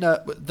announced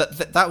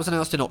that was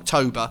announced in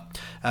October,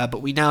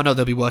 but we now know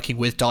they'll be working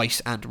with DICE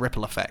and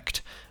Ripple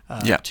Effect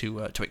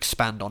to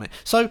expand on it.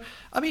 So,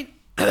 I mean,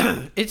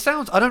 it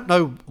sounds. I don't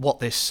know what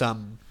this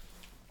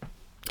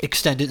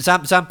extended.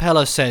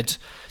 Zampella said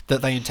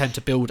that they intend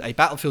to build a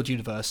Battlefield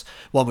universe,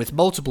 one with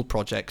multiple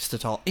projects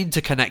that are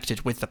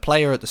interconnected with the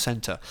player at the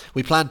centre.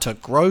 We plan to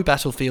grow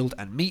Battlefield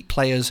and meet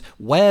players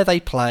where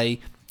they play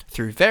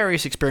through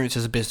various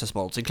experiences and business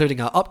models, including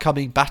our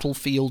upcoming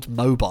Battlefield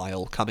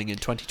Mobile coming in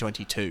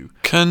 2022.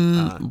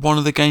 Can one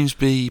of the games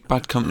be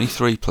Bad Company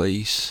 3,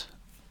 please?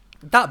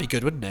 That'd be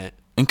good, wouldn't it?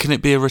 And can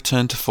it be a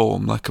return to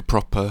form, like a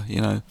proper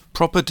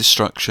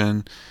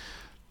destruction,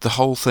 the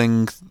whole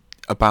thing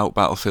about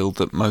Battlefield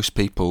that most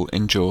people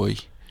enjoy?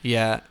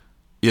 Yeah.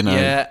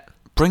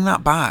 Bring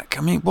that back.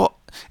 I mean, what?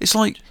 It's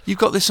like you've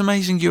got this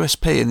amazing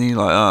USP and then you're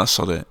like,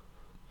 sod it.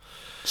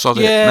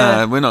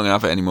 No, we're not going to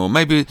have it anymore.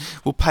 Maybe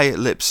we'll pay it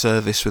lip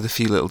service with a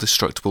few little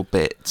destructible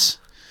bits.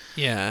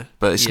 Yeah.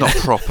 But it's not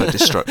proper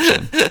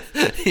destruction.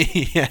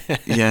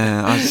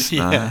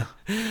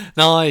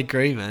 No, I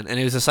agree, man. And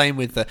it was the same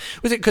with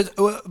was it because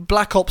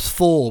Black Ops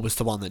 4 was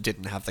the one that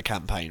didn't have the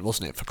campaign,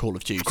 wasn't it, for Call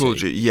of Duty? Call of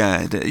Duty,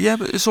 yeah, it did. Yeah,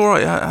 but it's all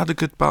right. I had a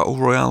good battle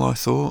royale, I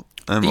thought.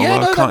 I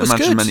can't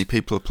imagine many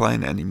people are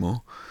playing it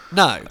anymore.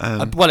 No.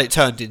 Well, it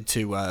turned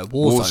into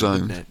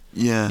Warzone, didn't it?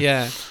 Yeah.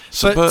 Yeah.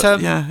 So, it was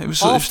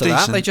after that,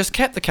 decent. they just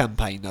kept the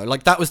campaign, though.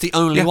 Like, that was the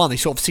only one. They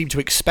sort of seemed to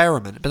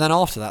experiment. But then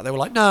after that, they were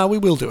like, no, we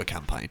will do a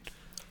campaign.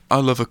 I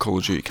love a Call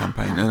of Duty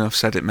campaign, and I've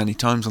said it many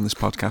times on this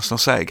podcast. I'll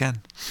say it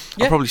again.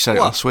 I probably said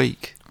it last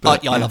week.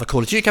 But, I love a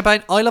Call of Duty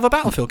campaign. I love a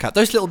Battlefield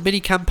campaign. Those little mini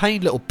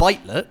campaign, little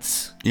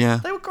bitelets. Yeah.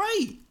 They were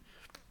great.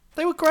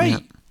 Yeah.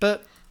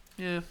 But,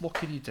 what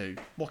can you do?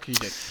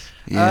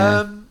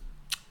 Yeah.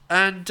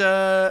 And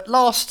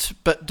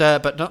last but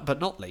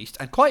not least,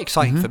 and quite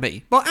exciting for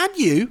me, well, and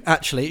you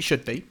actually, it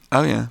should be.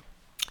 Oh yeah.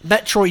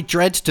 Metroid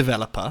Dread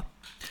developer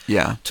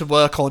to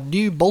work on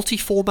new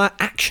multi-format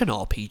action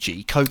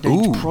RPG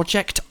codenamed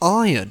Project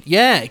Iron.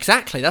 Yeah,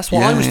 exactly. That's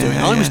what I was doing.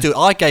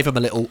 I gave him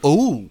a little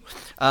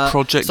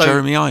Project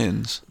Jeremy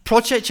Irons.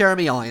 Project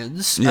Jeremy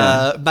Irons,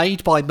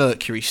 made by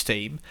Mercury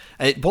Steam.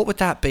 What would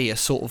that be? A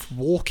sort of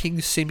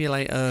walking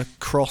simulator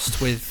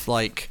crossed with,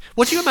 like...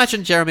 What do you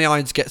imagine Jeremy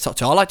Irons gets up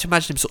to? I like to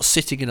imagine him sort of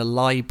sitting in a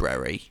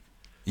library.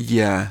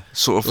 Yeah,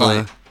 sort of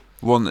like,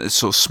 one that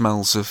sort of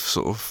smells of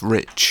sort of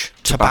rich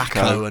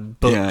tobacco and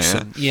books.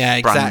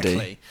 Exactly.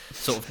 Brandy.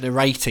 Sort of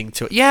narrating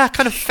to it. Yeah,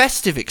 kind of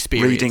festive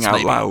experience. Reading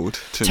out loud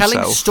to telling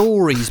himself.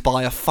 Stories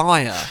by a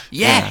fire.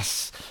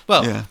 Yes! Yeah.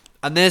 Well...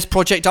 And there's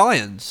Project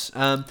Irons.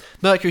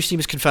 Mercury Steam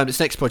has confirmed its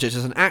next project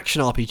is an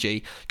action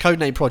RPG,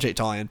 codenamed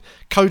Project Iron,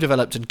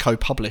 co-developed and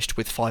co-published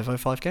with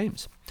 505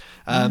 Games.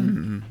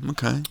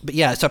 Okay. But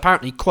yeah, so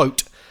apparently,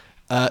 quote,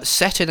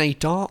 set in a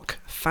dark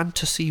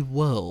fantasy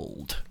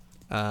world.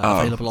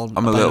 Available on...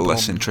 I'm a little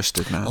less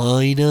interested now.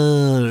 I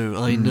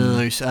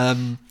know.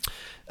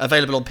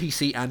 Available on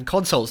PC and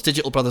consoles.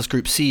 Digital Brothers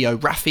Group CEO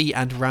Rafi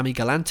and Rami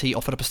Galanti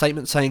offered up a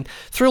statement saying,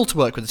 thrilled to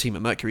work with the team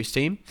at Mercury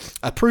Steam,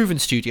 a proven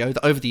studio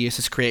that over the years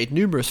has created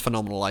numerous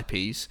phenomenal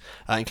IPs,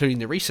 including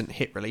the recent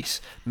hit release,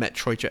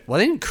 Metroid... Well,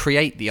 they didn't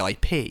create the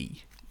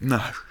IP.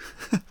 No.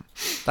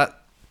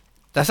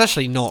 That's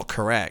actually not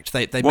correct.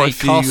 They made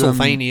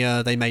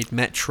Castlevania, they made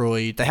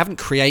Metroid. They haven't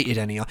created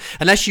any...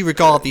 Unless you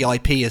regard the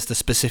IP as the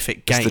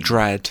specific game. It's the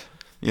Dread.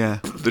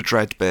 Yeah, the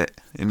Dread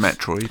bit in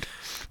Metroid.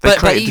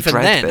 But even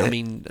then, I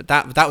mean,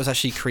 that was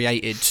actually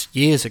created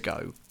years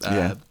ago.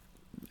 I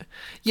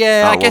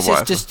guess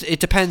it's just...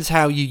 It depends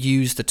how you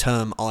use the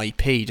term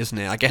IP, doesn't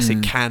it? I guess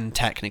it can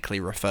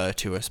technically refer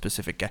to a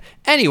specific game.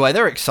 Anyway,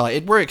 they're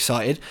excited. We're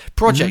excited.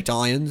 Project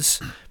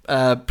Irons,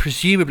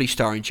 presumably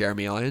starring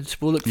Jeremy Irons.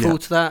 We'll look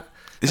forward to that.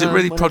 Is it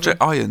really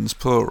Project Irons,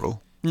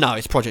 plural? No,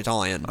 it's Project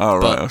Iron. Oh,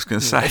 right, I was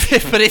going to say.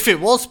 But if it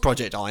was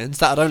Project Irons,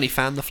 that would only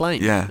fan the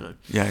flame. Yeah, you know?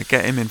 Yeah,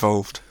 get him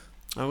involved.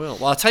 I will.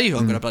 Well, I'll tell you who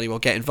I'm going to bloody well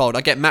get involved.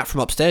 I get Matt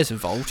from upstairs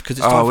involved because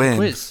it's time for the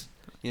quiz.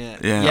 Yeah,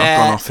 I've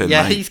gone off him,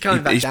 mate. He's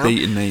coming back down. He's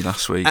beaten me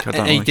last week. I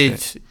don't like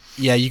it.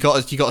 Yeah, you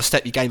got to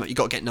step your game up. You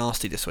got to get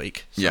nasty this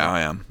week. So. Yeah,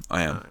 I am.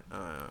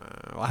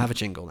 I'll have a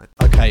jingle then.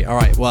 Okay, all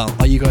right. Well,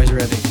 are you guys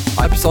ready?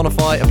 I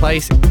personify a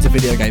place. It's a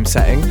video game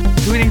setting.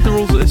 Do we need the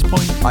rules at this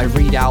point? I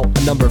read out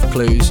a number of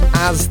clues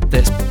as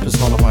this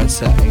personified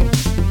setting.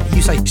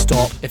 You say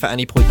stop if at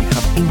any point you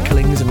have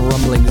inklings and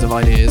rumblings of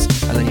ideas,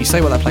 and then you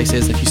say what that place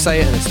is. If you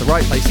say it and it's the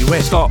right place, you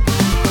win. Stop.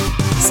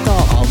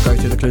 I'll go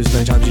through the clues as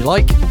many times as you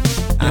like,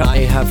 and I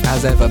have,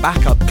 as ever,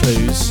 backup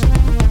clues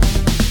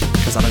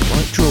because I don't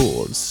like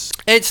draws.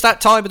 It's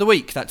that time of the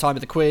week, that time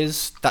of the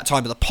quiz, that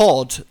time of the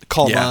pod,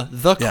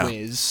 the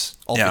quiz,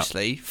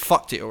 obviously. Yeah.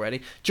 Fucked it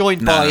already.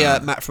 Joined by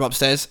Matt from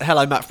upstairs.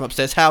 Hello, Matt from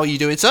upstairs. How are you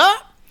doing, sir?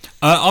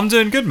 I'm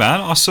doing good,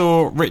 man. I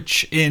saw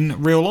Rich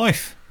in real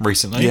life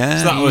recently. Yeah,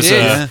 so that was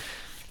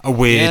a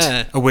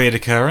weird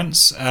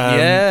occurrence.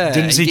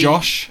 Didn't see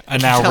Josh,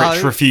 and now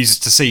Rich refuses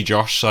to see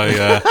Josh, so... you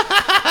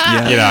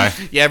know.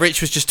 Yeah,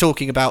 Rich was just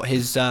talking about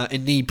his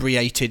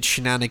inebriated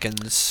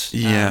shenanigans.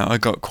 Yeah, I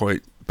got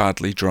quite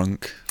badly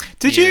drunk.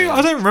 Did you?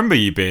 I don't remember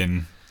you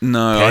being...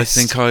 No,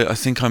 pissed. I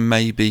think I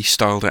maybe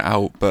styled it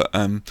out, but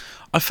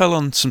I fell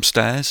on some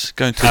stairs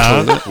going to the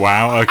toilet.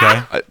 Wow,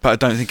 okay. But I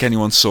don't think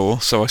anyone saw,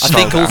 so I styled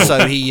I think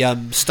also he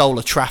stole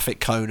a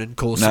traffic cone and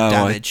caused some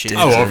damage.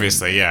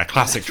 Obviously, yeah.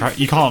 Classic.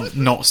 You can't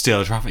not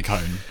steal a traffic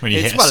cone when you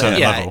hit a certain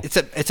level.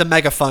 It's a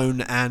megaphone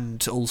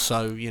and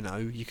also, you know,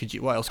 you could...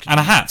 What else could you use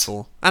a hat.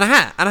 For? And a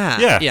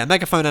hat. Yeah,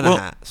 megaphone and a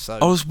hat. So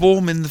I was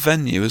warm in the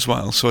venue as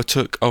well, so I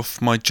took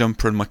off my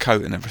jumper and my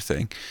coat and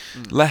everything.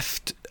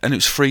 Left, and it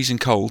was freezing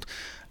cold.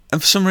 And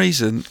for some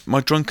reason,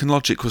 my drunken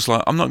logic was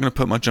like, I'm not going to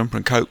put my jumper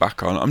and coat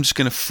back on. I'm just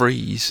going to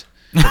freeze.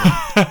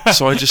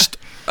 So I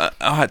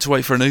had to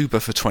wait for an Uber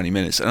for 20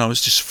 minutes, and I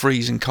was just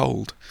freezing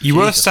cold. You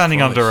were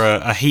standing under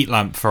a heat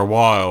lamp for a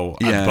while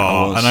at the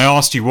bar, and I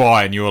asked you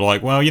why, and you were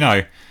like, well, you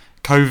know,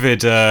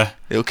 COVID...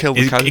 it'll kill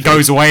the COVID. It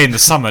goes away in the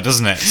summer,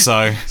 doesn't it?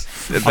 So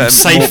I'm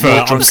safer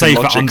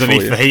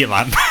underneath the heat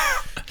lamp.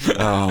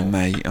 Oh,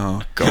 mate.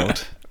 Oh,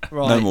 God.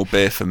 Right. No more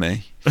beer for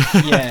me.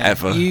 Yeah,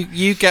 ever.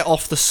 You get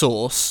off the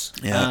sauce,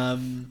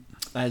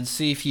 and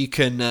see if you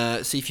can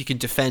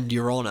defend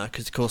your honour,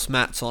 because of course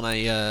Matt's on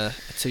a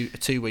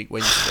 2-week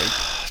win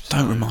streak.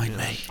 Don't remind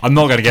me. I'm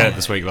not going to get it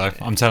this week though.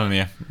 I'm telling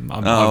you.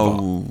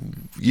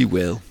 You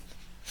will.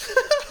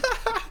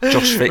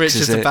 Josh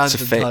fixes it. It's a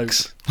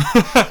fix.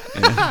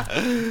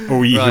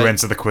 Or you who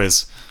enter the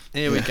quiz.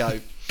 Here we go.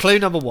 Clue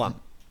number one.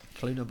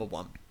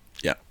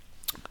 Yeah.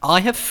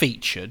 I have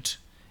featured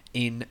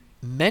in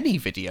many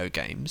video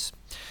games,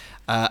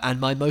 and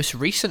my most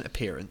recent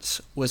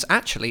appearance was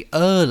actually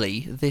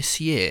early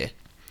this year.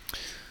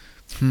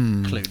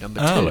 Clue number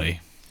 2. Early.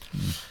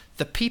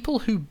 The people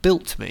who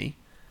built me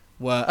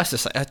were... As I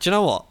say, do you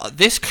know what?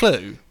 This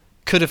clue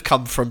could have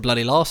come from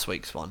bloody last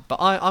week's one, but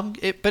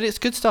but it's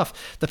good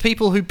stuff. The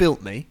people who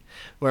built me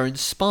were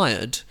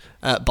inspired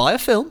by a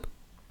film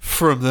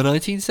from the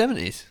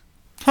 1970s.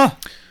 Huh.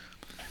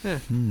 Yeah.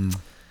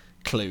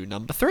 Clue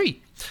number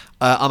 3.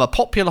 I'm a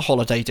popular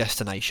holiday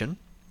destination.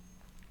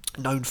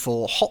 known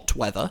for hot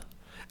weather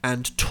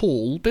and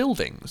tall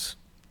buildings.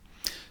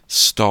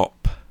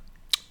 Stop.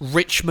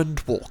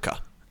 Richmond Walker.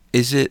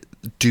 Is it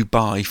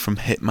Dubai from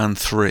Hitman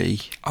 3?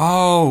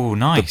 Oh,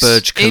 nice. The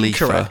Burj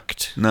Khalifa?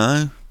 Incorrect.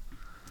 No?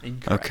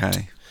 Incorrect.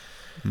 Okay.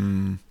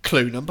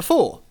 Clue number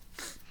 4.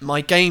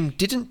 My game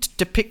didn't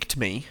depict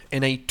me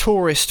in a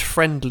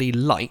tourist-friendly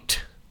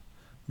light,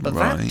 but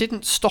that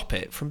didn't stop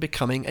it from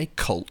becoming a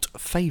cult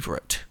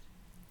favourite.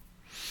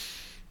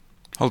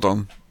 Hold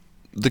on.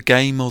 The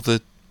game or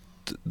the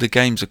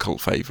game's a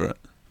cult favourite?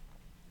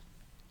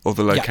 Or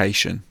the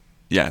location?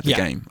 Yeah, the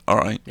game. All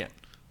right. Yeah.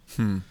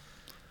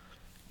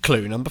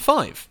 Clue number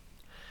 5.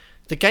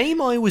 The game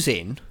I was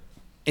in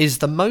is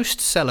the most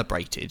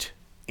celebrated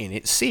in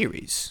its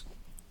series,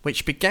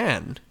 which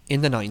began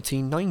in the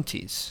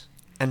 1990s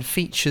and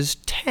features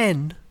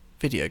 10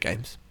 video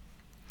games.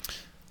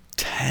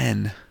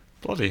 10?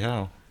 Bloody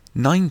hell.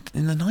 9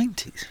 in the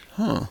 90s?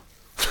 Huh.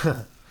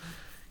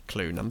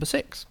 Clue number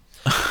 6.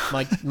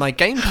 My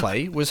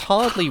gameplay was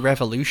hardly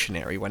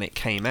revolutionary when it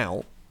came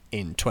out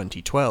in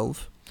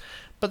 2012,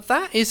 but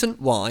that isn't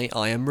why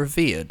I am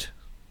revered.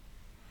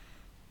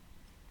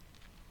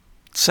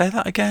 Say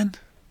that again.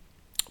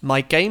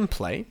 My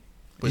gameplay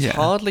was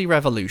hardly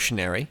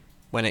revolutionary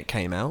when it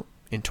came out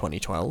in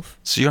 2012.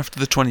 So you're after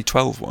the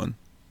 2012 one?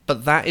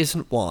 But that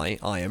isn't why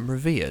I am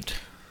revered.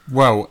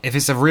 Well, if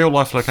it's a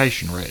real-life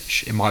location,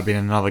 Rich, it might have been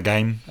in another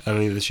game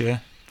earlier this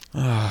year.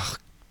 Oh,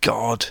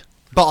 God.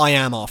 But I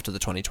am after the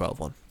 2012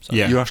 one. So.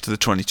 Yeah. You're after the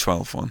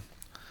 2012 one.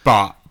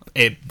 But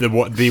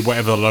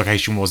whatever the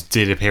location was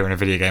did appear in a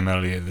video game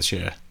earlier this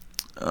year.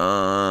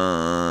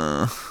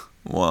 Why?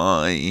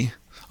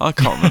 I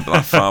can't remember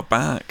that far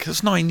back.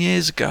 It's 9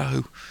 years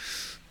ago.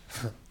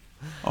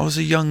 I was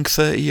a young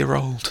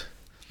 30-year-old.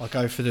 I'll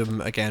go for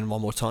them again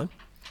one more time.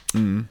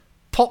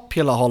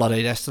 Popular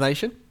holiday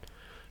destination,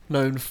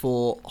 known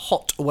for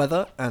hot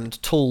weather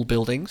and tall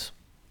buildings.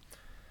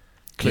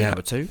 Clue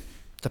number 2.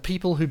 The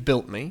people who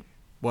built me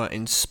were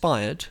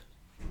inspired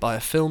by a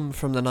film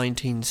from the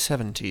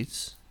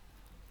 1970s.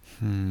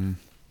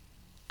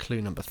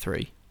 Clue number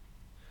 3.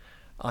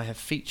 I have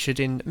featured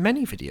in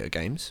many video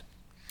games,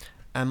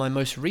 and my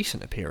most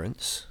recent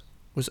appearance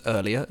was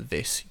earlier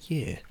this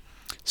year.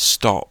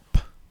 Stop.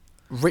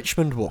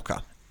 Richmond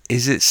Walker.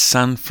 Is it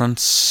San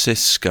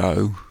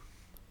Francisco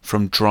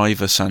from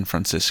Driver San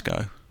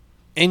Francisco?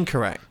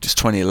 Incorrect. It's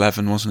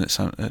 2011, wasn't it?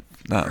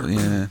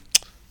 Yeah.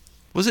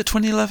 Was it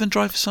 2011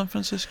 Driver San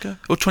Francisco?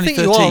 Or 2013? I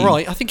think you are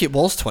right. I think it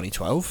was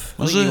 2012.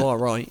 You are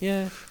right,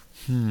 yeah.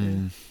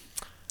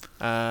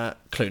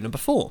 Clue number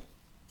 4.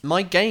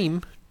 My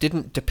game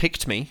didn't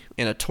depict me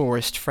in a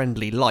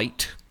tourist-friendly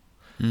light,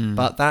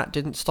 but that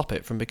didn't stop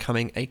it from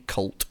becoming a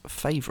cult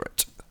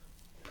favourite.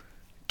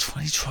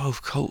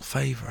 2012 cult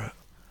favourite.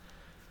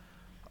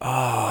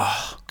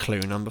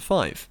 Clue number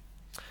 5.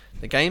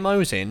 The game I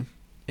was in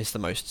is the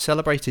most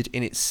celebrated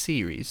in its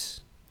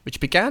series, which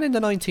began in the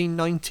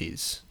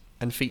 1990s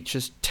and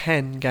features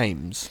 10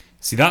 games.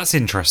 See, that's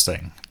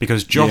interesting,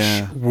 because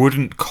Josh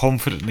wouldn't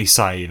confidently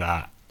say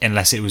that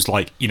unless it was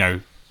like,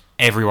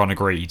 everyone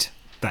agreed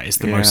that it's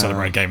the most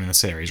celebrated game in the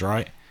series,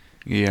 right?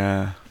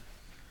 Yeah.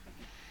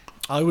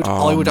 I would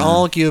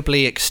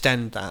arguably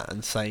extend that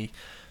and say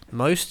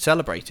most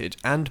celebrated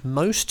and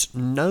most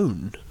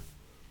known.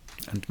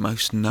 And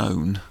most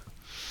known.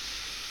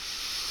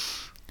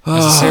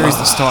 It's a series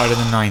that started in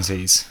the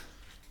 90s.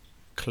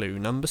 Clue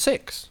number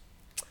 6.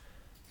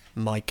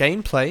 My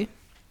gameplay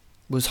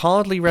was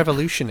hardly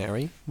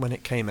revolutionary when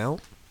it came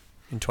out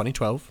in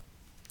 2012,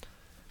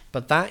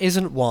 but that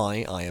isn't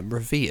why I am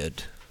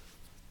revered.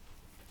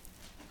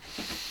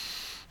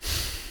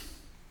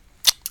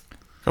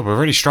 God, we're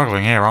really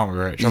struggling here, aren't we,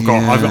 Rich?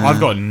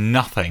 I've got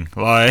nothing.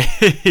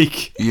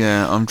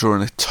 Yeah, I'm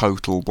drawing a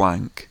total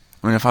blank.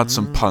 I mean, I've had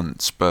some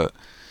punts, but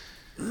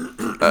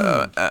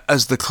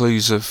as the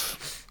clues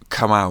have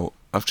come out,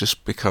 I've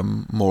just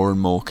become more and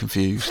more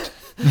confused.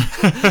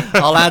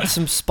 I'll add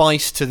some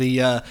spice to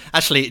the...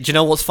 Actually, do you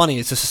know what's funny?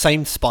 It's the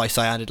same spice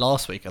I added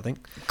last week, I think.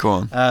 Go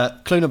on.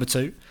 Clue number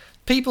 2.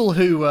 People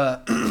who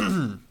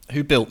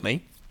who built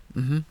me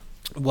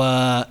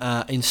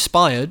were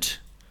inspired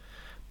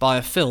by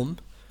a film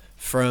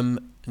from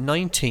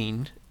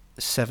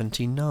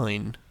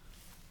 1979.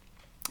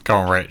 Go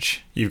on,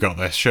 Rich. You've got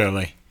this,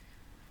 surely.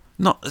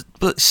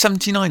 But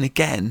 79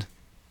 again.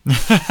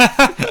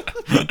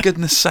 For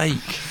goodness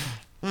sake.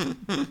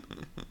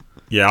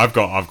 Yeah, I've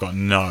got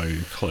no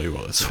clue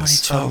what this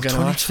is. I'm going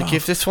to have to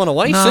give this one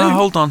away soon. No,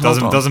 hold on.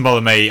 Doesn't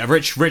bother me.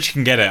 Rich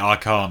can get it. I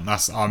can't.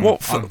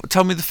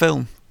 Tell me the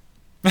film.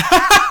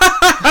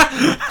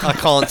 I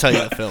can't tell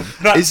you the film.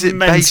 Is it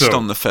based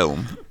on the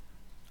film?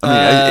 I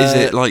mean, is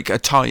it like a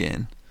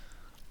tie-in?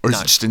 Or is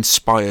it just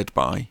inspired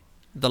by?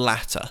 The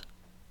latter.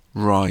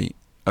 Right.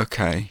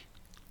 Okay.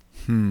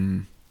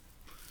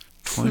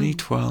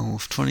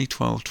 2012.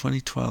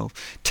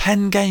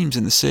 10 games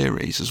in the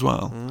series as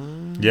well.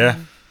 Yeah.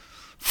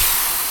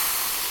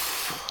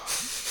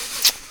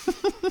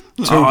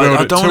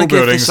 I don't want to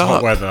give this up.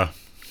 Hot weather.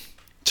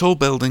 Tall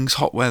buildings,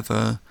 hot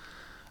weather.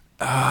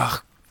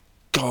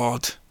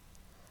 God.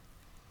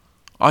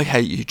 I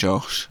hate you,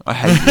 Josh. I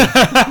hate you.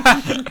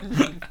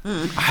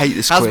 I hate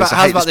this quiz.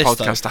 I hate this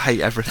podcast. I hate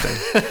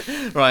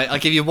everything. Right, I'll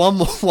give you one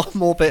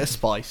more bit of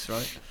spice,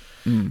 right?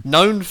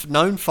 Known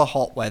for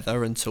hot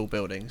weather and tall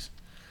buildings.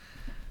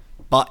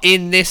 But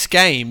in this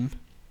game,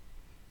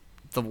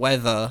 the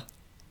weather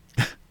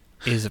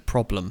is a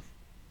problem.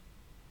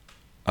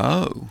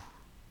 Oh.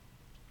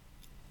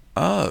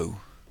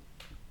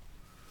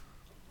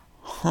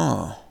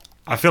 Huh.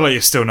 I feel like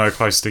you're still no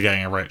closer to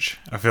getting it, Rich.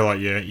 I feel like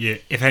you,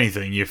 if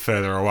anything, you're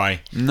further away.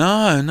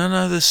 No.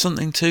 There's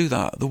something to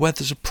that. The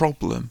weather's a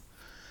problem.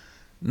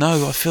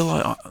 No, I feel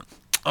like.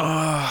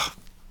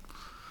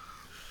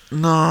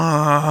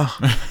 No.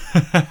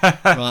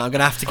 Right, I'm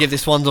gonna have to give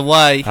this one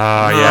away.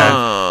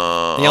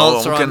 Yeah. The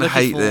answer I'm gonna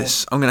hate for,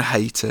 this. I'm gonna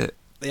hate it.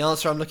 The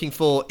answer I'm looking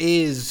for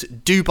is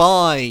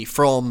Dubai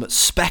from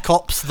Spec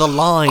Ops: The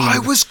Line. I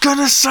was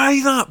gonna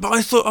say that, but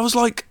I thought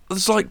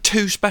there's like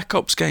 2 Spec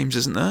Ops games,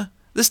 isn't there?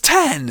 There's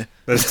 10.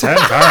 There's 10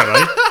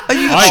 apparently. Are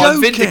you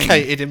I'm joking?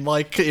 vindicated in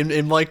my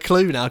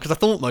clue now because I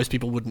thought most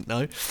people wouldn't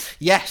know.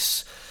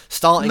 Yes.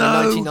 Starting in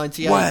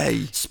 1998,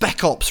 way.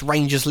 Spec Ops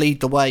Rangers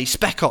lead the way,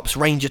 Spec Ops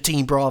Ranger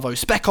Team Bravo,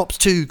 Spec Ops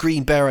 2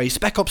 Green Beret,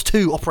 Spec Ops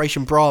 2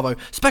 Operation Bravo,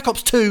 Spec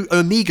Ops 2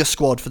 Omega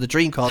Squad for the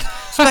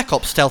Dreamcast, Spec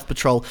Ops Stealth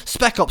Patrol,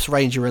 Spec Ops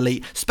Ranger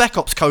Elite, Spec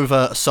Ops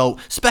Covert Assault,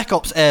 Spec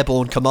Ops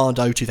Airborne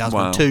Commando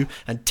 2002,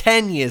 and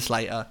 10 years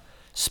later,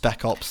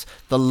 Spec Ops: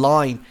 The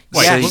Line.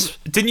 Wait, yes.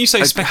 Didn't you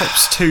say Spec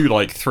Ops 2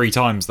 like 3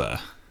 times there?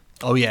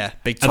 Oh yeah,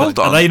 big time.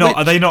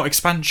 Are they not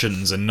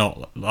expansions and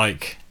not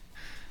like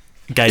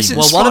games?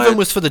 Well, one of them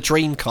was for the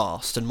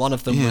Dreamcast, and one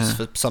of them was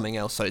for something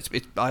else. So it's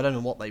I don't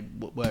know what they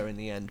were in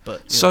the end,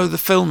 but so the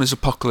film is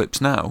Apocalypse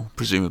Now,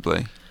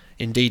 presumably.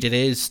 Indeed, it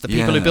is. The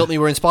people who built me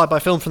were inspired by a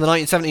film from the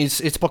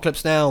 1970s. It's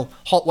Apocalypse Now.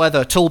 Hot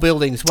weather, tall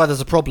buildings,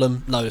 weather's a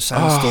problem. No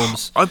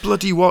sandstorms. I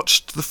bloody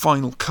watched the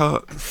final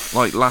cut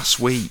like last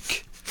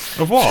week.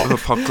 Of what?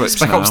 Of Apocalypse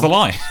Spec Ops: The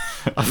Line.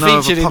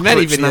 I featured in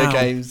many video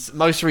games.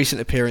 Most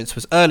recent appearance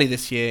was early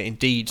this year.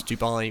 Indeed,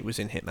 Dubai was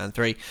in Hitman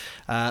 3.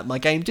 My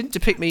game didn't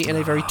depict me in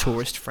a very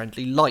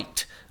tourist-friendly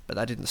light, but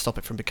that didn't stop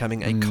it from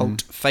becoming a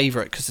cult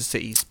favourite because the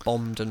city's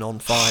bombed and on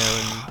fire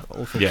and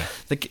awful. Yeah.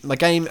 The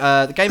game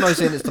I was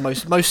in is the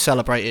most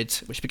celebrated,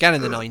 which began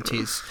in the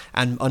 90s,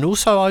 and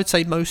also I would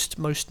say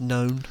most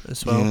known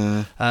as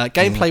well.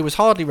 Gameplay was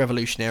hardly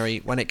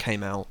revolutionary when it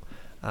came out.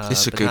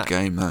 It's a good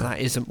game, though. That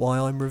isn't why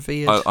I'm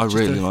revered. I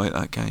really like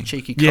that game.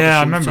 Cheeky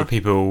I remember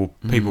people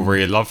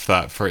really loved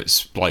that for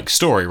its like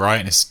story, right?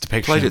 And its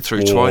depiction. Played it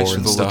through twice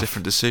with all the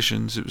different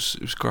decisions. It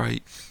was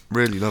great.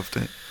 Really loved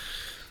it.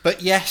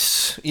 But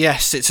yes,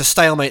 it's a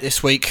stalemate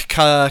this week.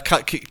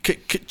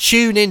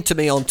 Tune in to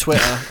me on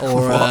Twitter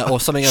or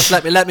something else.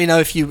 Let me know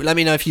if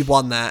you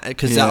won that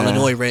because that'll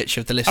annoy Rich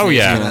of the listeners. Oh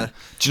yeah.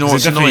 Do you know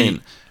what's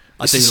annoying?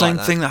 It's the same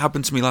like thing that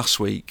happened to me last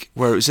week,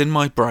 where it was in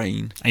my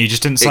brain. And you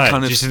just didn't say it,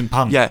 you just didn't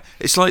pun. Yeah,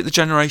 it's like the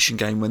Generation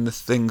game when the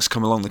things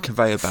come along the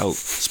conveyor belt.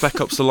 Spec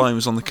Ops: The Line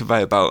was on the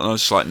conveyor belt, and I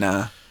was just like,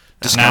 nah.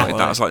 Discounted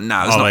that. I was like,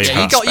 nah, there's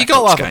not you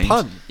got to have a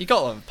pun. You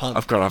got to have a pun.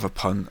 I've got to have a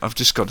pun. I've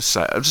just got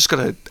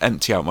to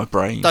empty out my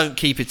brain. Don't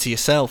keep it to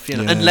yourself,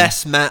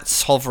 unless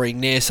Matt's hovering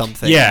near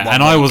something. Yeah,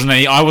 and I wasn't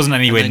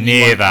anywhere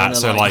near that,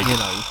 so like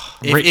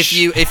if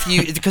you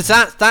because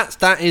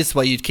that is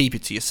where you'd keep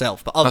it to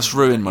yourself. But that's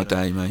ruined my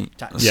day, mate.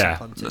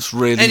 That's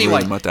really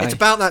ruined my day. It's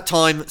about that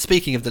time.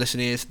 Speaking of the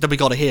listeners, that we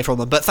got to hear from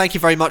them. But thank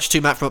you very much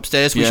to Matt from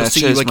upstairs. We shall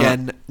see you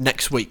again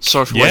next week.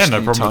 Sorry for wasting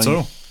no problem time. At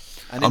all.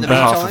 And on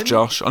behalf of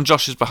Josh, on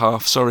Josh's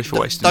behalf, sorry for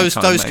wasting your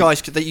time, those mate.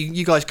 guys that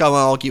you guys go and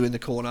argue in the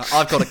corner.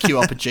 I've got to queue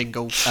up a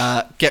jingle.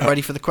 Get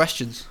ready for the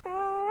questions.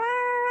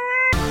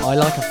 I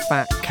like a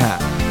fat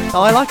cat.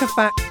 I like a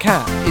fat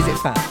cat. Is it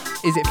fat?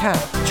 Is it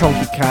cat?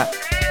 Chunky cat.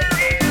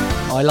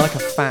 I like a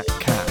fat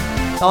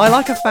cat. I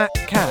like a fat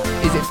cat.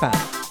 Is it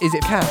fat? Is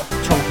it cat?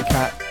 Chunky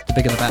cat. The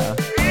bigger the better.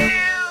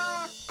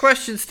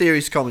 Questions,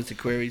 theories, comments, and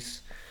queries.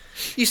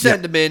 You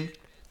send them in,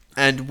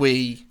 and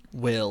we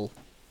will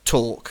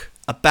talk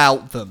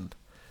about them.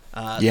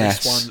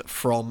 This one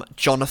from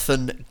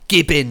Jonathan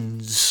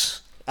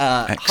Gibbons.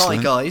 Hi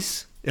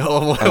guys.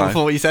 What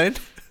were you saying?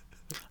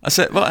 I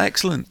said, well,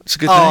 excellent. It's a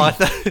good name.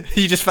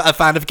 You just a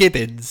fan of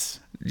Gibbons?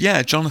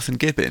 Yeah, Jonathan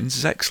Gibbons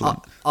is excellent.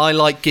 I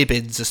like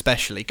Gibbons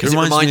especially because it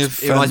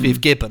reminds me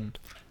of Gibbon.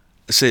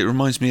 See, it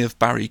reminds me of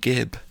Barry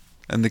Gibb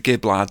and the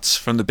Gibb lads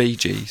from the Bee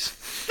Gees.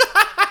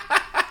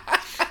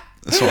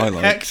 That's what I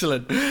like.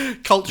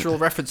 Excellent. Cultural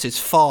references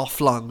far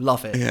flung.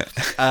 Love it. Yeah.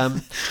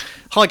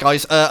 Hi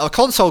guys, a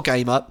console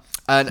gamer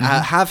and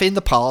have in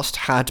the past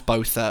had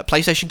both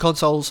PlayStation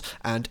consoles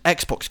and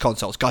Xbox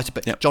consoles. Guys,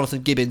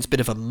 Jonathan Gibbons,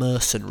 bit of a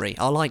mercenary.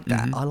 I like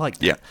that. I like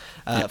that.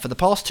 Yeah. For the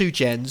past 2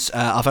 gens,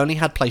 I've only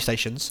had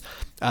PlayStations,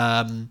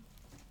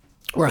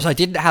 whereas I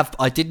didn't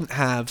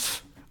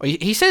have.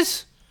 He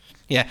says,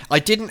 I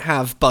didn't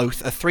have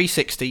both a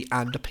 360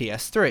 and a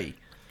PS3.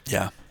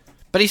 Yeah.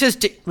 But he says,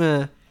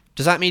 does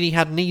that mean he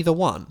had neither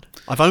one?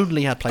 I've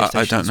only had PlayStations,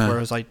 I don't know.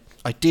 whereas I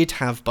I did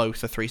have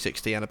both a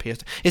 360 and a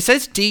PS2. It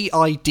says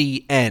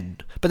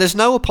DIDN, but there's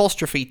no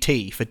apostrophe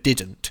T for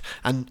didn't,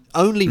 and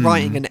only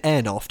writing an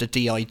N after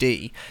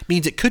DID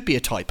means it could be a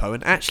typo,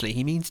 and actually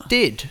he means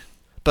did.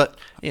 But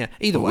yeah,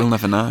 either way, we'll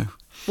never know.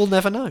 We'll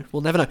never know.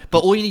 But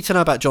all you need to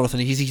know about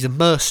Jonathan is he's a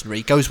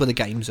mercenary, goes where the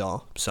games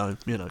are. So,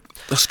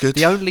 That's good.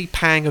 The only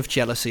pang of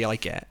jealousy I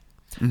get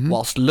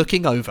whilst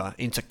looking over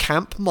into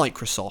Camp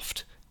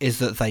Microsoft is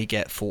that they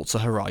get Forza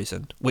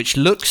Horizon, which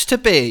looks to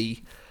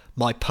be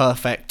my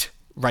perfect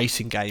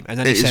racing game. And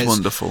then he says, is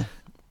wonderful.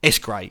 It's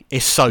great.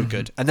 It's so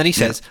good. And then he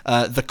says,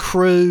 The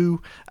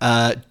Crew,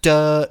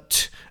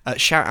 Dirt...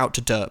 shout out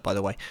to Dirt, by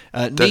the way.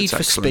 Need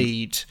for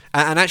Speed.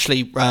 And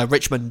actually,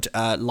 Richmond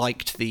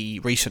liked the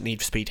recent Need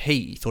for Speed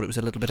Heat. He thought it was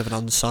a little bit of an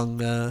unsung...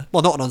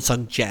 well, not an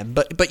unsung gem,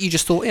 but you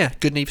just thought,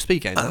 good Need for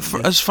Speed game.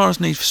 As far as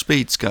Need for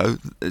Speeds go,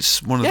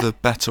 it's one of the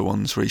better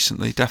ones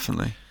recently,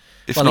 definitely.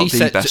 If not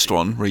the best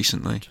one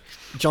recently.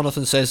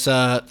 Jonathan says,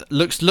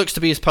 looks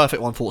to be his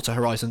perfect one, Forza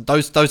Horizon.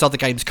 Those other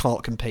games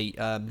can't compete.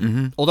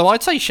 Although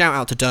I'd say shout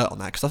out to Dirt on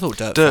that, because I thought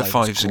Dirt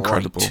 5 is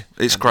incredible.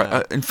 It's great.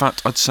 In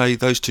fact, I'd say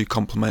those two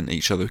complement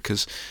each other,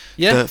 because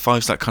Dirt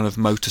 5's that kind of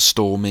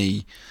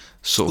motorstormy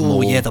sort of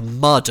more... the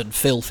mud and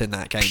filth in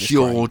that game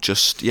pure, is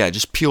great.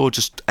 just pure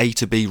A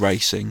to B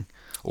racing,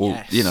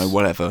 or,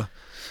 whatever.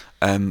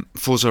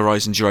 Forza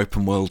Horizon's your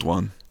open world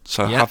one.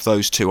 So have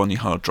those two on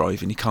your hard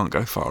drive, and you can't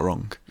go far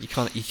wrong. You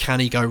can't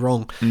go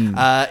wrong.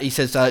 He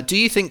says, do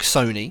you think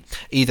Sony,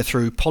 either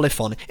through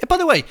polyphony... By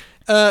the way,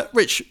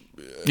 Rich,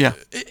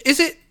 is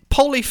it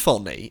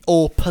polyphony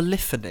or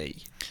polyphony?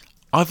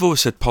 I've always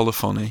said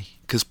polyphony,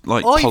 because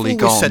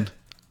polygon...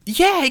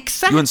 Yeah,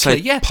 exactly. You wouldn't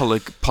say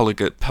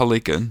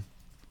polygon.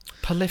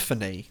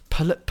 Polyphony.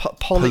 Polygon.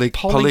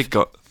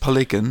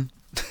 Polygon.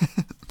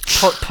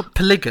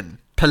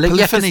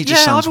 Polyphony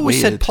just sounds I've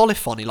always weird. said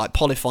polyphony, like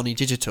Polyphony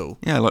Digital.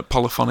 Yeah, like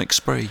Polyphonic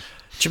Spree. Do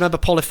you remember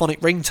polyphonic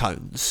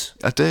ringtones?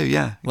 I do,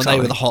 yeah. When they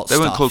were the hot stuff.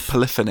 They weren't called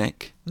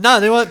polyphonic. No,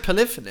 they weren't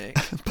polyphonic.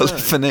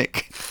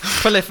 Polyphonic.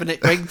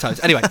 Polyphonic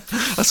ringtones. Anyway.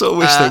 That's what I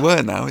wish they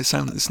were now.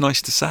 It's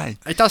nice to say.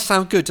 It does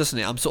sound good, doesn't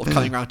it? I'm sort of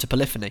coming around to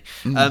polyphony.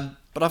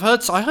 But I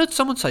heard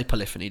someone say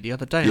polyphony the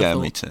other day. Yeah,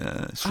 me too.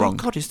 It's wrong.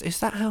 Oh, God, is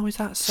that how is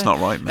that said? It's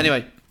not right, mate.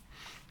 Anyway.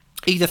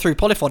 Either through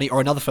Polyphony or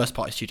another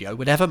first-party studio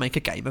would ever make a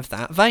game of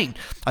that vein.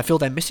 I feel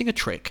they're missing a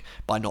trick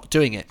by not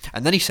doing it.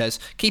 And then he says,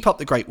 keep up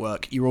the great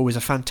work. You're always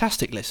a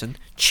fantastic listen.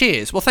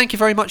 Cheers. Well, thank you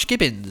very much,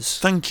 Gibbons.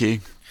 Thank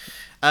you.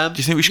 Do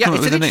you think we should come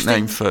up with a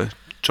nickname for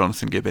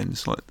Jonathan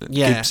Gibbons?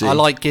 Gibbsy, I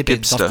like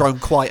Gibbons. Gibster. I've grown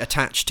quite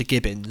attached to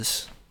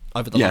Gibbons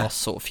over the last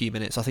sort of few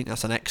minutes. I think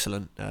that's an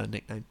excellent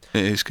nickname.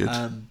 It is good.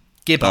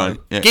 Gibbo.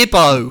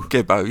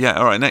 Gibbo, yeah.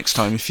 All right, next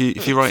time, if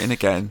you write in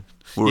again...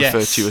 We'll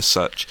refer to you as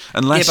such,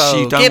 unless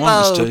you don't want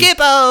us to.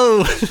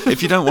 Gibbo.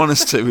 If you don't want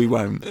us to, we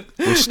won't.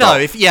 We'll stop.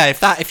 No, if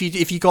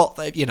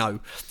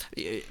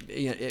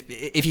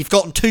you've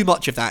gotten too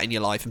much of that in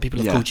your life, and people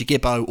have called you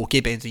Gibbo or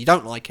Gibbons, and you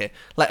don't like it,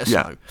 let us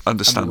know.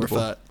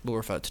 Understandable. We'll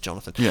refer to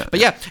Jonathan. Yeah,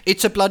 but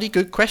it's a bloody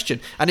good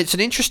question, and it's an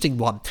interesting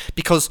one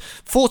because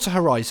Forza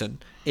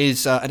Horizon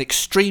is an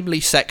extremely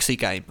sexy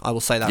game. I will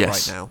say that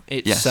right now.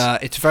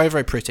 It's very,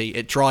 very pretty.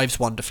 It drives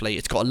wonderfully.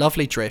 It's got a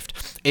lovely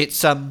drift.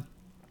 It's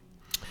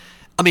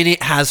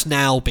it has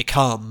now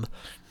become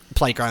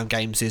Playground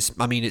Games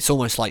it's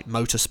almost like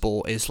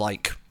Motorsport is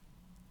like,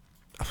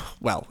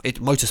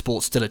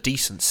 Motorsport's still a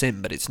decent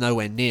sim, but it's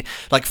nowhere near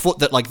like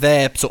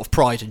their sort of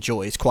pride and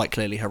joy is quite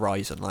clearly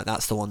Horizon. Like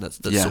that's the one that's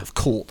sort of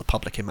caught the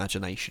public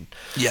imagination.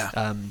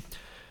 Yeah.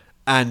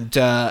 And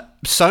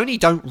Sony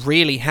don't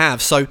really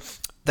have, so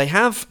they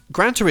have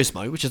Gran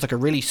Turismo, which is like a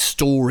really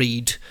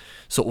storied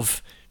sort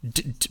of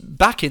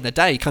back in the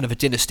day, kind of a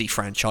dynasty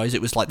franchise.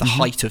 It was like the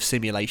height of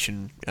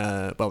simulation,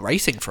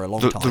 racing for a long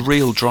time. The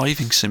real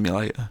driving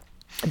simulator.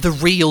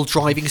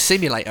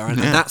 And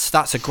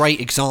that's a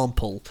great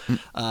example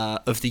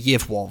of the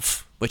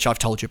Yivwov, which I've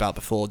told you about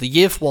before. The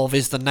Yivwov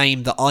is the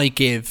name that I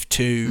give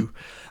to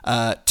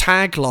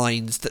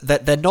taglines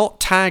that they're not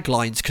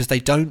taglines because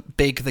they don't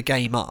big the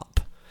game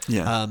up.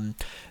 Yeah.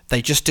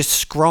 They just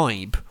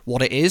describe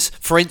what it is.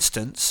 For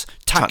instance,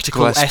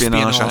 tactical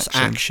espionage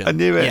action. I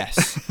knew it.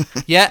 Yes.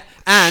 Yeah,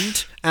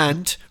 and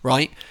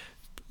right,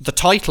 the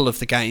title of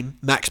the game,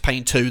 Max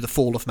Payne 2, The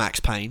Fall of Max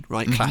Payne,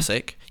 right,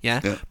 classic,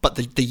 yeah. But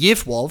the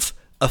Yivwov,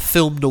 a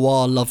film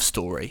noir love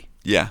story.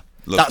 Yeah.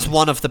 That's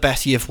one of the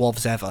best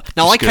Yivwovs ever.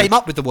 Now, I came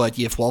up with the word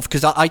Yivwov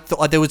because I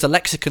thought there was a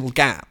lexical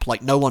gap.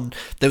 Like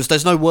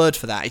there's no word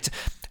for that.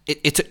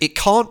 It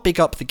can't big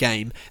up the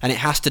game, and it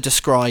has to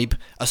describe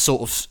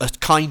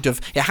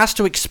it has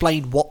to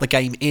explain what the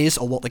game is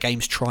or what the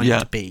game's trying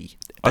to be.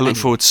 I look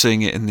forward to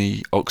seeing it in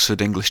the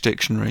Oxford English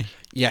Dictionary.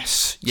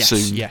 Yes.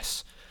 Soon.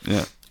 Yes.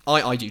 Yeah.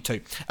 I do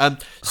too.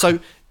 So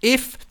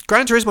if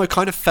Gran Turismo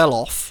kind of fell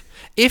off,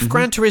 if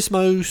Gran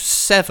Turismo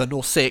 7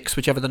 or 6,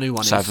 whichever the new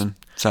one is...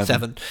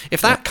 7.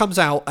 If that comes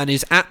out and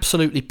is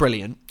absolutely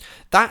brilliant,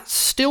 that's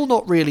still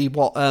not really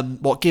what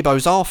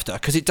Gibbo's after,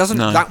 because it doesn't.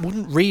 That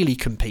wouldn't really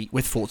compete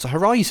with Forza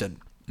Horizon.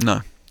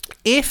 No.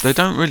 if they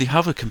don't really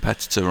have a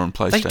competitor on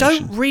PlayStation. They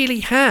don't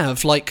really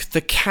have like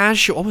the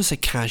casual. I wouldn't say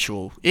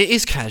casual. It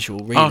is casual,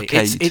 really.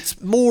 Arcade.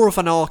 It's more of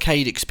an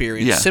arcade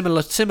experience,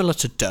 Yeah. similar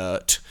to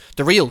Dirt.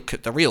 The real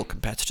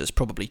competitor is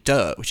probably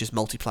Dirt, which is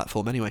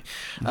multi-platform anyway.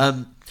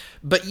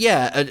 But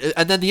yeah,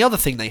 and then the other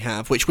thing they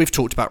have, which we've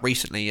talked about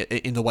recently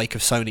in the wake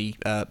of Sony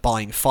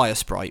buying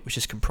Firesprite, which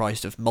is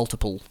comprised of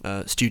multiple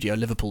Studio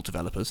Liverpool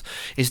developers,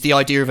 is the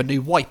idea of a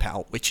new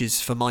Wipeout, which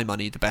is, for my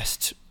money, the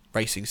best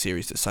racing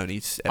series that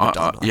Sony's ever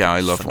done. I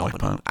love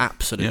phenomenal. Wipeout.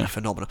 Absolutely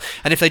phenomenal.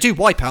 And if they do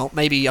Wipeout,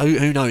 maybe,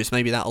 who knows,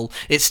 maybe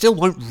it still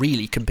won't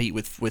really compete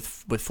with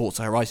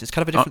Forza Horizon. It's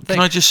kind of a different thing.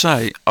 Can I just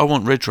say, I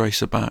want Ridge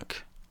Racer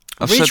back.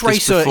 I've Ridge said this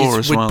Racer before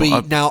as well.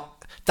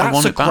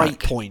 That's a great back.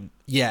 point.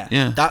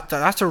 Yeah.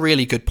 That's a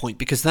really good point,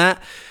 because the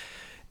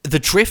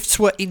drifts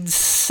were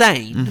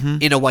insane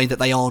in a way that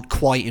they aren't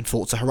quite in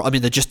Forza Horizon. I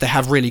mean, they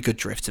have really good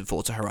drifts in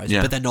Forza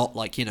Horizon, but they're not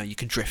like, you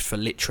can drift for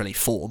literally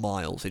 4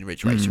 miles in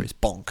Ridge Racer. It's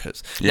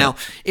bonkers. Yeah. Now,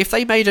 if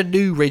they made a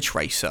new Ridge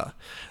Racer,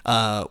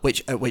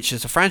 which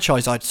is a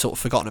franchise I'd sort of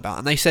forgotten about,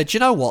 and they said, you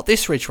know what,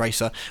 this Ridge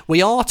Racer,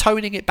 we are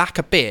toning it back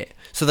a bit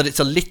so that it's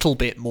a little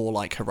bit more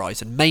like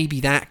Horizon. Maybe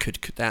that could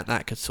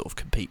sort of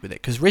compete with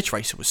it, because Ridge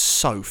Racer was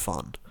so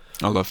fun.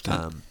 I loved it.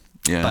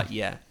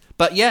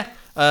 But yeah,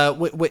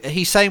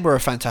 he's saying we're a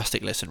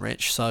fantastic listen,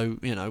 Rich. So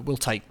we'll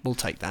take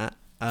that.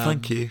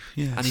 Thank you.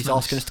 Yeah, and he's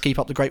asking us to keep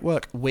up the great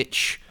work,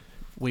 which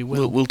we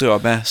will. We'll do our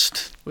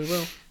best. We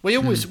will.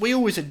 We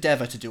always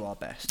endeavour to do our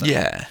best.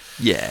 Yeah.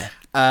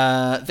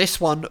 This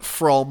one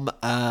from.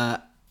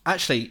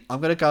 Actually,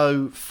 I'm going to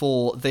go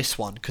for this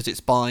one because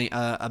it's by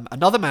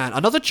another man,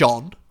 another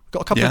John.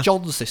 Got a couple of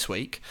Johns this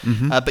week,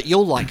 but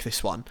you'll like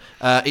this one.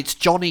 It's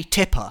Johnny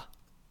Tipper.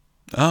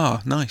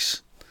 Oh,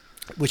 nice.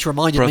 Which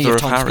reminded me of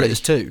Time Splitters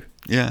 2.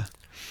 Yeah.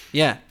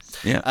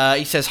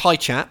 He says, "Hi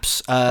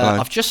chaps,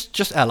 I've just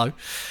hello.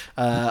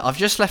 I've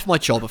just left my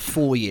job of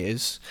 4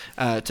 years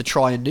to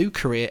try a new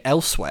career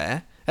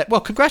elsewhere.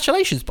 Well,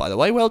 congratulations, by the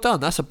way. Well done.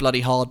 That's a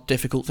bloody hard,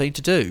 difficult thing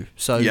to do.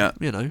 So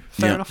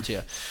fair enough to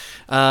you.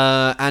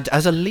 And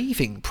as a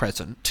leaving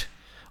present,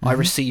 I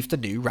received the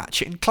new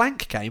Ratchet and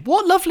Clank game.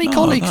 What lovely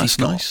colleagues he's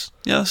got. Nice.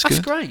 Yeah, that's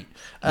good. Great.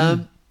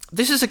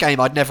 This is a game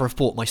I'd never have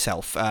bought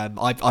myself.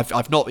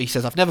 I've not. He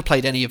says I've never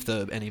played any of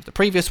the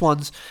previous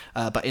ones,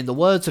 but in the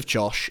words of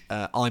Josh,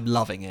 I'm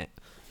loving it.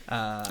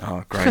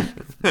 Great.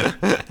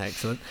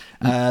 Excellent.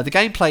 The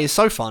gameplay is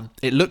so fun.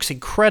 It looks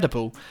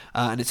incredible,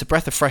 and it's a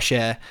breath of fresh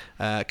air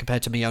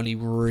compared to me only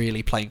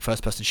really playing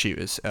first-person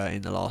shooters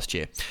in the last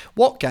year.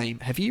 What game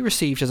have you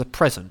received as a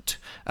present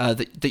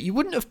that you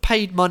wouldn't have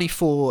paid money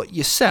for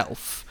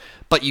yourself,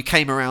 but you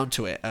came around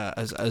to it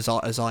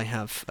as I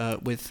have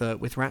with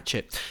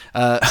Ratchet?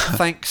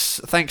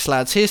 Thanks,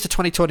 lads. Here's to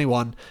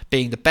 2021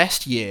 being the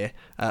best year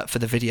for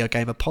the Video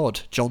Gamer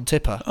Pod. John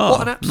Tipper. Oh,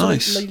 what an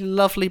absolutely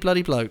lovely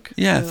bloody bloke.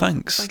 Yeah,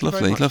 thanks. Thank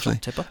lovely. John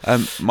Tipper.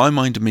 My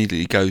mind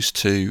immediately goes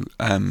to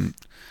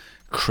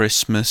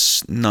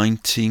Christmas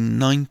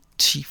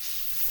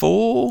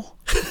 1994,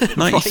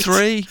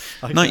 93,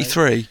 Okay.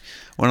 93.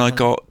 When I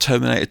got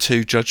Terminator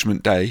 2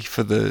 Judgment Day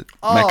for the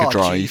Mega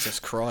Drive. Jesus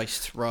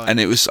Christ, right.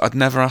 And I'd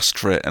never asked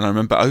for it, and I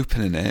remember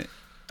opening it,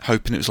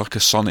 hoping it was like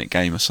a Sonic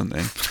game or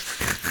something.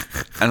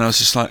 And I was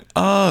just like,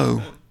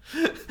 oh,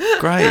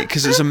 great,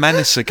 because it's a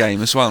Menacer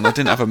game as well, and I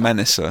didn't have a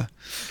Menacer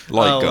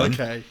light gun.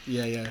 Okay,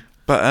 yeah.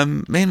 But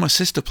me and my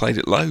sister played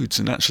it loads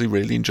and actually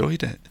really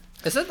enjoyed it.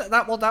 Is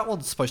that one? That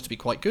one's supposed to be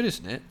quite good,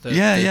 isn't it? The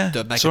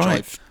Mega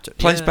Drive.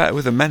 Plays better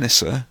with a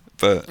Menacer.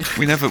 But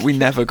we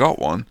never got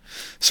one,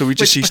 so we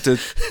just used to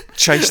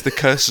chase the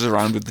cursors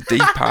around with the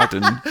D-pad,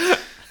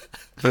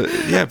 but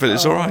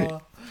it's all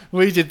right.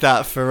 We did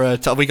that for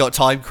we got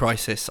Time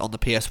Crisis on the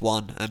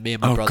PS1, and me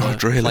and my brother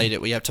played it.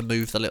 We had to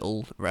move the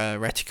little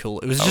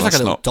reticle. It was just like a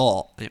little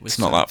dot. It's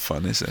not that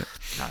fun, is it?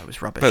 No, it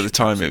was rubbish. But at the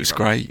time, it was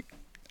great.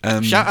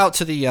 Shout out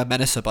to the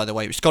Menacer, by the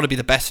way. It's got to be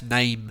the best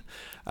name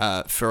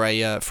for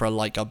a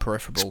light gun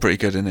peripheral. It's pretty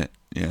good, isn't it?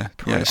 Yeah.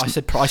 I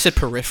said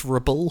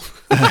peripheral.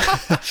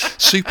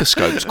 Super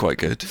Scope's quite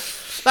good.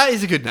 That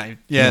is a good name.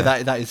 Yeah.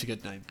 That is a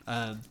good name.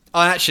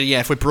 Actually,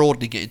 if we're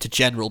broadening it into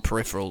general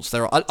peripherals,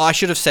 I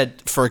should have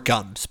said for a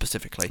gun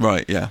specifically.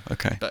 Right. Yeah.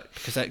 Okay. But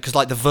because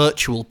like the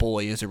Virtual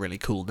Boy is a really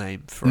cool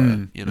name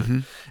for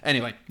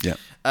Anyway. Yeah.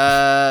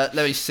 Let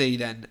me see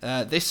then.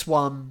 This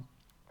one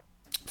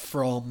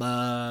from.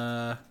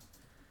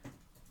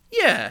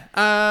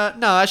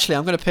 No, actually,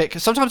 I'm going to pick.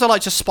 Sometimes I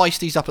like to spice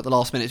these up at the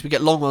last minute. We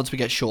get long ones, we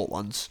get short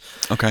ones.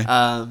 Okay.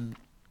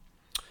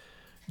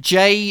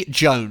 J.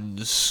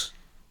 Jones.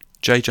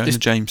 J. Jonah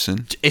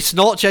Jameson. It's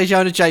not J.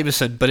 Jonah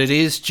Jameson, but it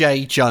is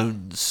J.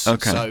 Jones.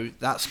 Okay. So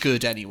that's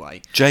good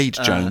anyway. Jade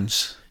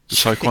Jones, the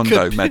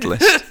Taekwondo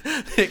medalist.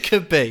 It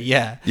could be,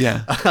 yeah.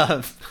 Yeah.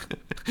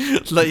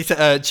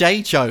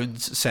 J.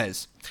 Jones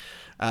says,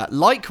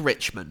 like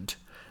Richmond,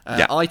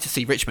 I to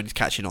see Richmond is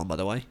catching on, by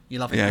the way.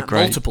 You're loving that.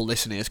 Great. Multiple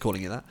listeners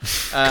calling you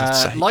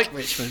that. Like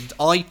Richmond,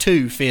 I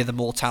too fear the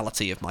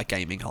mortality of my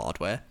gaming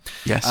hardware.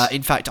 Yes.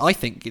 In fact, I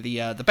think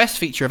the best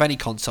feature of any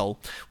console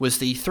was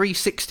the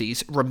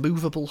 360's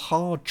removable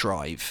hard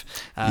drive.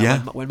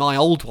 When my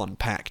old one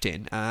packed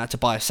in, to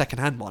buy a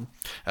second-hand one,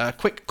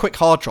 quick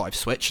hard drive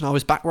switch, and I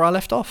was back where I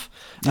left off.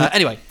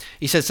 Anyway,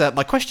 he says,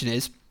 my question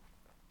is,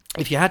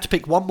 if you had to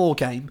pick one more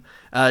game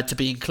to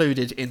be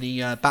included in the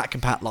back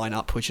compat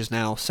lineup, which has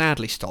now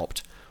sadly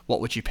stopped, what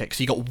would you pick?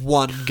 So you got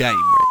one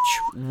game,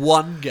 Rich.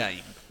 One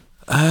game.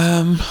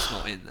 It's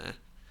not in there.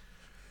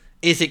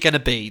 Is it going to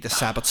be the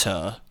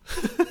Saboteur?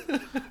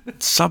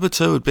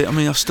 Saboteur would be... I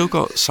mean, I've still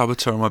got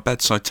Saboteur on my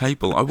bedside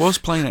table. I was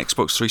playing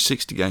Xbox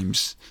 360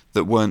 games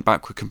that weren't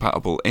backward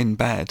compatible in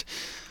bed,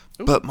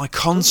 but my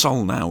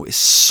console now is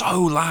so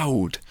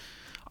loud.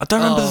 I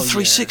don't remember the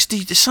 360.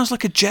 It sounds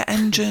like a jet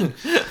engine.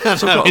 So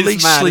I've got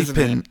Elite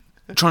sleeping,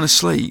 trying to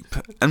sleep,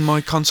 and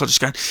my console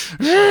just going...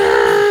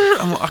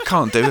 I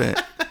can't do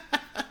it.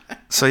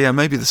 So yeah,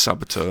 maybe the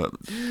Saboteur.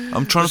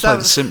 I'm trying to play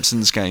the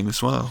Simpsons game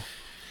as well.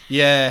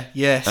 Yeah,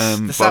 yes.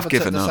 I've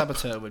given up. The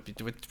Saboteur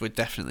would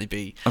definitely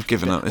be... I've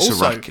given up. It's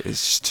also, a racket.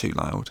 It's just too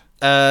loud.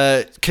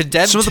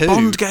 Condemned 2. Some of the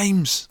Bond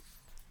games.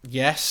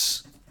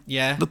 Yes.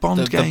 Yeah, the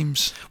Bond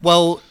games.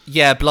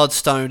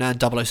 Bloodstone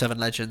and 007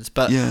 Legends,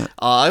 but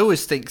I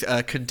always think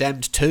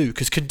Condemned 2,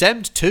 because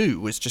Condemned 2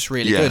 was just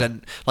really good,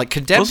 and like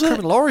Condemned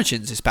Criminal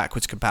Origins is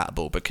backwards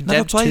compatible, but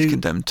Condemned 2... Never played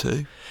Condemned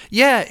 2.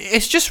 Yeah,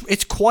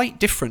 it's quite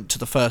different to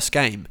the first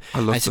game. I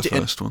love the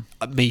first one.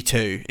 Me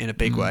too, in a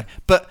big way.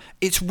 But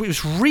it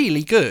was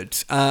really good.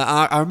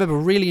 I remember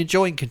really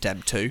enjoying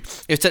Condemned 2.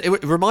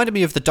 It reminded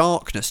me of The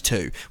Darkness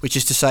 2, which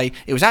is to say,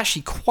 it was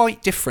actually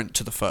quite different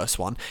to the first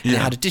one, and it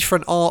had a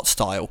different art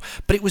style,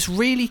 but it was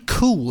really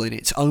cool in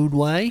its own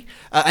way,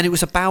 and it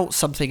was about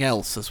something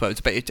else as well.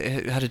 It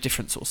had a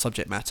different sort of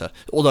subject matter,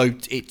 although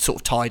it sort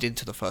of tied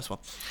into the first one.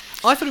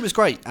 I thought it was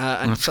great. And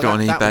I'll have to go on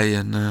eBay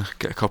and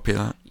get a copy of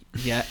that.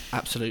 Yeah,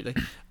 absolutely.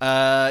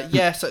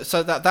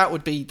 So that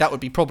would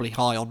be probably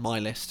high on my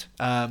list.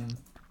 I'm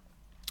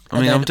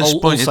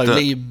disappointed also that...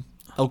 Liam...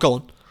 Oh, go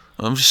on.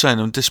 I'm just saying,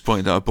 I'm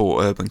disappointed that I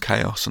bought Urban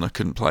Chaos and I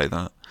couldn't play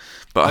that.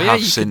 But I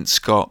have since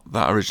got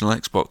that original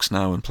Xbox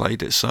now and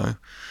played it, so...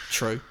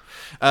 True.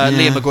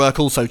 Liam McGuirk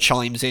also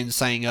chimes in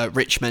saying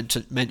Rich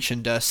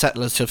mentioned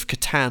Settlers of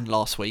Catan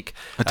last week.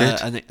 I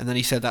did. And then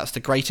he said that's the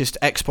greatest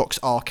Xbox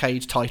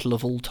arcade title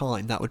of all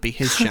time. That would be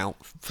his shout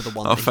for the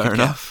one. Oh, fair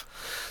enough.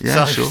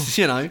 Yeah, so,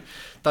 sure.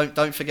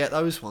 Don't forget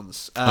those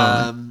ones.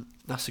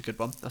 That's a good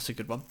one.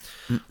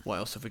 What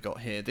else have we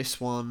got here? This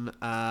one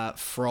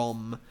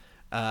from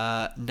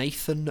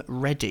Nathan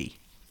Reddy.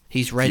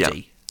 He's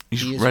ready. Yeah.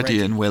 He's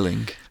ready and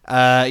willing.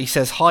 He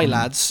says, "Hi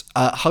lads,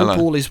 hope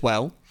all is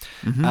well.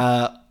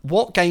 Mm-hmm.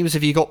 What games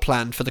have you got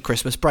planned for the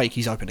Christmas break?"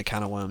 He's opened a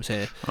can of worms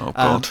here. Oh,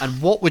 God. And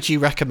what would you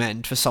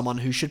recommend for someone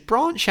who should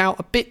branch out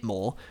a bit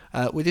more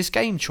with his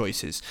game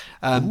choices?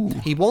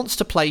 He wants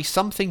to play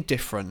something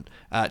different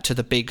to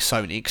the big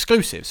Sony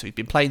exclusives. So he's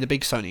been playing the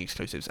big Sony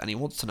exclusives, and he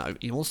wants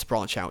to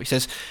branch out. He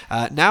says,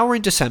 now we're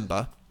in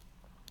December.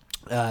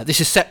 This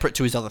is separate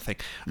to his other thing.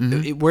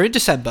 Mm-hmm. We're in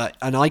December,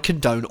 and I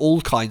condone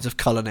all kinds of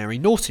culinary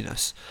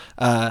naughtiness.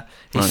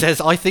 He says,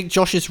 I think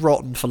Josh is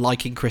rotten for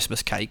liking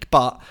Christmas cake,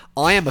 but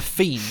I am a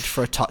fiend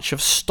for a touch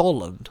of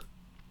Stollen.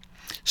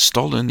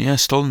 Stollen, yeah,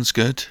 Stollen's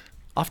good.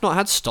 I've not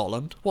had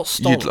Stollen. What's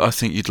Stollen? I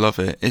think you'd love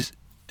it.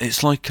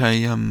 It's like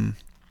a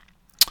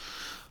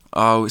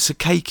it's a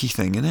cakey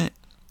thing, isn't it?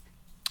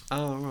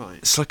 Oh, right.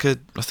 It's like I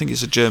think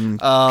it's a German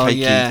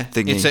cakey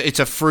thingy. It's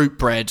a fruit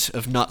bread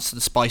of nuts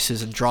and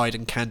spices and dried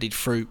and candied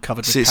fruit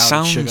covered with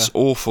powdered sugar. It sounds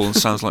awful and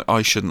sounds like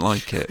I shouldn't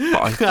like it,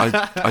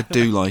 but I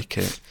do like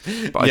it.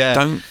 But I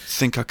don't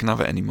think I can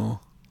have it anymore.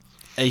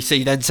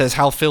 He then says,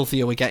 how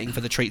filthy are we getting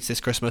for the treats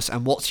this Christmas,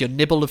 and what's your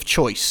nibble of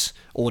choice,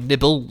 or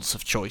nibbles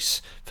of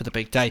choice, for the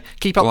big day?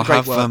 Keep up the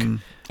great work,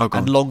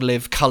 and long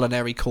live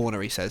Culinary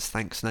Corner, he says.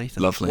 Thanks,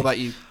 Nathan. Lovely. What about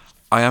you?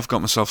 I have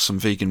got myself some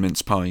vegan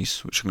mince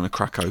pies, which I'm going to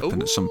crack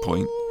open at some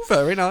point.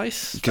 Very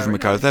nice. Give them a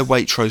go. They're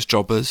Waitrose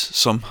jobbers,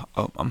 so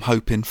I'm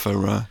hoping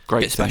for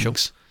great bit special.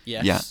 things.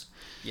 Yes.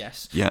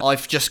 Yeah.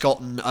 I've just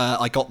gotten.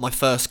 I got my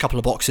first couple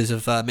of boxes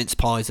of mince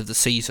pies of the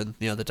season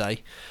the other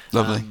day.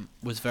 Lovely.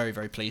 Was very,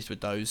 very pleased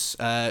with those.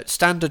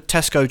 Standard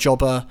Tesco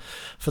jobber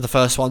for the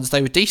first ones.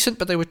 They were decent,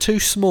 but they were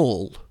too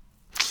small.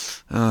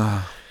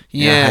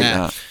 Yeah, I hate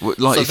that.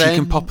 Like, so you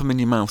can pop them in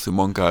your mouth in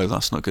one go,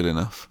 that's not good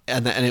enough.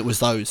 And it was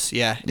those,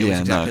 It was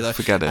exactly those.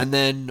 Forget it. And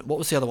then, what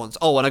was the other ones?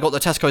 Oh, and I got the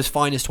Tesco's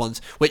Finest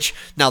ones, which,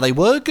 now they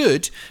were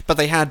good, but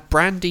they had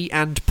brandy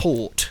and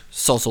port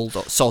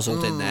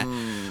sozzled in there.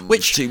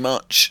 Which too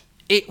much.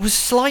 It was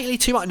slightly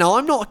too much. No,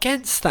 I'm not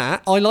against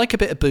that. I like a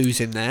bit of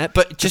booze in there,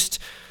 but just...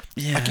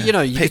 Yeah, you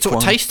can sort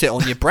of taste it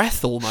on your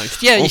breath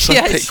almost. Yeah, also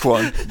pick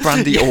one,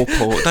 brandy or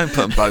port. Don't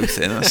put them both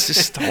in. That's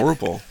just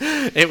horrible.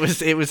 It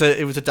was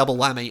a double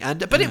whammy,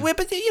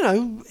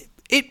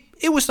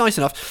 it was nice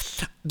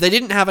enough. They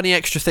didn't have any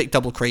extra thick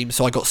double cream,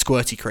 so I got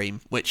squirty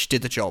cream, which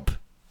did the job.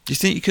 Do you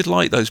think you could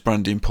light those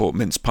brandy and port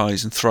mince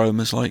pies and throw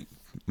them as like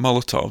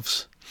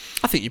Molotovs?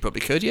 I think you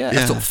probably could, yeah.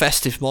 A sort of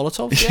festive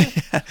Molotov,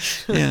 yeah.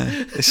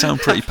 Yeah, they sound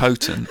pretty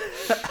potent.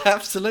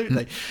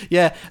 Absolutely.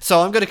 Yeah,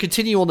 so I'm going to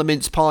continue on the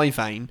mince pie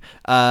vein.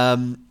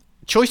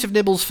 Choice of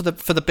nibbles for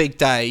the big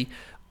day.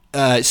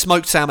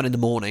 Smoked salmon in the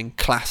morning,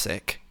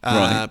 classic.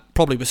 Right.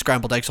 Probably with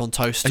scrambled eggs on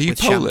toast with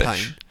Polish?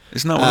 Champagne.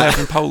 Isn't that what they have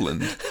in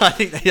Poland? I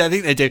think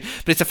they do.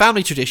 But it's a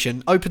family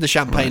tradition. Open the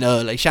champagne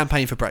early.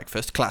 Champagne for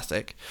breakfast,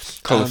 classic.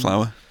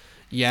 Cauliflower.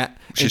 Yeah.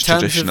 Which is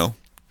traditional.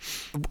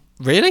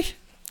 Really?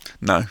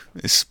 No,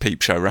 it's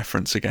Peep Show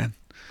reference again.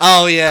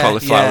 Oh yeah,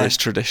 cauliflower is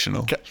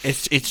traditional.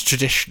 It's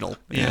traditional.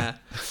 Yeah.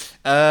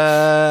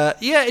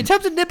 In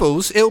terms of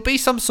nibbles, it'll be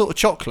some sort of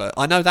chocolate.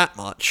 I know that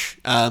much.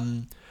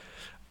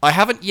 I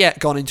haven't yet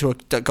gone into a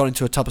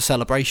tub of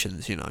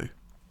celebrations.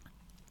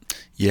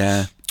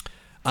 Yeah.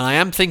 And I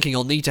am thinking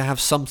I'll need to have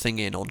something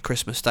in on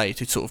Christmas Day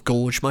to sort of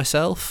gorge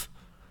myself.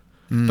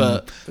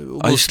 But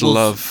I used to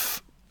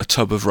love a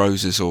tub of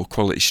roses or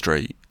Quality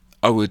Street.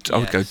 I would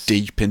go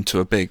deep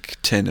into a big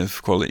tin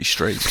of Quality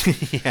Street.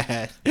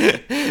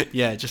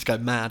 Yeah, just go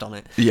mad on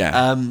it.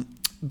 Yeah.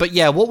 But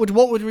yeah, what would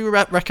we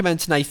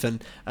recommend to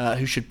Nathan,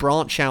 who should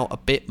branch out a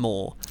bit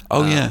more?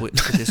 With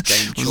his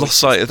game choice? Lost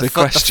sight of the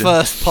question. The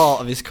first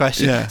part of his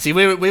question. Yeah. See,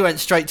 we went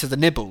straight to the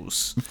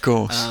nibbles, of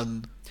course.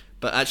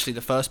 But actually,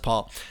 the first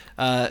part.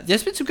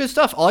 There's been some good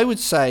stuff. I would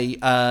say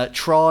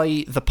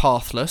try the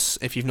Pathless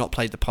if you've not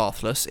played the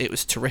Pathless. It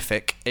was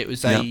terrific. It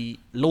was a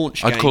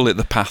launch game. I'd call it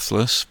the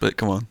Pathless, but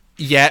come on.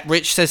 Yeah,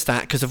 Rich says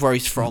that because of where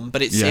he's from,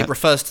 but it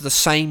refers to the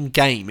same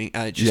game,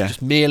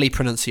 just merely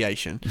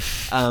pronunciation.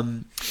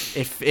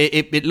 If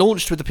it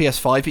launched with the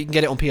PS5, but you can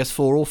get it on PS4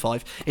 or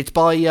 5. It's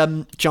by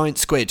Giant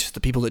Squid, the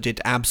people that did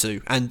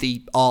Abzu, and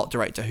the art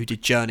director who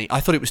did Journey.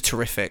 I thought it was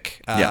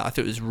terrific. I thought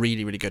it was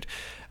really, really good.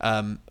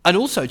 And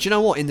also, do you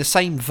know what? In the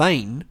same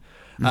vein,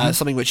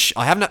 something which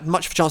I haven't had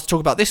much of a chance to talk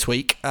about this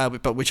week,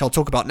 but which I'll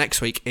talk about next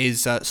week,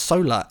 is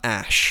Solar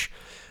Ash,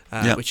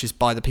 which is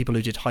by the people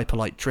who did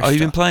Hyperlight Drifter. Oh, you've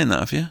been playing that,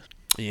 have you?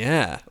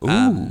 Yeah.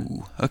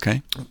 Ooh,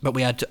 okay. But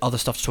we had other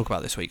stuff to talk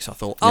about this week, so I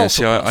thought...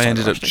 I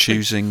ended up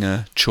choosing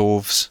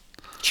Chorvs.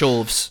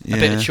 Chorvs. A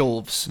bit of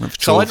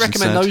Chorvs. So I'd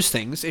recommend those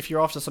things if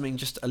you're after something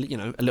just a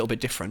little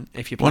bit different.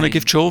 If you're want to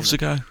give Chorvs a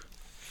go?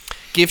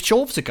 Give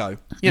Chorvs a go.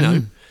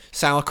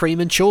 Sour cream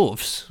and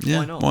Chorvs. Yeah,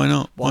 why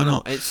not? Why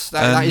not?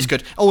 That is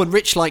good. Oh, and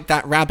Rich liked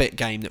that rabbit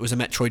game that was a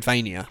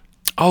Metroidvania.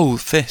 Oh,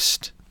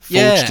 Fist.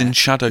 Forged in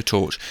Shadow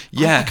Torch.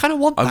 Yeah. I kind of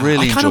want that. I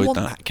really enjoyed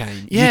that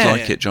game. Yeah. You'd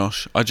like it,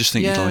 Josh. I just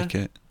think you'd like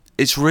it.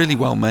 It's really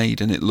well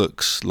made and it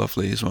looks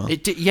lovely as well.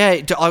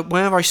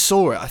 Whenever I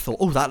saw it, I thought,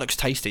 oh, that looks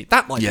tasty.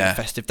 That might be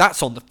festive.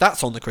 That's on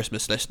the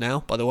Christmas list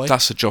now, by the way.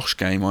 That's a Josh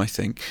game, I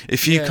think.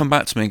 If you come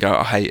back to me and go,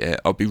 I hate it,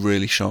 I'll be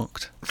really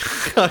shocked.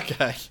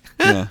 Okay.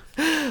 Yeah.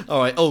 All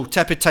right. Oh,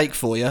 tepid take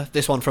for you.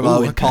 This one from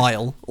Owen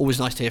Pyle. Always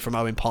nice to hear from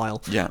Owen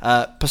Pyle.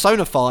 Yeah.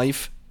 Persona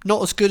 5,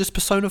 not as good as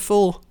Persona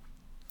 4.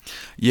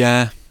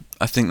 Yeah.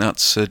 I think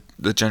that's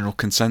the general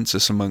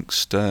consensus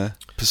amongst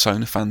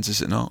Persona fans,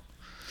 is it not?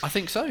 I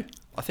think so.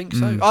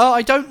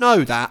 I don't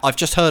know that. I've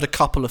just heard a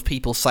couple of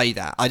people say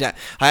that. I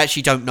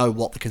actually don't know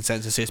what the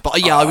consensus is,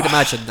 but I would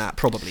imagine that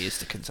probably is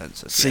the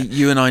consensus. See,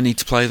 you and I need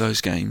to play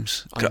those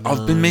games.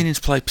 I've been meaning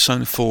to play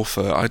Persona 4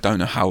 for I don't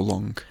know how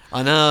long.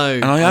 I know.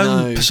 And I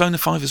own Persona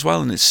 5 as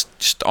well, and it's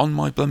just on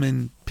my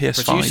blooming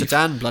PS5. Producer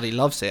Dan bloody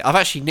loves it. I've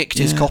actually nicked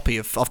his copy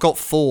of... I've got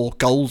 4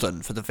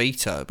 Golden for the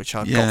Vita, which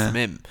I've got from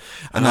him.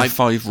 And now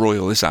 5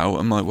 Royal is out.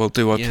 I'm like, well,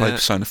 do I play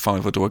Persona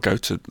 5 or do I go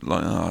to...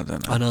 I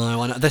don't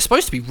know. I know. They're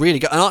supposed to be really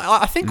good. And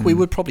I think we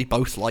would probably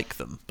both like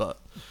them, but...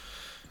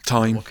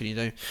 Time. What can you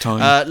do?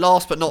 Time.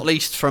 Last but not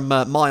least from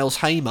Miles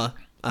Hamer.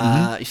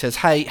 He says,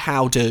 hey,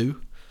 how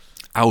do?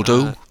 How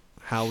do?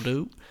 How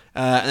do?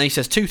 And he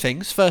says 2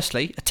 things.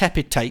 Firstly, a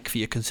tepid take for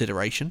your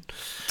consideration.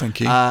 Thank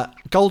you.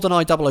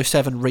 GoldenEye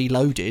 007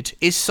 Reloaded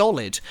is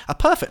solid. A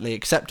perfectly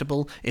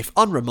acceptable, if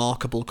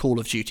unremarkable, Call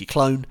of Duty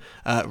clone,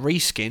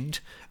 reskinned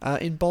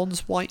in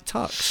Bond's white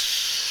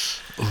tux.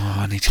 Oh,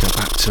 I need to go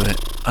back to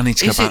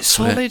it. Is it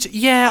solid?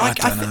 Yeah, I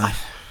don't know.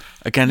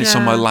 Again, it's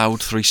on my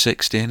Loud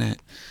 360, innit?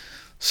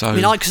 So I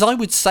mean, because I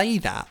would say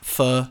that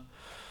for,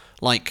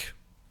 like...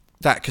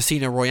 that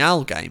Casino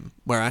Royale game,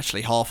 where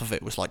actually half of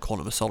it was like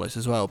Quantum of Solace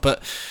as well.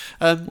 But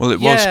it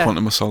was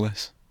Quantum of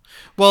Solace.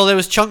 Well, there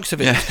was chunks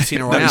of it in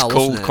Casino Royale. It was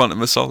called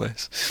Quantum of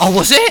Solace. Oh,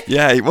 was it?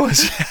 Yeah, it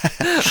was.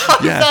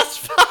 Yeah.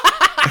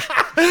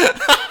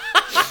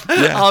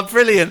 Oh,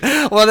 brilliant.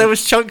 Well, there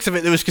was chunks of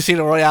it that was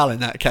Casino Royale in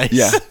that case.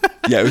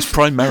 Yeah, it was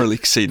primarily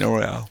Casino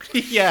Royale.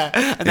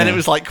 And then it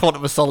was like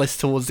Quantum of Solace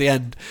towards the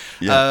end.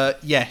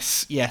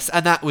 Yes,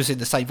 and that was in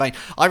the same vein.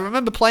 I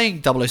remember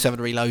playing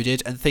 007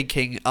 Reloaded and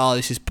thinking,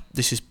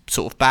 this is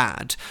sort of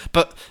bad.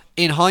 But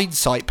in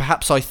hindsight,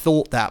 perhaps I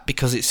thought that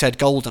because it said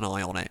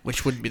GoldenEye on it,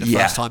 which wouldn't be the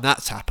first time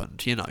that's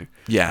happened,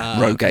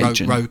 Yeah, Rogue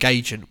Agent. Rogue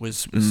Agent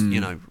was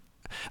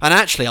And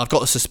actually, I've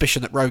got a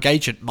suspicion that Rogue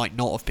Agent might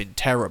not have been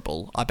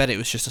terrible. I bet it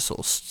was just a sort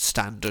of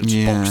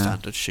bog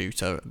standard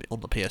shooter on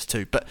the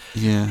PS2. But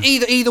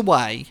either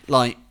way,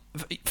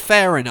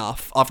 fair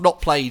enough. I've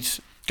not played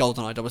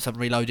GoldenEye 007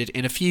 Reloaded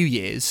in a few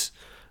years.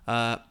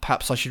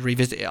 perhaps I should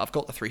revisit it. I've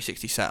got the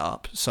 360 set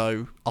up,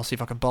 so I'll see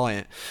if I can buy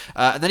it.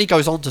 And then he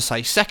goes on to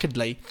say,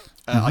 secondly,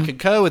 I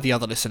concur with the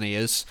other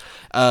listeners.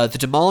 The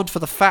demand for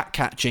the Fat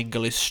Cat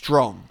jingle is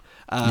strong.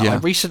 I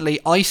recently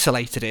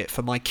isolated it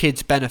for my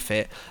kids'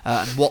 benefit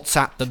and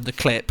WhatsApped them the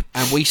clip,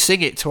 and we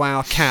sing it to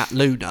our cat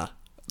Luna.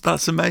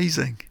 That's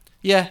amazing.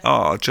 Yeah.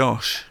 Oh,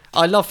 Josh.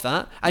 I love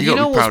that. And you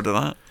got to be proud of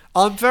that.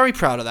 I'm very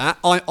proud of that.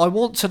 I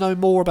want to know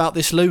more about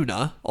this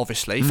Luna,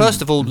 obviously.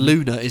 First of all,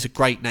 Luna is a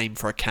great name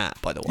for a cat,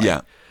 by the way.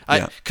 Yeah.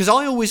 Because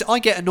I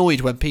get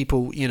annoyed when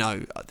people,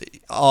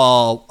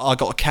 oh, I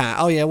got a cat.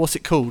 Oh, yeah, what's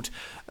it called?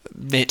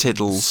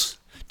 Tiddles.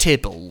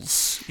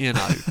 Tibbles,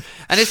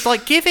 and it's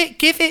like give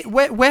it.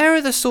 Where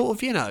are the sort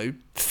of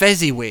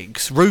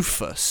Fezziwigs,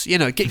 Rufus?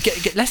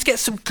 Let's get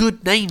some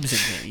good names in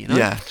here.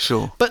 Yeah,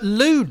 sure. But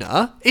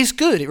Luna is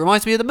good. It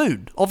reminds me of the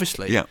moon,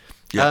 obviously. Yeah.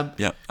 And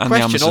question, the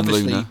Amazon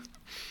Luna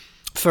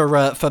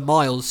for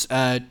Miles,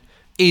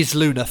 is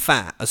Luna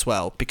fat as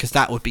well? Because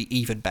that would be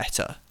even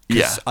better.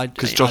 Yeah,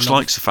 because Josh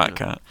likes a fat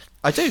cat.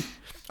 I do.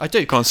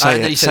 Go on,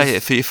 say it. Say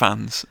it for your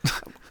fans.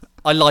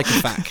 I like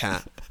a fat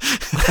cat.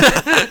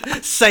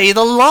 Say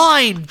the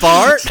line,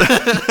 Bart.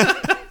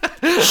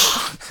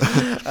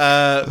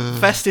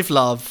 Festive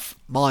love,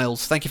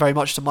 Miles. Thank you very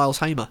much to Miles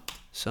Hamer.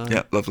 So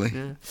yeah, lovely.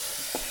 Yeah.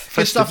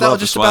 Festive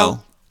love as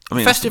well. I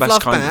mean, festive that's the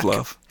best kind of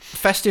love.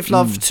 Festive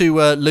love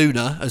to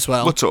Luna as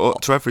well. Well,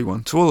 to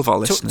everyone, to all of our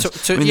listeners.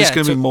 There's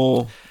going to be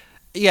more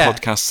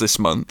podcasts this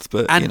month,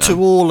 but to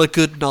all a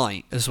good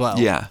night as well.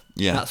 Yeah.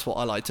 That's what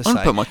I like to say. I'm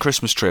going to put my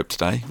Christmas trip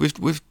today.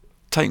 We've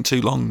taken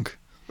too long.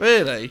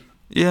 Really?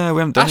 Yeah, we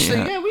haven't done it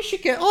yet. Yeah, we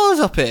should get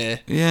ours up here.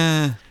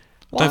 Yeah.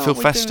 Don't feel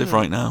festive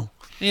right now.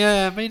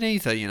 Yeah, me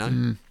neither,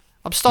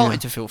 I'm starting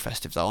to feel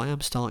festive, though. I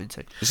am starting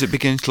to. Is it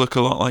beginning to look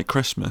a lot like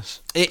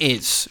Christmas? It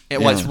is.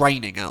 Well, it's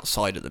raining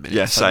outside at the minute.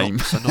 Yeah, same.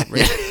 So not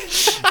really.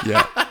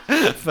 Yeah.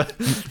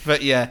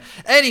 but yeah.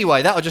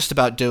 Anyway, that'll just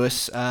about do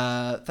us.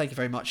 Thank you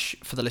very much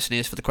for the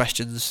listeners, for the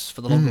questions,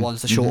 for the longer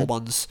ones, the shorter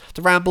ones,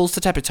 the rambles,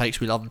 the tepid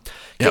takes. We love them.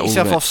 Get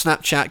yourself off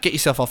Snapchat, get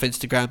yourself off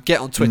Instagram, get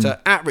on Twitter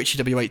at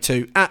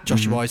RichieW82, at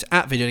JoshyWise,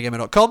 at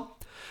videogamer.com.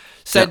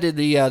 Send in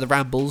the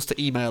rambles.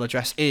 The email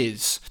address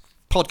is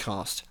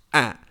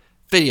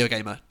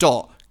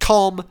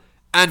podcast@videogamer.com,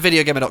 and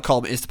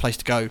videogamer.com is the place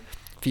to go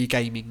for your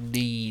gaming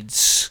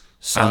needs.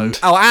 So and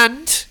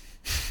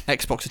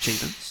Xbox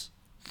achievements.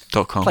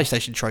 .com.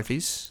 PlayStation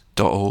trophies.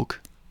 .org.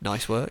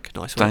 Nice work.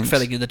 Thanks.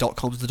 Filling in the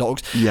 .coms, the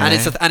 .orgs. Yeah. And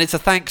it's a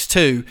thanks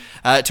to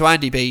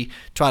Andy B,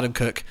 to Adam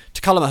Cook,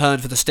 to Cullum Ahern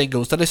for the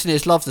Stingles. The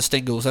listeners love the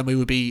Stingles, and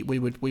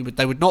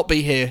they would not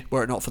be here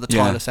were it not for the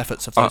tireless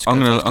efforts of those. I'm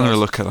gonna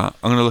look at that.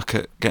 I'm gonna look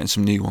at getting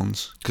some new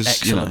ones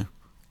because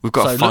we've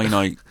got a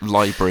finite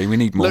library. We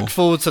need more. Look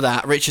forward to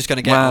that. Rich is going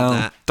to get on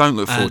that. Don't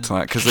look forward to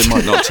that because they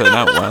might not turn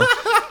out well.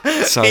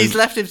 So, he's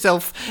left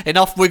himself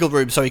enough wiggle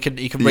room so he can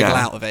wriggle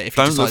out of it. If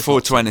don't look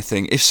forward to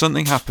anything. If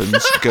something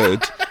happens,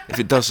 good. If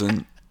it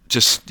doesn't,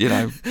 just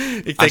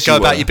if they go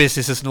about your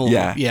business as normal.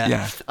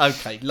 Yeah.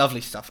 Okay,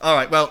 lovely stuff. All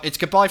right, well, it's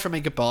goodbye from me,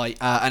 goodbye,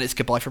 and it's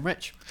goodbye from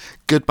Rich.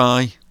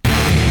 Goodbye.